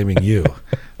be blaming you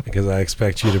because I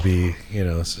expect you to be,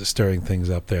 stirring things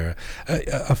up there.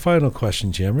 A final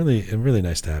question, Jim. Really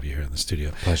nice to have you here in the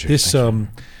studio. Pleasure. This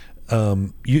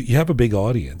you have a big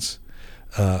audience.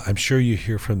 I'm sure you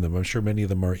hear from them. I'm sure many of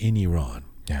them are in Iran.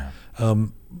 Yeah.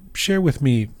 Share with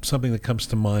me something that comes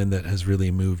to mind that has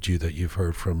really moved you that you've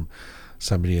heard from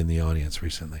somebody in the audience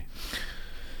recently.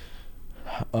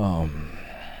 The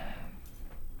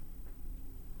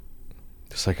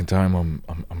second time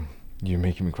you're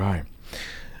making me cry.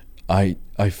 I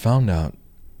found out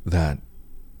that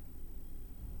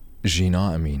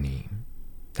Jina Amini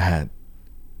had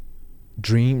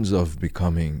dreams of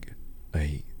becoming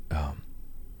an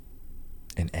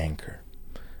anchor.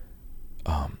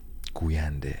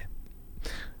 Guyande.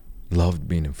 Loved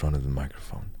being in front of the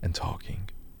microphone and talking,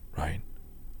 right?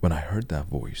 When I heard that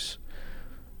voice,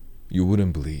 you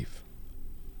wouldn't believe.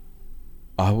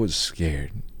 I was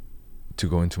scared to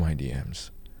go into my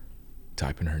DMs,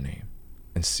 type in her name,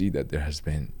 and see that there has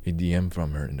been a DM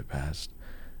from her in the past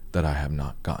that I have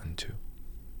not gotten to.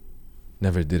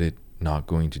 Never did it, not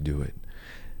going to do it.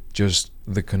 Just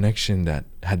the connection that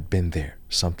had been there,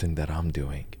 something that I'm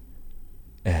doing,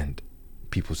 and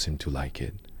people seem to like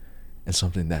it, and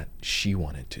something that she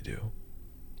wanted to do.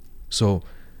 So,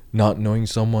 not knowing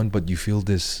someone, but you feel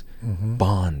this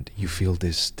bond, you feel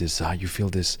this desire, you feel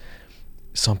this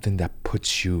something that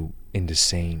puts you in the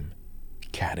same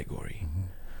category.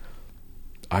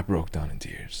 I broke down in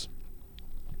tears.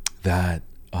 That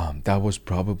was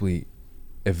probably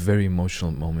a very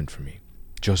emotional moment for me,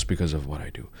 just because of what I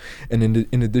do. And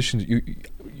in addition,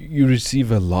 you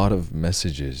receive a lot of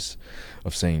messages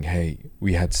of saying, hey,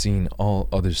 we had seen all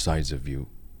other sides of you,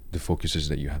 the focuses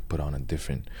that you had put on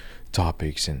different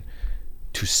topics, and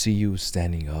to see you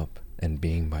standing up and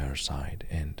being by our side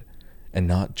and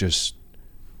not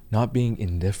being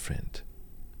indifferent.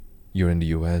 You're in the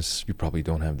US, you probably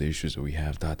don't have the issues that we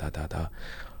have,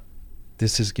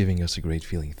 This is giving us a great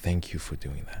feeling. Thank you for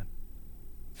doing that.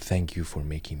 thank you for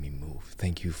making me move.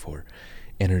 Thank you for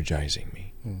energizing me.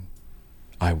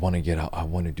 I want to get out. I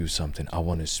want to do something. I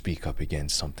want to speak up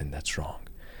against something that's wrong.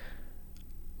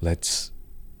 Let's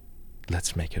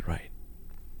make it right.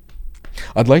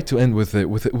 I'd like to end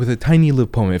with a tiny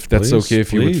little poem, if that's okay.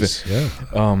 If you would, yeah.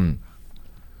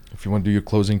 If you want to do your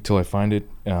closing till I find it,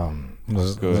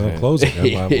 let's go ahead. Closing.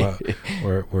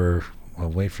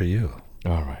 We'll wait for you.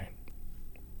 All right.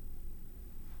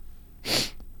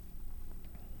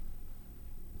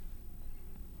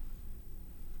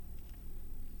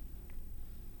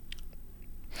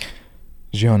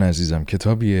 جیان عزیزم،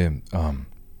 کتابی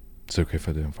زوکه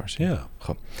فدای فارسی.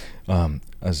 خب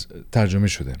از ترجمه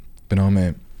شده به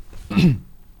نام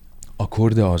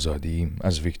آکورد آزادی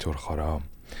از ویکتور خارا،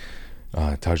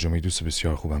 ترجمه دوست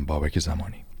بسیار خوبم بابک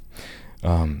زمانی.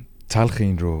 تلخ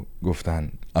این رو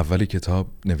گفتن اول کتاب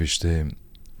نوشته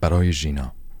برای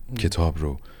ژینا، کتاب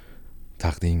رو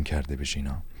تقدیم کرده به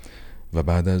ژینا و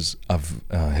بعد از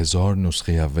 1000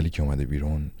 نسخه اولی که اومده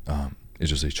بیرون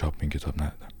اجازه چاپ این کتاب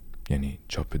ندادن، یعنی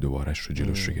چاپ دوبارش رو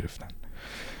جلوش رو گرفتن.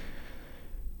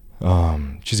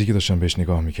 چیزی که داشتم بهش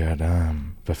نگاه میکردم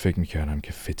و فکر میکردم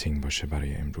که فیتینگ باشه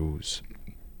برای امروز،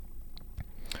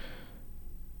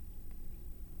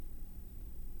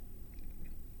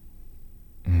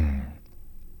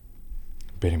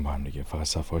 بریم با هم دیگه، فقط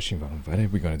صفحاشیم و اونوره.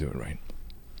 We're gonna do it right.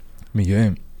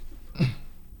 میگه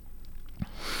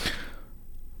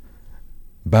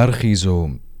برخیز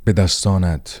و به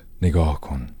دستانت نگاه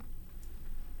کن،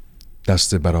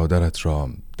 دست برادرت را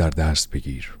در دست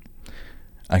بگیر،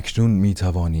 اکنون می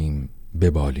توانیم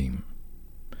ببالیم،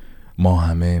 ما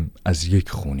همه از یک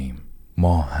خونیم،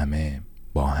 ما همه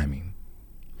با همیم،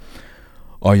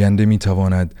 آینده می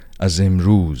تواند از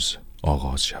امروز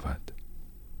آغاز شود.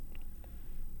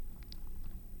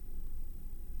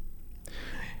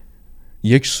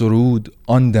 یک سرود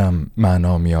آن دم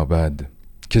معنا می‌یابد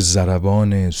که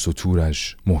ضربان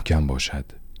سطورش محکم باشد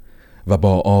و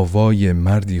با آوای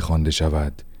مردی خوانده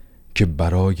شود که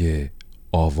برای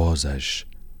آوازش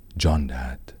جان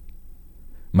دهد،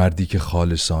 مردی که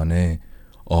خالصانه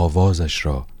آوازش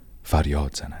را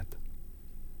فریاد زند.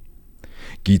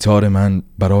 گیتار من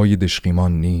برای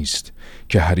دشقیمان نیست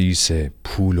که حریص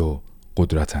پول و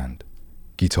قدرتند،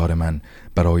 گیتار من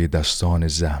برای دستان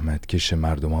زحمتکش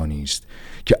مردمانی است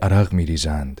که عرق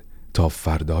می‌ریزند تا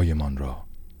فردایمان را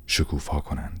شکوفا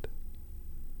کنند.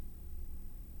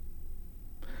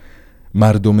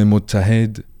 مردم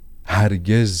متحد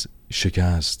هرگز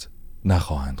شکست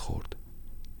نخواهند خورد.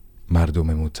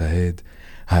 مردم متحد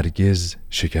هرگز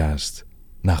شکست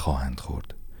نخواهند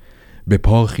خورد. به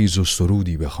پا خیز و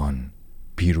سرودی بخوان،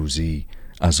 پیروزی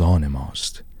از آن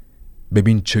ماست.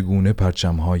 ببین چگونه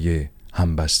پرچم‌های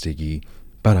همبستگی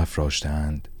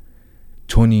برافراشتند،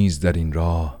 تو نیز در این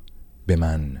راه به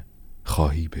من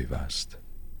خواهی پیوست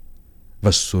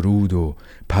و سرود و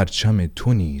پرچم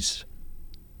تو نیز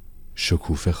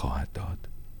شکوفه خواهد داد.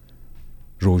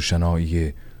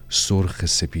 روشنایی سرخ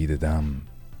سپید دم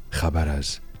خبر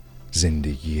از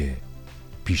زندگی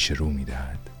پیش رو می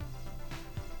دهد.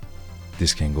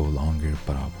 This can go longer,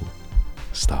 but I will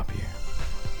stop here.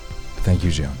 Thank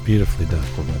you, Jian. Beautifully done.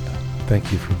 Thank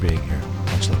you for being here.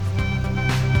 Much love.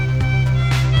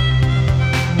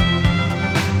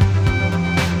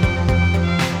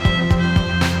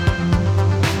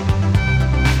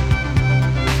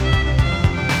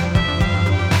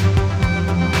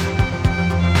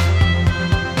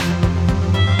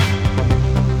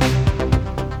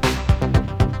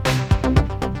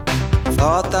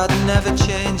 Thought that never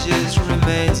changes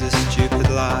remains a stupid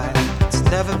lie. It's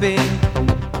never been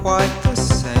quite the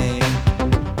same.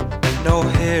 No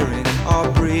hearing or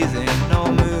breathing, no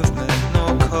movement, no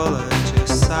color,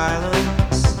 just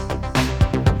silence.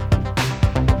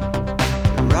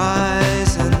 The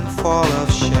rise and fall of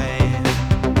shame,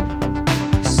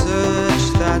 search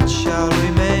that shall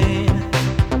remain.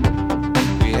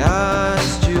 We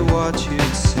asked you what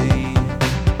you'd seen.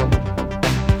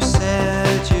 You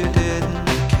said you didn't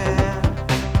care.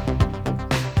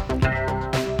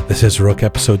 This is Rook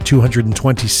episode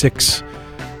 226,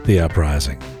 The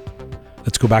Uprising.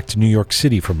 Let's go back to New York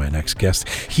City for my next guest.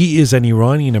 He is an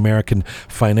Iranian-American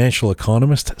financial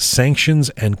economist, sanctions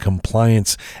and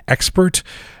compliance expert.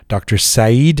 Dr.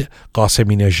 Saeed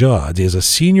Qaseminejad is a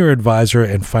senior advisor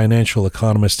and financial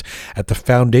economist at the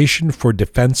Foundation for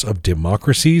Defense of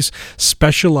Democracies,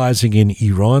 specializing in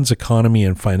Iran's economy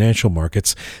and financial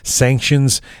markets,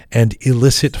 sanctions, and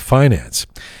illicit finance.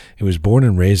 He was born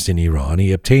and raised in Iran.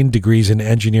 He obtained degrees in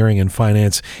engineering and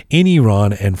finance in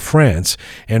Iran and France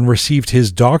and received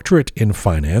his doctorate in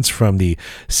finance from the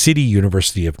City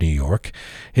University of New York.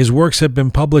 His works have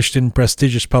been published in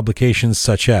prestigious publications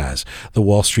such as the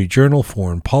Wall Street Journal,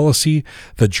 Foreign Policy,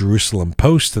 the Jerusalem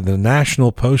Post, the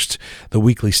National Post, the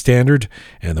Weekly Standard,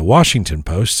 and the Washington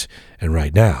Post. And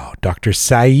right now, Dr.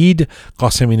 Saeed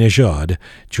Qaseminejad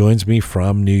joins me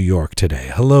from New York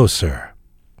today. Hello, sir.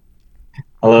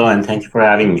 Hello, and thank you for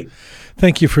having me.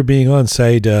 Thank you for being on,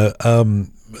 Saeed.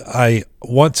 I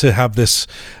want to have this,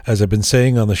 as I've been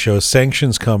saying on the show,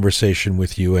 sanctions conversation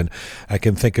with you, and I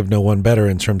can think of no one better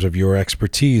in terms of your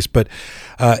expertise. But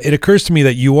it occurs to me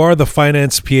that you are the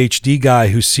finance PhD guy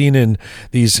who's seen in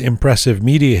these impressive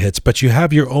media hits, but you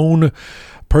have your own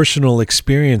personal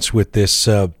experience with this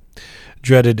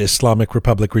dreaded Islamic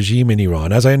Republic regime in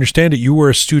Iran. As I understand it, you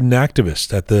were a student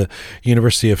activist at the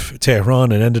University of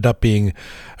Tehran and ended up being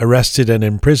arrested and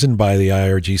imprisoned by the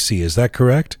IRGC. Is that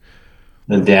correct?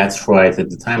 That's right. At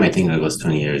the time, I think I was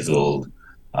 20 years old.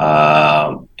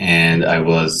 And I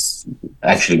was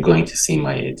actually going to see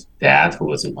my dad, who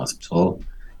was in hospital.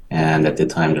 And at the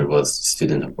time, there was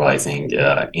student uprising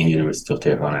in University of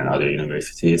Tehran and other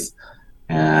universities.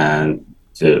 And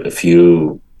a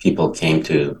few people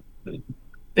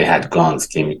they had guns,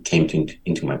 came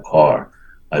into my car.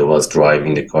 I was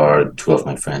driving the car. Two of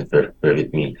my friends were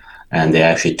with me. And they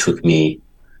actually took me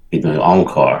with my own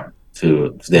car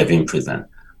to the Evin prison.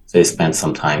 So I spent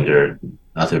some time there.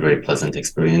 Not a very pleasant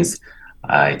experience.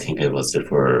 I think I was there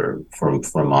for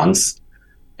 4 months.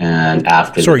 And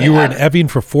after Sorry, you were in Evin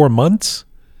for 4 months?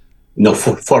 No,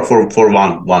 for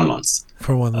 1 month.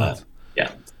 For 1 month.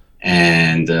 Yeah.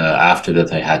 And after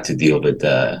that, I had to deal with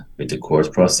the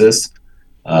court process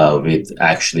with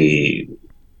actually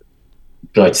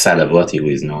Judge Salavati, who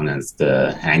is known as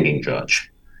the hanging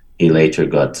judge. He later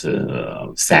got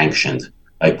sanctioned.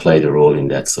 I played a role in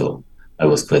that, so I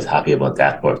was quite happy about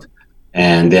that part.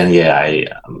 And then,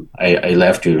 I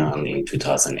left Iran in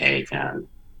 2008, and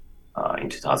in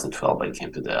 2012, I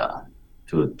came to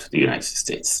the United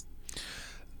States.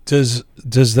 Does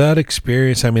that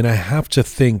experience, I mean, I have to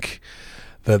think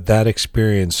that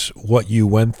experience, what you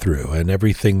went through and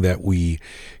everything that we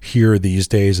hear these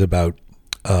days about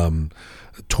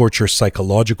torture,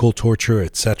 psychological torture,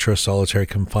 etc., solitary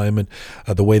confinement,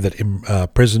 the way that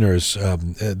prisoners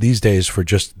these days, for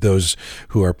just those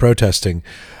who are protesting,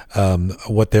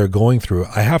 what they're going through.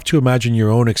 I have to imagine your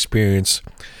own experience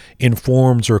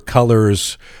informs or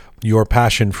colors your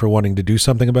passion for wanting to do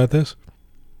something about this?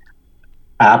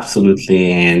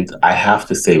 Absolutely. And I have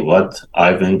to say, what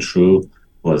I went through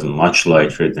was much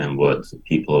lighter than what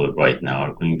people right now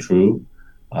are going through.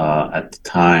 At the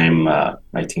time,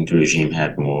 I think the regime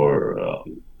had more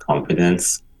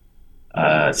confidence.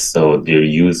 So their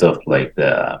use of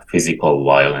the physical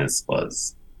violence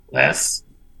was less.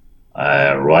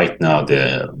 Right now,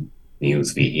 the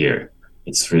news we hear,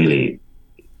 it's really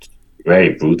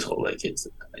very brutal. It's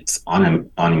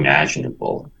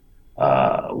unimaginable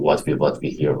what we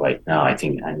hear right now. I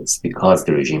think, and it's because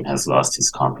the regime has lost its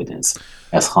confidence.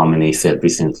 As Khamenei said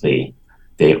recently,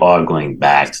 they are going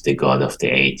back to the God of the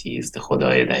 80s, the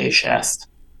Khodai Dahe-60.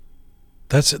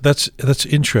 That's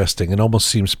interesting and almost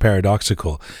seems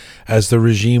paradoxical. As the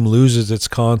regime loses its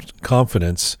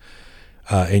confidence,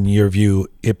 in your view,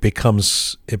 it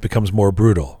becomes more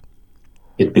brutal.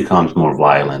 It becomes more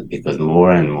violent because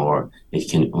more and more it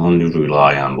can only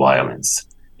rely on violence.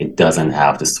 It doesn't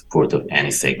have the support of any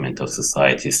segment of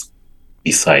society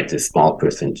besides the small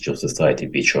percentage of society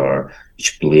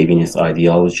which believe in its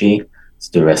ideology.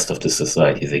 So the rest of the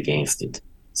society is against it.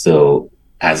 So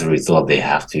as a result, they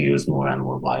have to use more and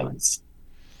more violence.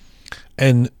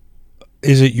 And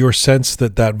is it your sense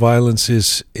that violence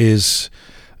is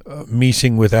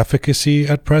meeting with efficacy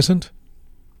at present?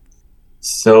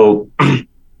 So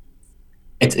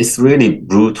it's really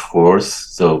brute force.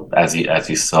 So as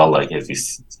you saw, as you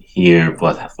hear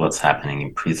what's happening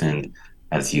in prison,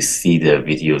 as you see the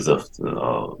videos of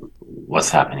what's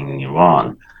happening in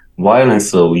Iran, violence.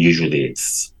 So usually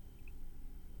it's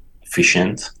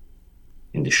efficient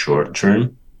in the short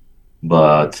term,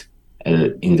 but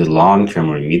in the long term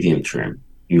or medium term,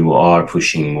 you are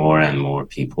pushing more and more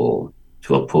people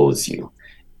to oppose you.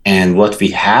 And what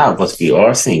we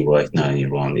are seeing right now in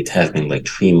Iran, it has been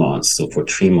 3 months. So for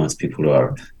 3 months, people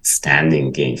are standing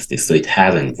against this. So it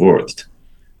hasn't worked.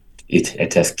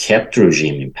 It has kept the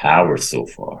regime in power so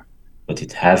far, but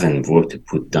it hasn't worked to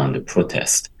put down the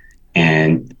protest.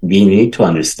 And we need to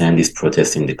understand this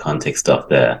protest in the context of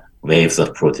the waves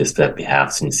of protest that we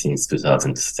have since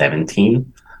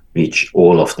 2017. which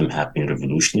all of them have been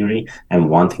revolutionary. And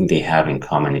one thing they have in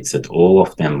common is that all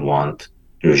of them want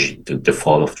the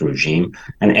fall of the regime.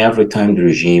 And every time the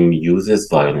regime uses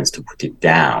violence to put it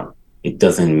down, it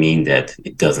doesn't mean that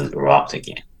it doesn't erupt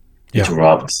again. It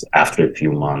erupts after a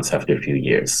few months, after a few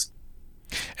years.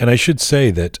 And I should say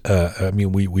that,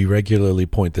 we regularly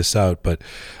point this out, but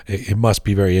it must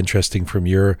be very interesting from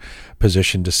your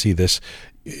position to see this.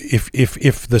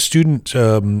 If the student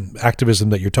activism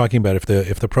that you're talking about, if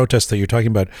the protests that you're talking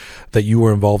about that you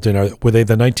were involved in, were they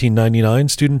the 1999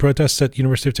 student protests at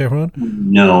University of Tehran?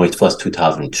 No, it was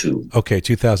 2002. Okay,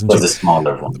 2002. It was a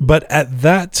smaller one. But at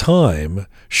that time,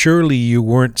 surely you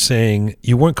weren't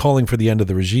calling for the end of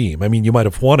the regime. I mean, you might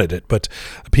have wanted it, but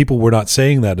people were not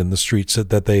saying that in the streets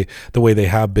the way they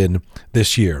have been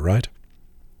this year, right?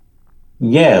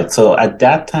 Yeah. So at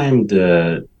that time,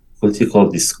 the political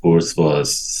discourse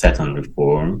was set on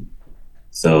reform.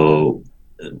 So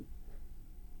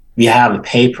I have a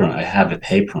paper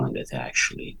on that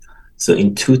actually. So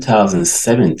in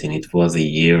 2017, it was a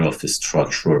year of a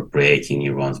structural break in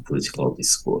Iran's political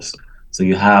discourse. So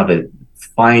you have you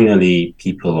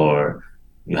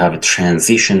have a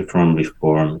transition from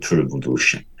reform to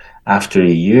revolution. After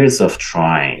years of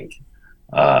trying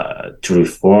to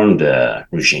reform the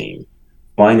regime,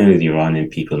 finally, the Iranian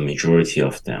people, majority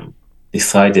of them,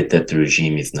 decided that the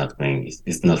regime is not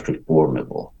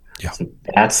reformable. Yeah. So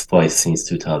that's why since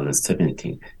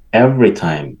 2017, every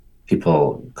time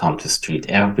people come to street,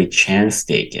 every chance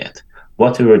they get,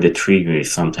 whatever the trigger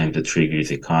is, sometimes the trigger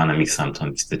is economic,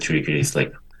 sometimes the trigger is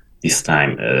like this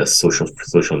time social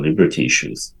liberty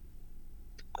issues.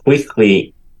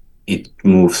 Quickly, it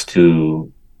moves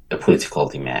to a political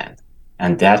demand.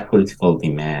 And that political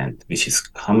demand, which is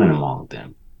common among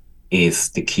them, is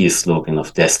the key slogan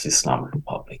of Dest Islam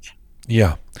Republic.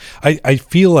 Yeah. I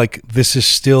feel like this is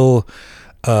still,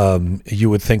 you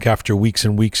would think after weeks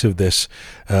and weeks of this,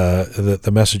 the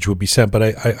message would be sent. But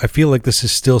I feel like this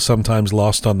is still sometimes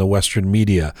lost on the Western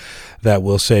media that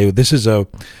will say this is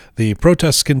the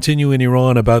protests continue in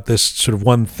Iran about this sort of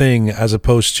one thing, as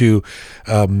opposed to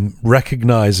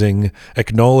recognizing,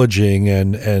 acknowledging,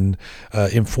 and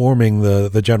informing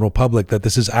the general public that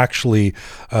this is actually,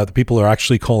 the people are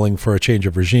actually calling for a change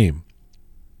of regime.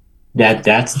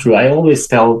 That's true. I always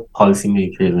tell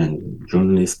policymakers and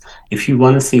journalists, if you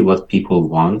want to see what people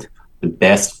want, the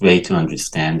best way to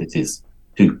understand it is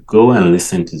to go and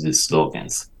listen to the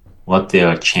slogans, what they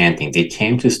are chanting. They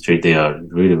came to the street, they are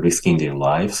really risking their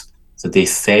lives. So they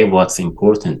say what's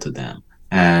important to them.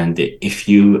 And if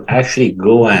you actually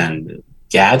go and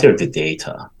gather the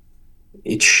data,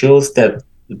 it shows that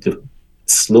the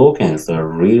slogans are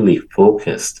really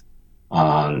focused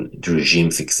on the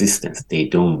regime's existence. They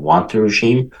don't want the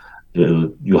regime.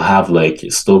 You have like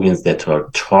slogans that are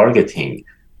targeting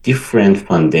different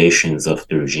foundations of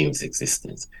the regime's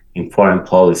existence. In foreign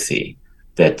policy,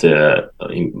 that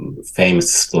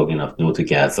famous slogan of no to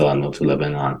Gaza, no to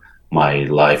Lebanon, my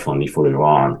life only for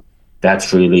Iran,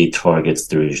 that really targets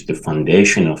the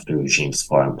foundation of the regime's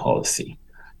foreign policy.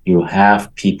 You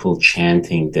have people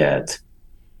chanting that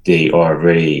they are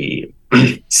very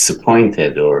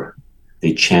disappointed, or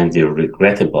they chant their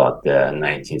regret about the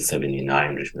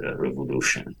 1979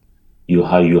 revolution. You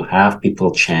have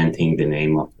people chanting the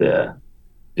name of the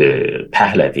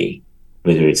Pahlavi,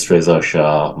 whether it's Reza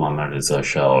Shah, Mohammad Reza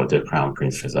Shah, or the Crown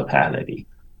Prince Reza Pahlavi.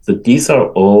 So these are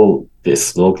all the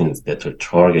slogans that are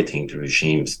targeting the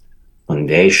regime's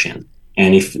foundation.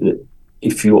 And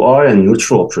if you are a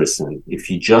neutral person, if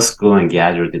you just go and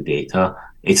gather the data,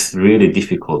 it's really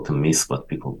difficult to miss what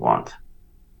people want.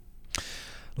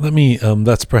 Let me,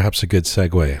 that's perhaps a good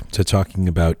segue to talking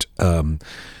about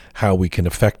how we can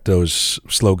affect those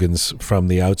slogans from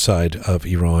the outside of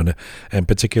Iran, and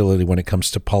particularly when it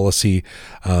comes to policy,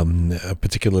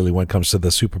 particularly when it comes to the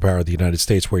superpower of the United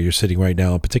States, where you're sitting right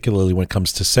now, and particularly when it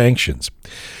comes to sanctions.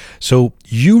 So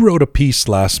you wrote a piece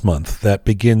last month that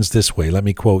begins this way. Let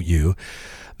me quote you.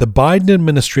 The Biden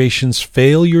administration's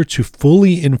failure to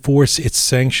fully enforce its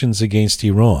sanctions against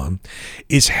Iran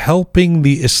is helping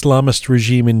the Islamist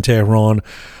regime in Tehran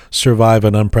survive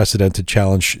an unprecedented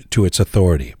challenge to its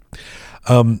authority.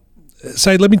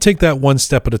 Saeed, let me take that one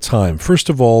step at a time. First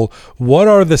of all, what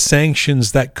are the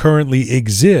sanctions that currently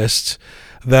exist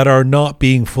that are not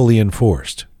being fully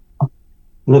enforced?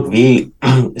 Look, we,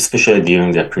 especially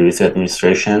during the previous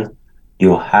administration,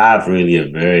 you have really a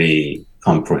very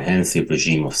comprehensive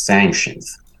regime of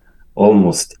sanctions.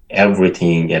 Almost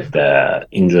everything at the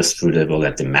industry level,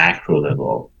 at the macro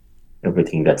level,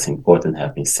 everything that's important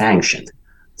have been sanctioned.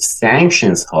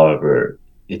 Sanctions, however,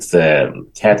 it's a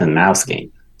cat and mouse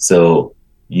game. So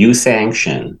you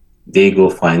sanction, they go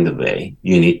find a way.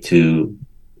 You need to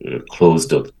close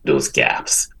those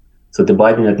gaps. So the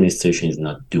Biden administration is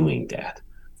not doing that.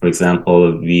 For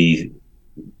example, the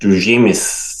regime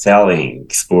is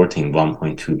exporting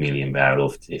 1.2 million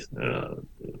barrels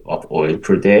of oil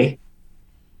per day.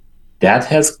 That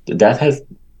has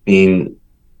been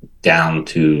down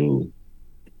to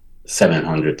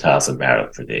 700,000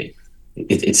 barrels per day.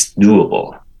 It's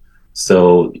doable.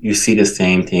 So you see the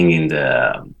same thing in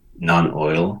the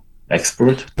non-oil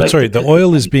export. But sorry, the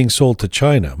oil is being sold to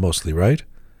China mostly, right?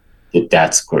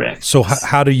 That's correct. So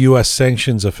how do U.S.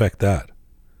 sanctions affect that?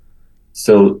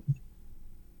 So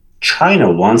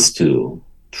China wants to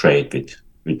trade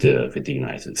with the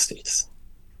United States.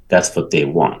 That's what they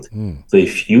want. So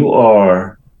if you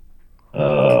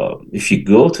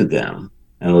go to them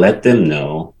and let them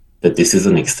know that this is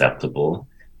unacceptable,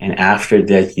 and after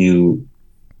that you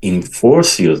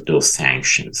enforce those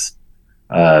sanctions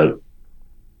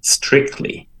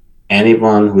strictly,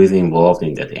 anyone who is involved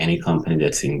in that, any company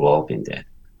that's involved in that,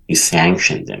 you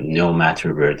sanction them no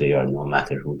matter where they are, no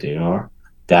matter who they are.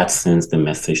 That sends the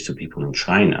message to people in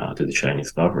China, to the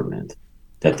Chinese government,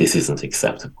 that this isn't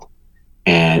acceptable.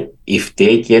 And if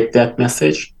they get that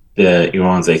message,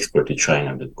 Iran's export to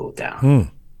China will go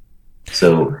down.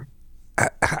 So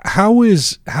how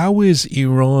is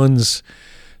Iran's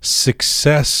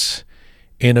success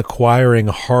in acquiring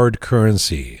hard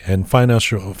currency and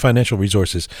financial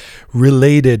resources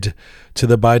related to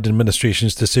the Biden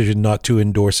administration's decision not to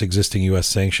endorse existing U.S.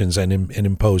 sanctions and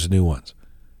impose new ones?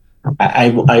 I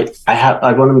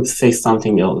want to say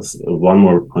something else. One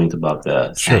more point about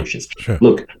the sanctions. Sure.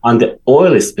 Look, on the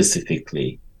oil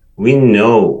specifically, we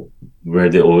know where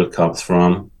the oil comes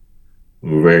from,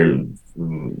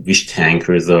 which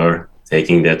tankers are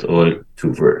taking that oil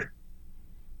to where.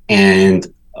 And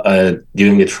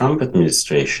during the Trump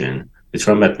administration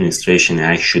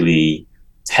actually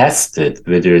tested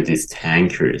whether these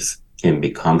tankers can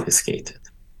be confiscated,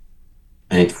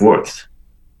 and it worked.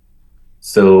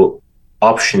 So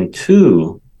option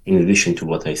 2, in addition to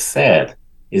what I said,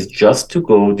 is just to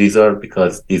go,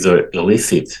 because these are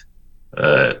illicit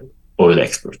oil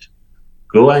exports.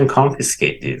 Go and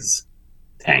confiscate these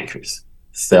tankers,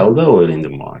 sell the oil in the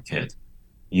market,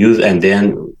 and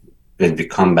then when we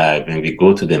come back, when we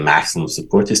go to the maximum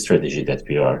support strategy that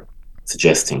we are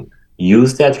suggesting,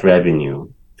 use that revenue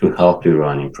to help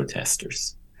Iranian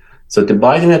protesters. So the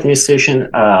Biden administration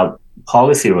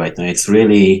policy right now, it's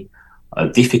really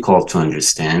difficult to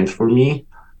understand for me,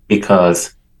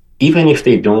 because even if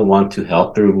they don't want to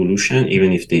help the revolution,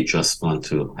 even if they just want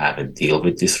to have a deal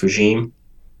with this regime,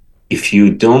 if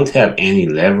you don't have any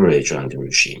leverage on the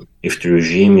regime, if the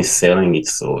regime is selling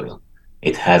its oil,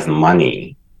 it has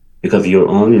money, because your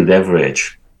only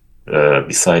leverage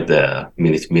beside the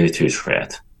military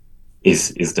threat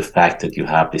is the fact that you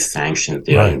have these sanctions,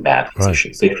 they are in bad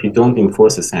position. So if you don't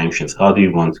enforce the sanctions, how do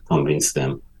you want to convince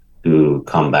them to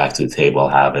come back to the table,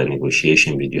 have a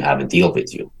negotiation with you, have a deal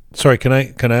with you? Sorry, can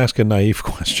I ask a naive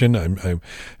question? I'm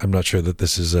not sure that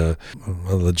this is a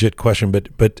legit question,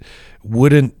 but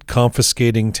wouldn't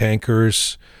confiscating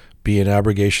tankers be an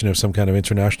abrogation of some kind of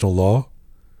international law?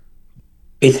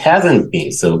 It hasn't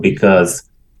been so, because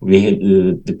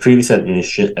the previous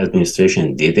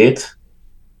administration did it,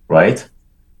 right?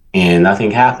 And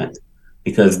nothing happened,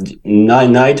 because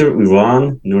neither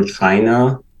Iran nor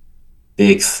China,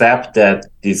 they accept that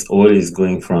this oil is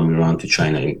going from Iran to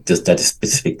China, just that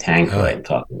specific tanker I'm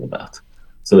talking about.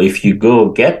 So if you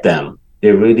go get them,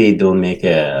 they really don't make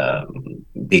a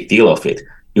big deal of it.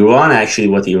 Iran, actually,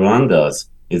 what Iran does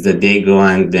is that they go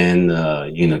and then,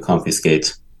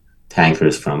 confiscate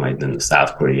tankers from, I don't know,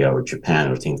 South Korea or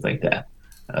Japan or things like that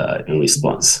in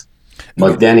response.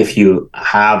 But then if you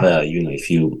have if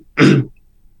you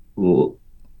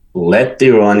let the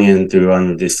Iranian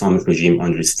Islamic regime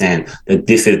understand that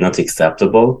this is not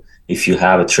acceptable, if you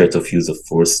have a threat of use of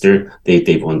force there,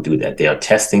 they won't do that. They are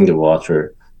testing the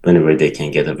water. Whenever they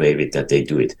can get away with that, they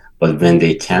do it. But when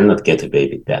they cannot get away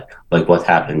with that, like what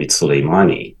happened with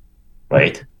Soleimani,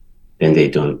 right? Then they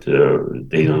don't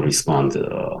respond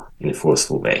in a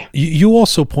forceful way. You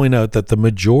also point out that the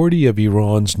majority of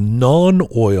Iran's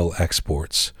non-oil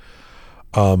exports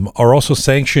are also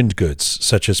sanctioned goods,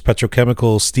 such as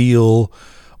petrochemical, steel,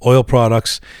 oil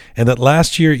products, and that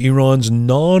last year Iran's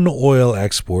non-oil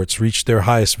exports reached their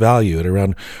highest value at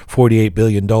around $48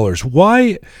 billion.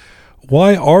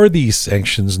 Why are these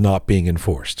sanctions not being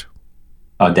enforced?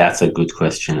 That's a good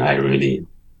question. I really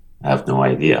have no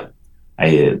idea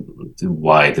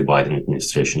why the Biden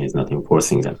administration is not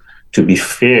enforcing them. To be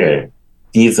fair,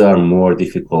 these are more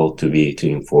difficult to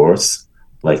enforce,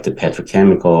 like the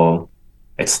petrochemical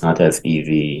it's not as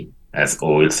easy as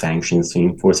oil sanctions to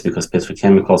enforce because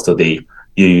petrochemicals, so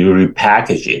you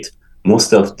repackage it.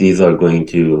 Most of these are going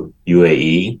to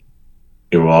UAE,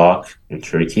 Iraq, and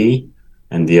Turkey,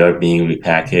 and they are being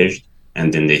repackaged,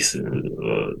 and then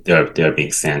they're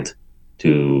being sent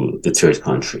to the third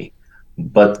country.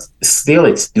 But still,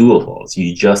 it's doable. So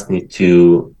you just need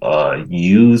to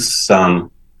use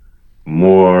some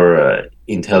more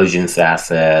intelligence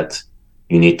asset.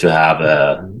 You need to have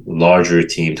a larger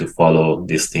team to follow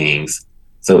these things.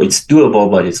 So it's doable,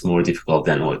 but it's more difficult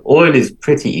than oil. Oil is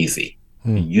pretty easy.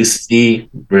 You see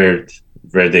where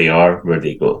they are, where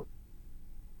they go.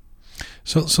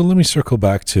 So let me circle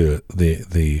back to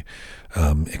the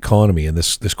economy and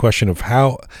this question of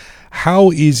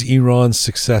how is Iran's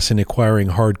success in acquiring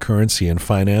hard currency and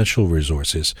financial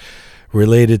resources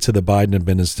related to the Biden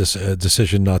administration's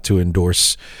decision not to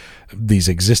endorse these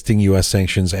existing U.S.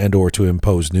 sanctions and or to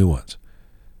impose new ones?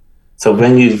 So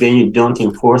when you don't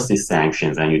enforce these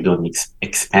sanctions and you don't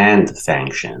expand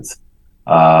sanctions,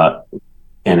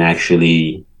 can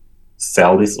actually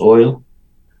sell this oil,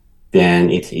 then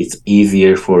it's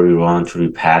easier for Iran to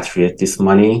repatriate this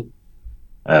money,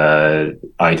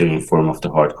 either in form of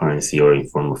the hard currency or in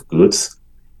form of goods.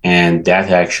 And that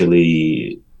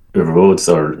actually erodes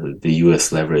the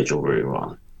U.S. leverage over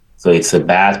Iran. So it's a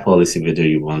bad policy whether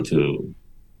you want to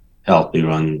help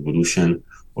Iran revolution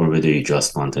or whether you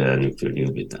just want a nuclear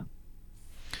deal with them.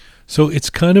 So it's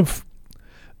kind of,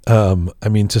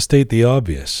 to state the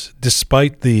obvious,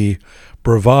 despite the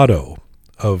bravado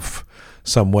of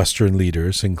some Western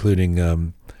leaders, including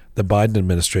the Biden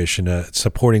administration,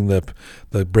 supporting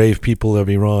the brave people of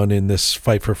Iran in this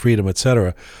fight for freedom,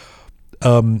 etc.,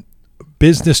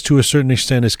 business to a certain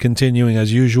extent is continuing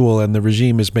as usual, and the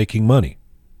regime is making money.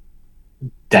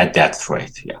 That's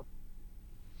right. Yeah.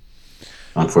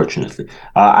 Unfortunately,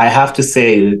 I have to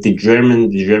say the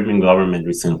German government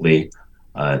recently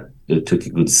took a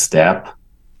good step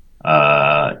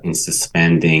in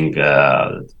suspending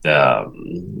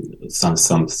some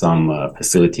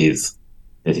facilities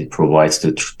that it provides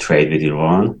to trade with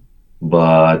Iran.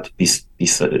 But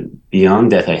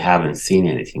beyond that, I haven't seen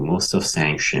anything. Most of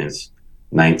sanctions,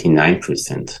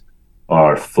 99%,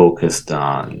 are focused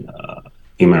on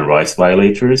human rights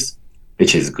violators,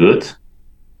 which is good,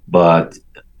 but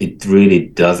it really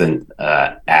doesn't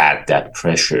add that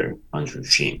pressure on the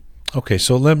regime. Okay,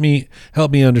 so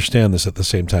help me understand this at the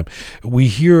same time. We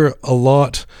hear a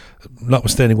lot,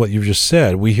 notwithstanding what you've just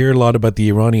said, we hear a lot about the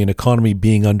Iranian economy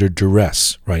being under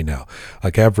duress right now.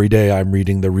 Like every day I'm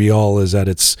reading the rial is at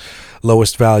its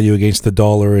lowest value against the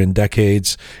dollar in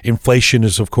decades. Inflation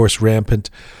is, of course,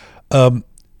 rampant.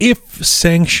 If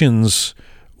sanctions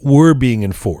were being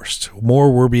enforced,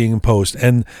 more were being imposed,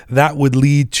 and that would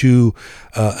lead to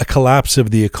a collapse of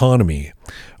the economy,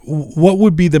 what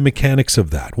would be the mechanics of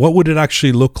that? What would it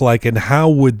actually look like, and how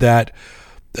would that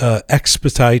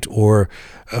expedite or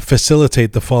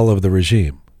facilitate the fall of the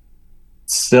regime?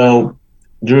 So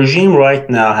the regime right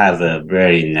now has a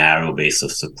very narrow base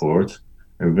of support,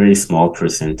 a very small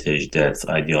percentage that's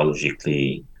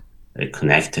ideologically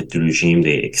connected to the regime.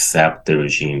 They accept the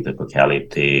regime, the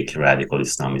apocalyptic, radical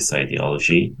Islamist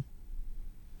ideology.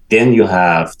 Then you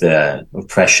have the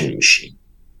oppression machine,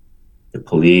 the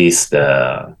police,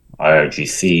 the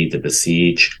IRGC, the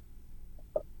Basij.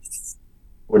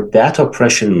 For that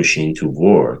oppression machine to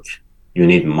work, you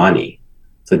need money.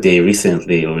 So they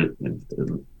recently, or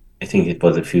I think it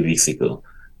was a few weeks ago,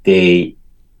 they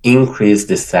increased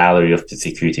the salary of the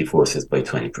security forces by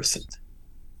 20%.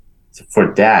 So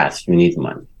for that, you need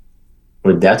money.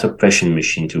 For that oppression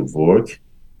machine to work,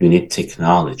 you need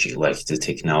technology, like the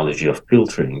technology of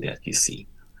filtering that you see,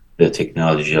 the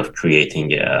technology of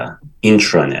creating a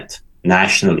intranet,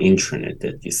 national intranet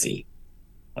that you see,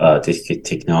 the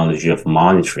technology of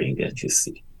monitoring that you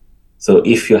see. So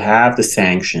if you have the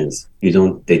sanctions, they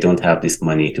don't have this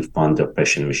money to fund the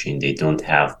oppression machine. They don't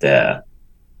have the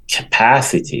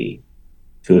capacity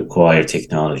to acquire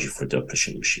technology for the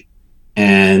oppression machine.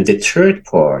 And the third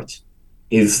part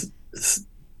is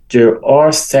there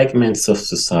are segments of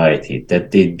society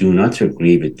that they do not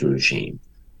agree with the regime,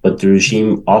 but the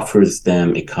regime offers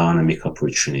them economic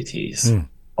opportunities,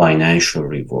 financial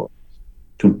reward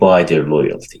to buy their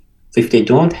loyalty. So if they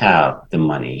don't have the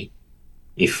money,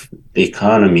 if the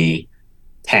economy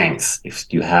tanks,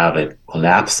 if you have a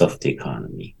collapse of the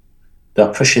economy, the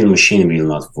oppression machine will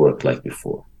not work like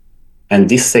before. And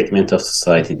this segment of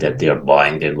society that they are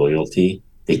buying their loyalty,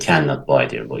 they cannot buy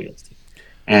their loyalty.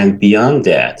 And beyond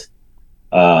that,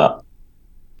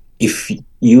 if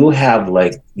you have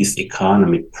like these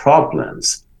economic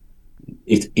problems,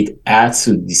 it adds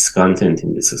to discontent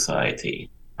in the society.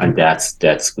 and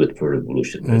that's good for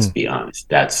revolution. Let's be honest.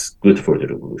 That's good for the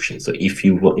revolution. So if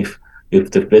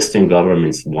the Western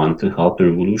governments want to help the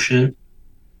revolution,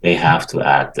 they have to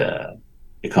add the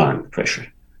economic pressure.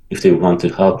 If they want to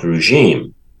help the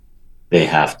regime, they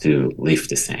have to lift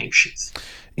the sanctions,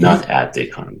 not add the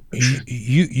economic pressure.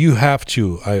 You have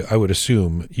to, I would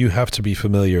assume, you have to be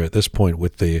familiar at this point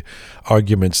with the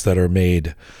arguments that are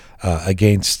made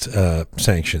against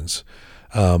sanctions.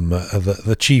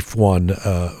 The chief one,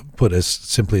 put as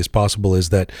simply as possible, is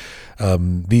that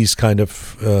these kind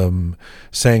of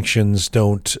sanctions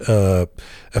don't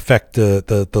affect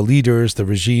the leaders, the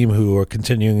regime who are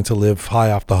continuing to live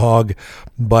high off the hog,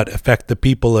 but affect the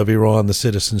people of Iran, the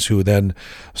citizens who then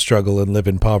struggle and live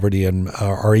in poverty and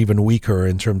are even weaker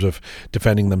in terms of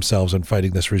defending themselves and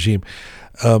fighting this regime.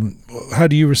 How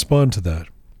do you respond to that?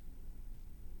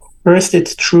 First,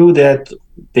 it's true that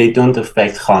they don't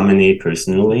affect Khamenei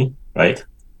personally, right?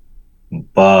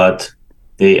 But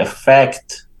they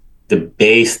affect the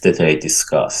base that I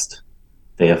discussed.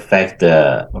 They affect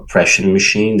the oppression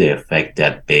machine. They affect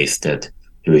that base that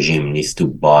the regime needs to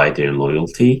buy their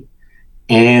loyalty.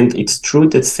 And it's true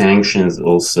that sanctions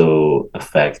also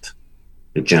affect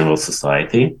the general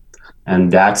society.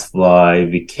 And that's why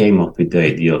we came up with the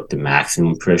idea of the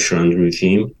maximum pressure on the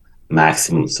regime,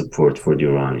 maximum support for the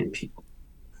Iranian people.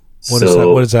 What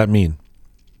does that mean?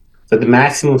 So the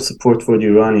maximum support for the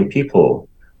Iranian people,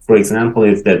 for example,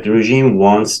 is that the regime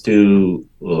wants to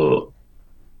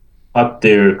up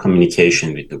their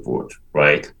communication with the world,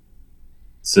 right?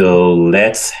 So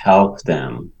let's help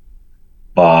them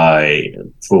by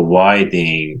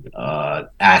providing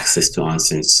access to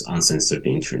uncensored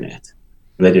internet,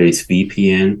 whether it's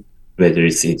VPN, whether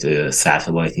it's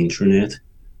satellite internet.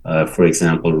 For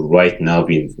example, right now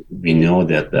we know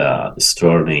that the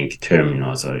Starlink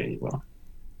terminals are in Iran.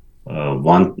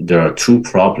 There are two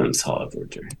problems, however.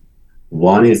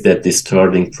 One is that the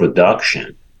Starlink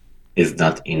production is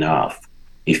not enough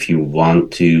if you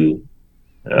want to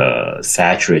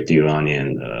saturate the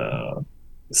Iranian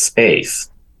space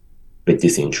with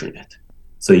this internet.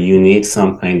 So you need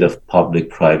some kind of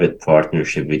public-private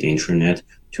partnership with internet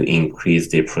to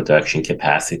increase their production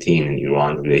capacity in an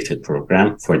Iran-related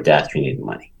program. For that, you need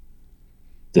money.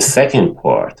 The second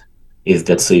part is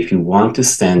that so if you want to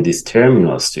send these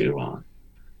terminals to Iran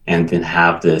and then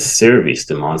have the service,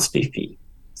 the monthly fee,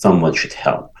 someone should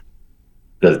help,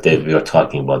 because we are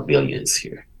talking about billions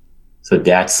here. So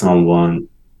that someone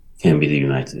can be the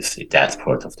United States. That's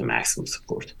part of the maximum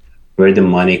support. Where the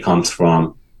money comes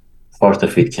from, part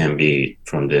of it can be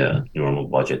from the normal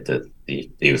budget that the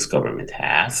US government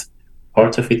has.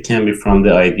 Part of it can be from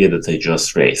the idea that I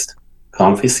just raised.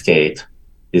 Confiscate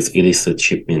this illicit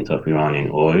shipment of Iranian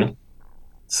oil,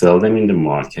 sell them in the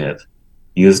market,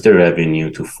 use the revenue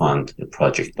to fund a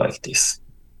project like this.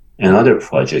 Another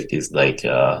project is like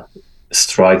a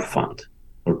strike fund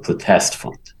or protest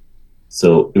fund.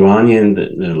 So Iranian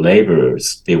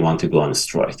laborers, they want to go on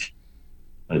strike.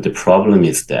 The problem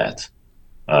is that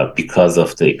because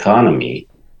of the economy,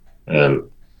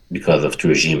 because of the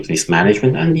regime's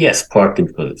mismanagement, and yes, partly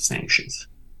because of sanctions,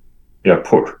 they are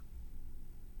poor.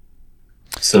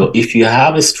 So if you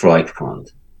have a strike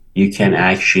fund, you can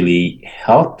actually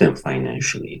help them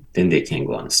financially, then they can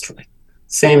go on strike.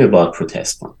 Same about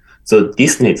protest fund. So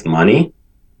this needs money.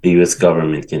 The US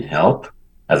government can help,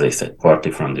 as I said,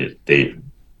 partly from the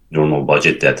normal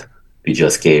budget that we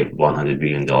just gave $100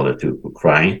 billion to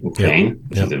Ukraine, which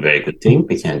is a very good thing.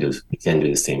 We can do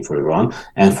the same for Iran.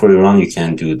 And for Iran, you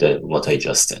can do what I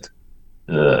just said,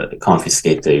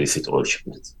 confiscate the illicit oil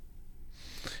shipments.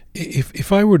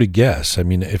 If I were to guess, I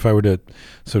mean, if I were to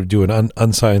sort of do an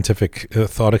unscientific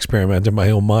thought experiment in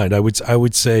my own mind, I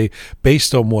would say,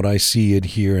 based on what I see and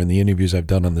hear in the interviews I've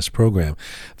done on this program,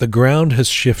 the ground has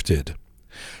shifted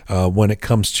when it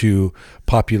comes to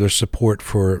popular support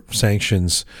for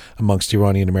sanctions amongst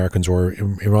Iranian Americans or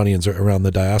Iranians around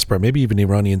the diaspora, maybe even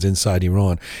Iranians inside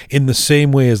Iran, in the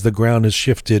same way as the ground has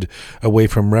shifted away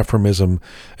from reformism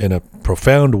in a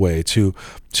profound way to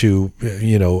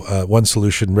one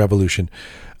solution revolution.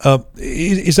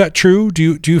 Is that true?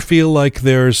 Do you feel like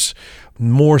there's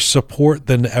more support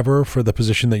than ever for the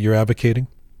position that you're advocating?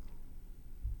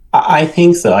 I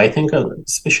think so. I think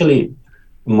especially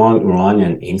among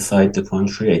Iranian inside the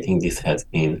country, I think this has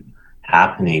been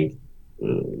happening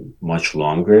much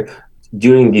longer.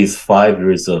 During these 5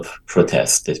 years of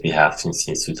protests that we have since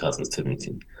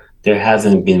 2017, there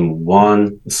hasn't been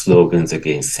one slogans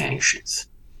against sanctions.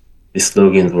 The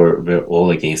slogans were all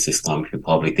against the Islamic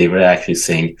Republic. They were actually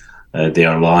saying they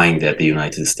are lying that the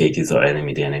United States is our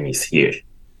enemy, the enemy is here.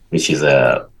 which is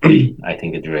I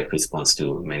think a direct response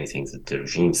to many things that the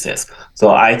regime says.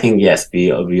 So I think yes,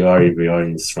 we are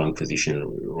in a strong position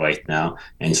right now,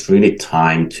 and it's really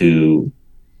time to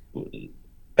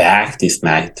back this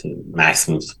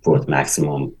maximum support,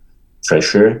 maximum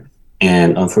pressure.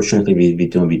 And unfortunately, we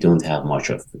don't have much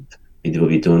of it.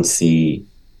 We don't see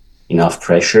enough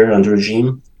pressure on the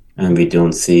regime, and we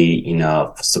don't see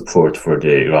enough support for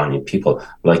the Iranian people.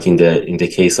 Like in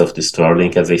the case of the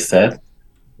Starlink, as I said,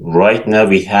 right now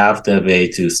we have the way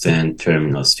to send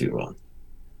terminals to Iran.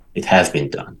 It has been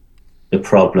done. The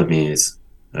problem is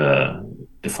the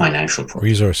financial problem.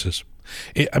 Resources.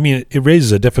 It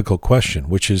raises a difficult question,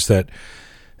 which is that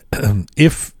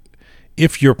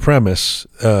if your premise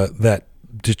that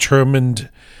determined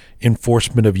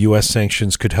enforcement of U.S.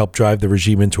 sanctions could help drive the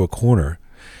regime into a corner,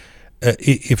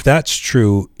 if that's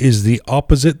true, is the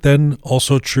opposite then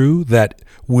also true, that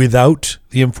without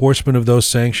the enforcement of those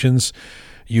sanctions,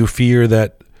 you fear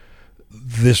that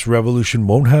this revolution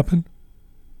won't happen?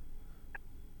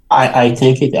 I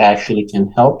think it actually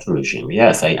can help the regime.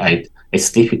 Yes,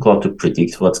 it's difficult to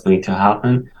predict what's going to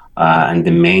happen, and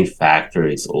the main factor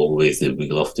is always the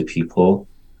will of the people,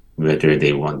 whether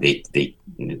they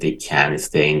can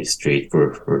stay in the street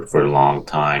for a long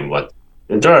time.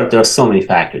 There are so many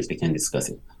factors we can discuss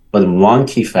it. But one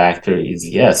key factor is,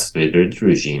 yes, whether the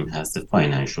regime has the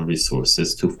financial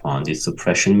resources to fund its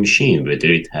suppression machine, whether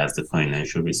it has the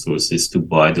financial resources to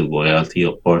buy the loyalty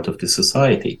of part of the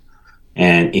society.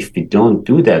 And if we don't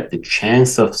do that, the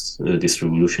chance of this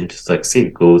revolution to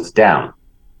succeed goes down.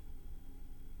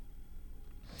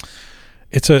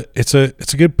 It's a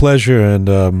good pleasure and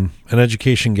an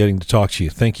education getting to talk to you.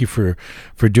 Thank you for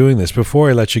doing this. Before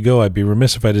I let you go, I'd be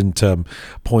remiss if I didn't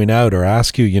point out or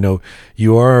ask you.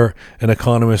 You are an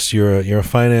economist. You're a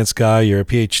finance guy. You're a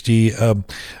PhD.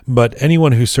 But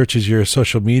anyone who searches your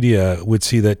social media would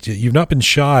see that you've not been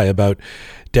shy about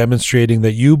demonstrating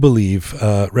that you believe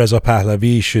Reza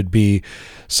Pahlavi should be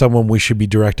someone we should be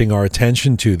directing our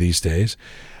attention to these days.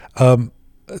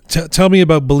 Tell me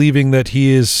about believing that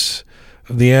he is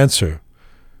the answer.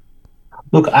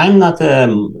 Look, I'm not a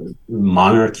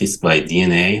monarchist by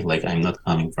DNA. Like, I'm not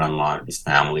coming from a monarchist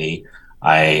family.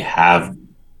 I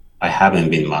haven't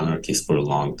been monarchist for a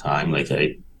long time. Like,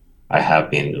 I have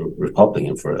been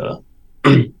Republican for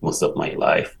most of my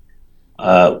life.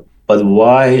 But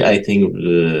why I think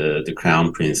the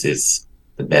Crown Prince is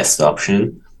the best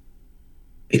option?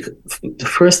 Because the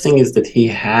first thing is that he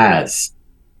has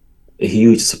a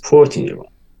huge support in Iran.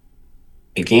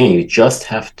 Again, you just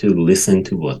have to listen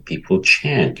to what people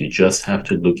chant. You just have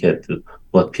to look at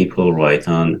what people write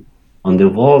on the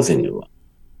walls in Iran.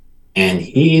 And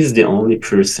he is the only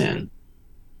person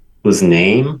whose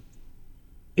name,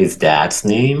 his dad's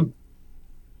name,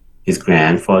 his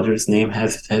grandfather's name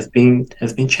has been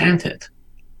chanted.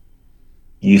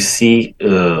 You see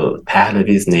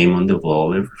Pahlavi's name on the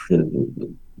wall.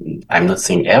 I'm not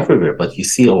saying everywhere, but you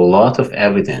see a lot of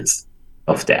evidence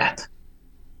of that.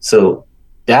 So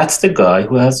that's the guy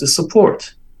who has the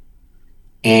support.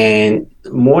 And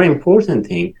more important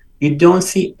thing, you don't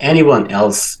see anyone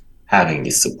else having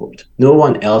this support. No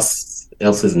one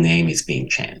else's name is being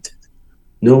chanted.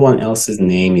 No one else's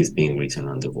name is being written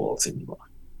on the walls in Iran.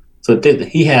 So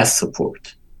he has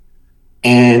support.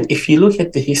 And if you look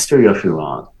at the history of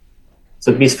Iran,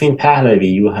 so between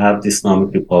Pahlavi, you have the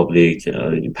Islamic Republic.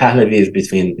 Pahlavi is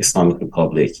between Islamic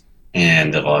Republic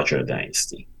and the Qajar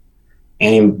dynasty.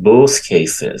 And in both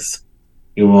cases,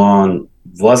 Iran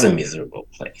was a miserable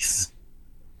place.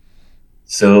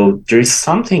 So there is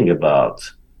something about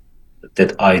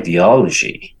that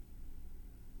ideology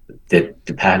that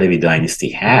the Pahlavi dynasty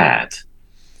had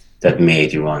that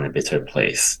made Iran a better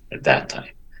place at that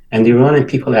time. And the Iranian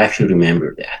people actually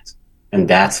remember that. And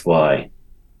that's why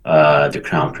the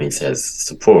Crown Prince has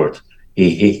support.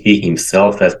 He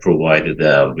himself has provided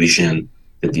a vision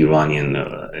that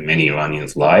many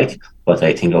Iranians like, but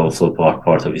I think also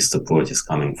part of his support is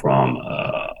coming from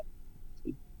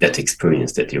that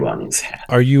experience that the Iranians had.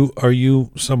 Are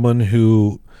you someone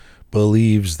who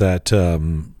believes that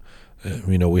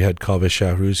we had Kaveh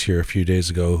Shahruz here a few days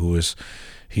ago,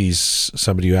 he's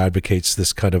somebody who advocates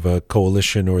this kind of a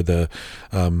coalition, or the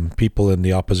people in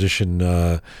the opposition,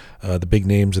 the big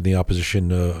names in the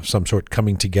opposition of some sort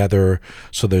coming together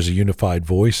so there's a unified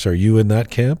voice. Are you in that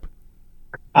camp?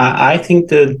 I think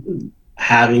that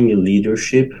having a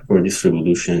leadership for this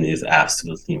revolution is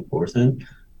absolutely important.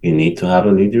 You need to have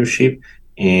a leadership,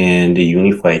 and the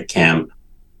unified camp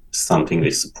is something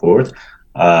we support.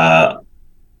 But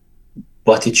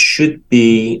it should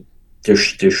be, there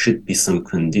should be some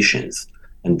conditions,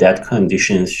 and that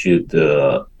conditions should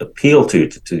appeal to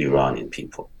the Iranian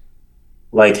people.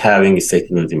 like having a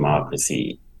secular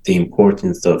democracy, the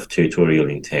importance of territorial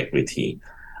integrity,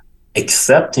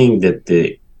 accepting that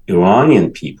the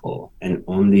Iranian people, and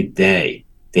only they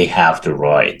have the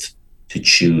right to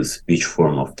choose which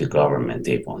form of the government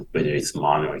they want, whether it's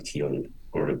monarchy or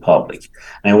republic.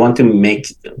 And I want to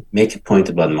make a point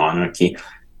about monarchy.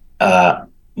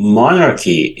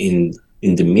 Monarchy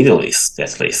in the Middle East,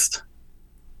 at least,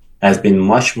 has been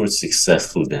much more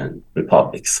successful than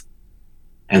republics,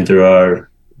 and there are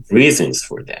reasons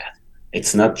for that.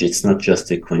 It's not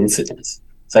just a coincidence.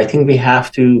 So I think we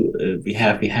have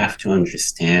to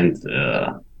understand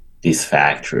these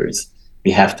factors.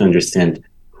 We have to understand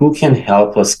who can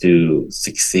help us to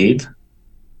succeed,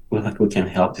 who can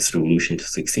help this revolution to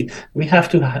succeed. We have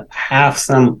to have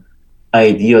some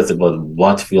ideas about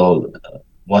what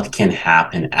can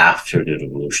happen after the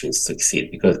revolution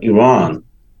succeeds, because Iran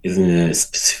is in a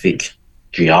specific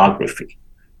geography.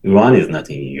 Iran is not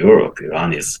in Europe.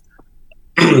 Iran is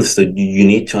so you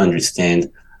need to understand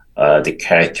the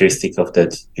characteristic of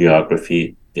that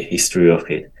geography, the history of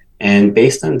it, and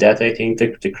based on that, I think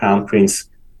the Crown Prince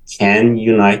can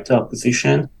unite the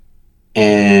opposition.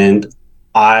 And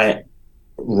right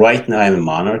now I'm a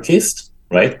monarchist,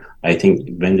 right? I think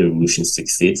when the revolution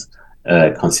succeeds,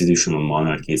 constitutional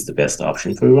monarchy is the best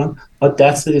option for Iran. But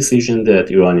that's the decision that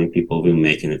Iranian people will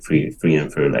make in a free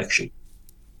and fair election.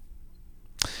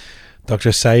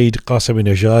 Dr. Saeed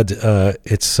Qassemi-Nejad,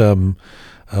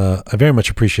 I very much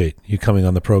appreciate you coming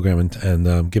on the program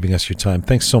and giving us your time.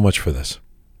 Thanks so much for this.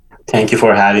 Thank you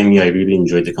for having me. I really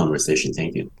enjoyed the conversation.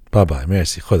 Thank you. Bye-bye.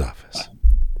 Merci. Khuda Hafiz.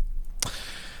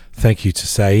 Thank you to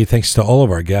Saeed. Thanks to all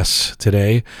of our guests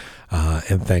today.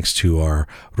 And thanks to our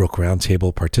Rook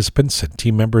Roundtable participants and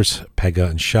team members, Pega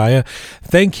and Shaya.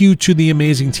 Thank you to the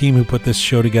amazing team who put this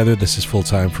show together. This is Full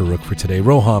Time for Rook for Today.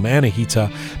 Roham,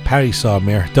 Anahita, Parisa,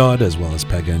 Mehrdad, as well as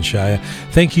Pega and Shaya.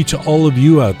 Thank you to all of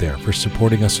you out there for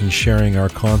supporting us and sharing our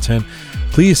content.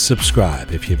 Please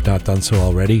subscribe if you've not done so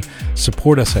already.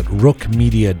 Support us at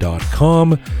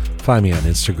rookmedia.com. Find me on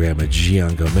Instagram at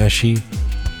Jian Gomeshi.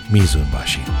 Mizun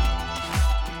Bashi.